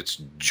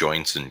its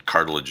joints and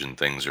cartilage and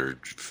things are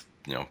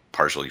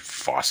partially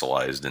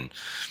fossilized, and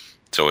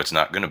so it's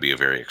not going to be a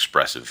very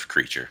expressive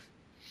creature.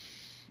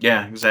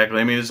 Yeah,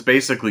 exactly. I mean, it's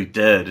basically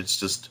dead. It's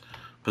just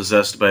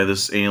possessed by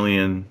this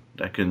alien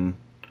that can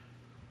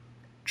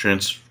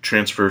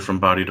transfer from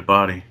body to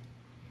body.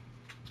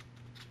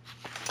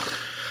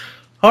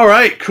 All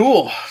right,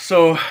 cool.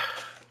 So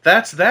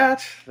that's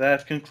that.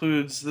 That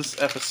concludes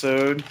this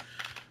episode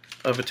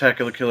of Attack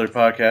of the Killer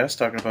podcast,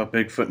 talking about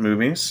Bigfoot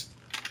movies.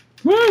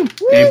 Woo!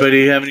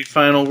 Anybody have any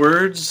final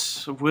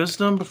words of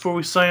wisdom before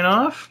we sign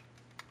off?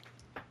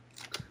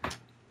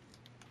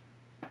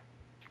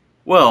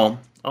 Well,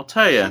 I'll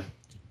tell you,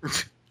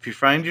 if you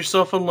find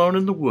yourself alone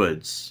in the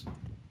woods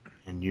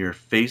and you're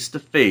face to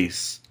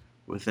face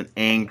with an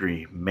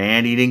angry,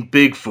 man-eating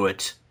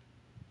Bigfoot,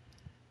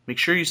 make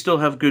sure you still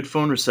have good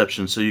phone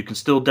reception so you can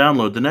still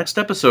download the next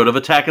episode of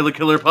Attack of the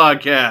Killer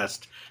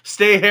podcast.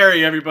 Stay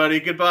hairy, everybody.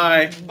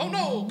 Goodbye. Oh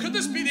no, could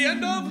this be the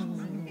end of?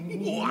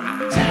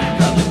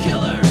 Attack of the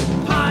Killer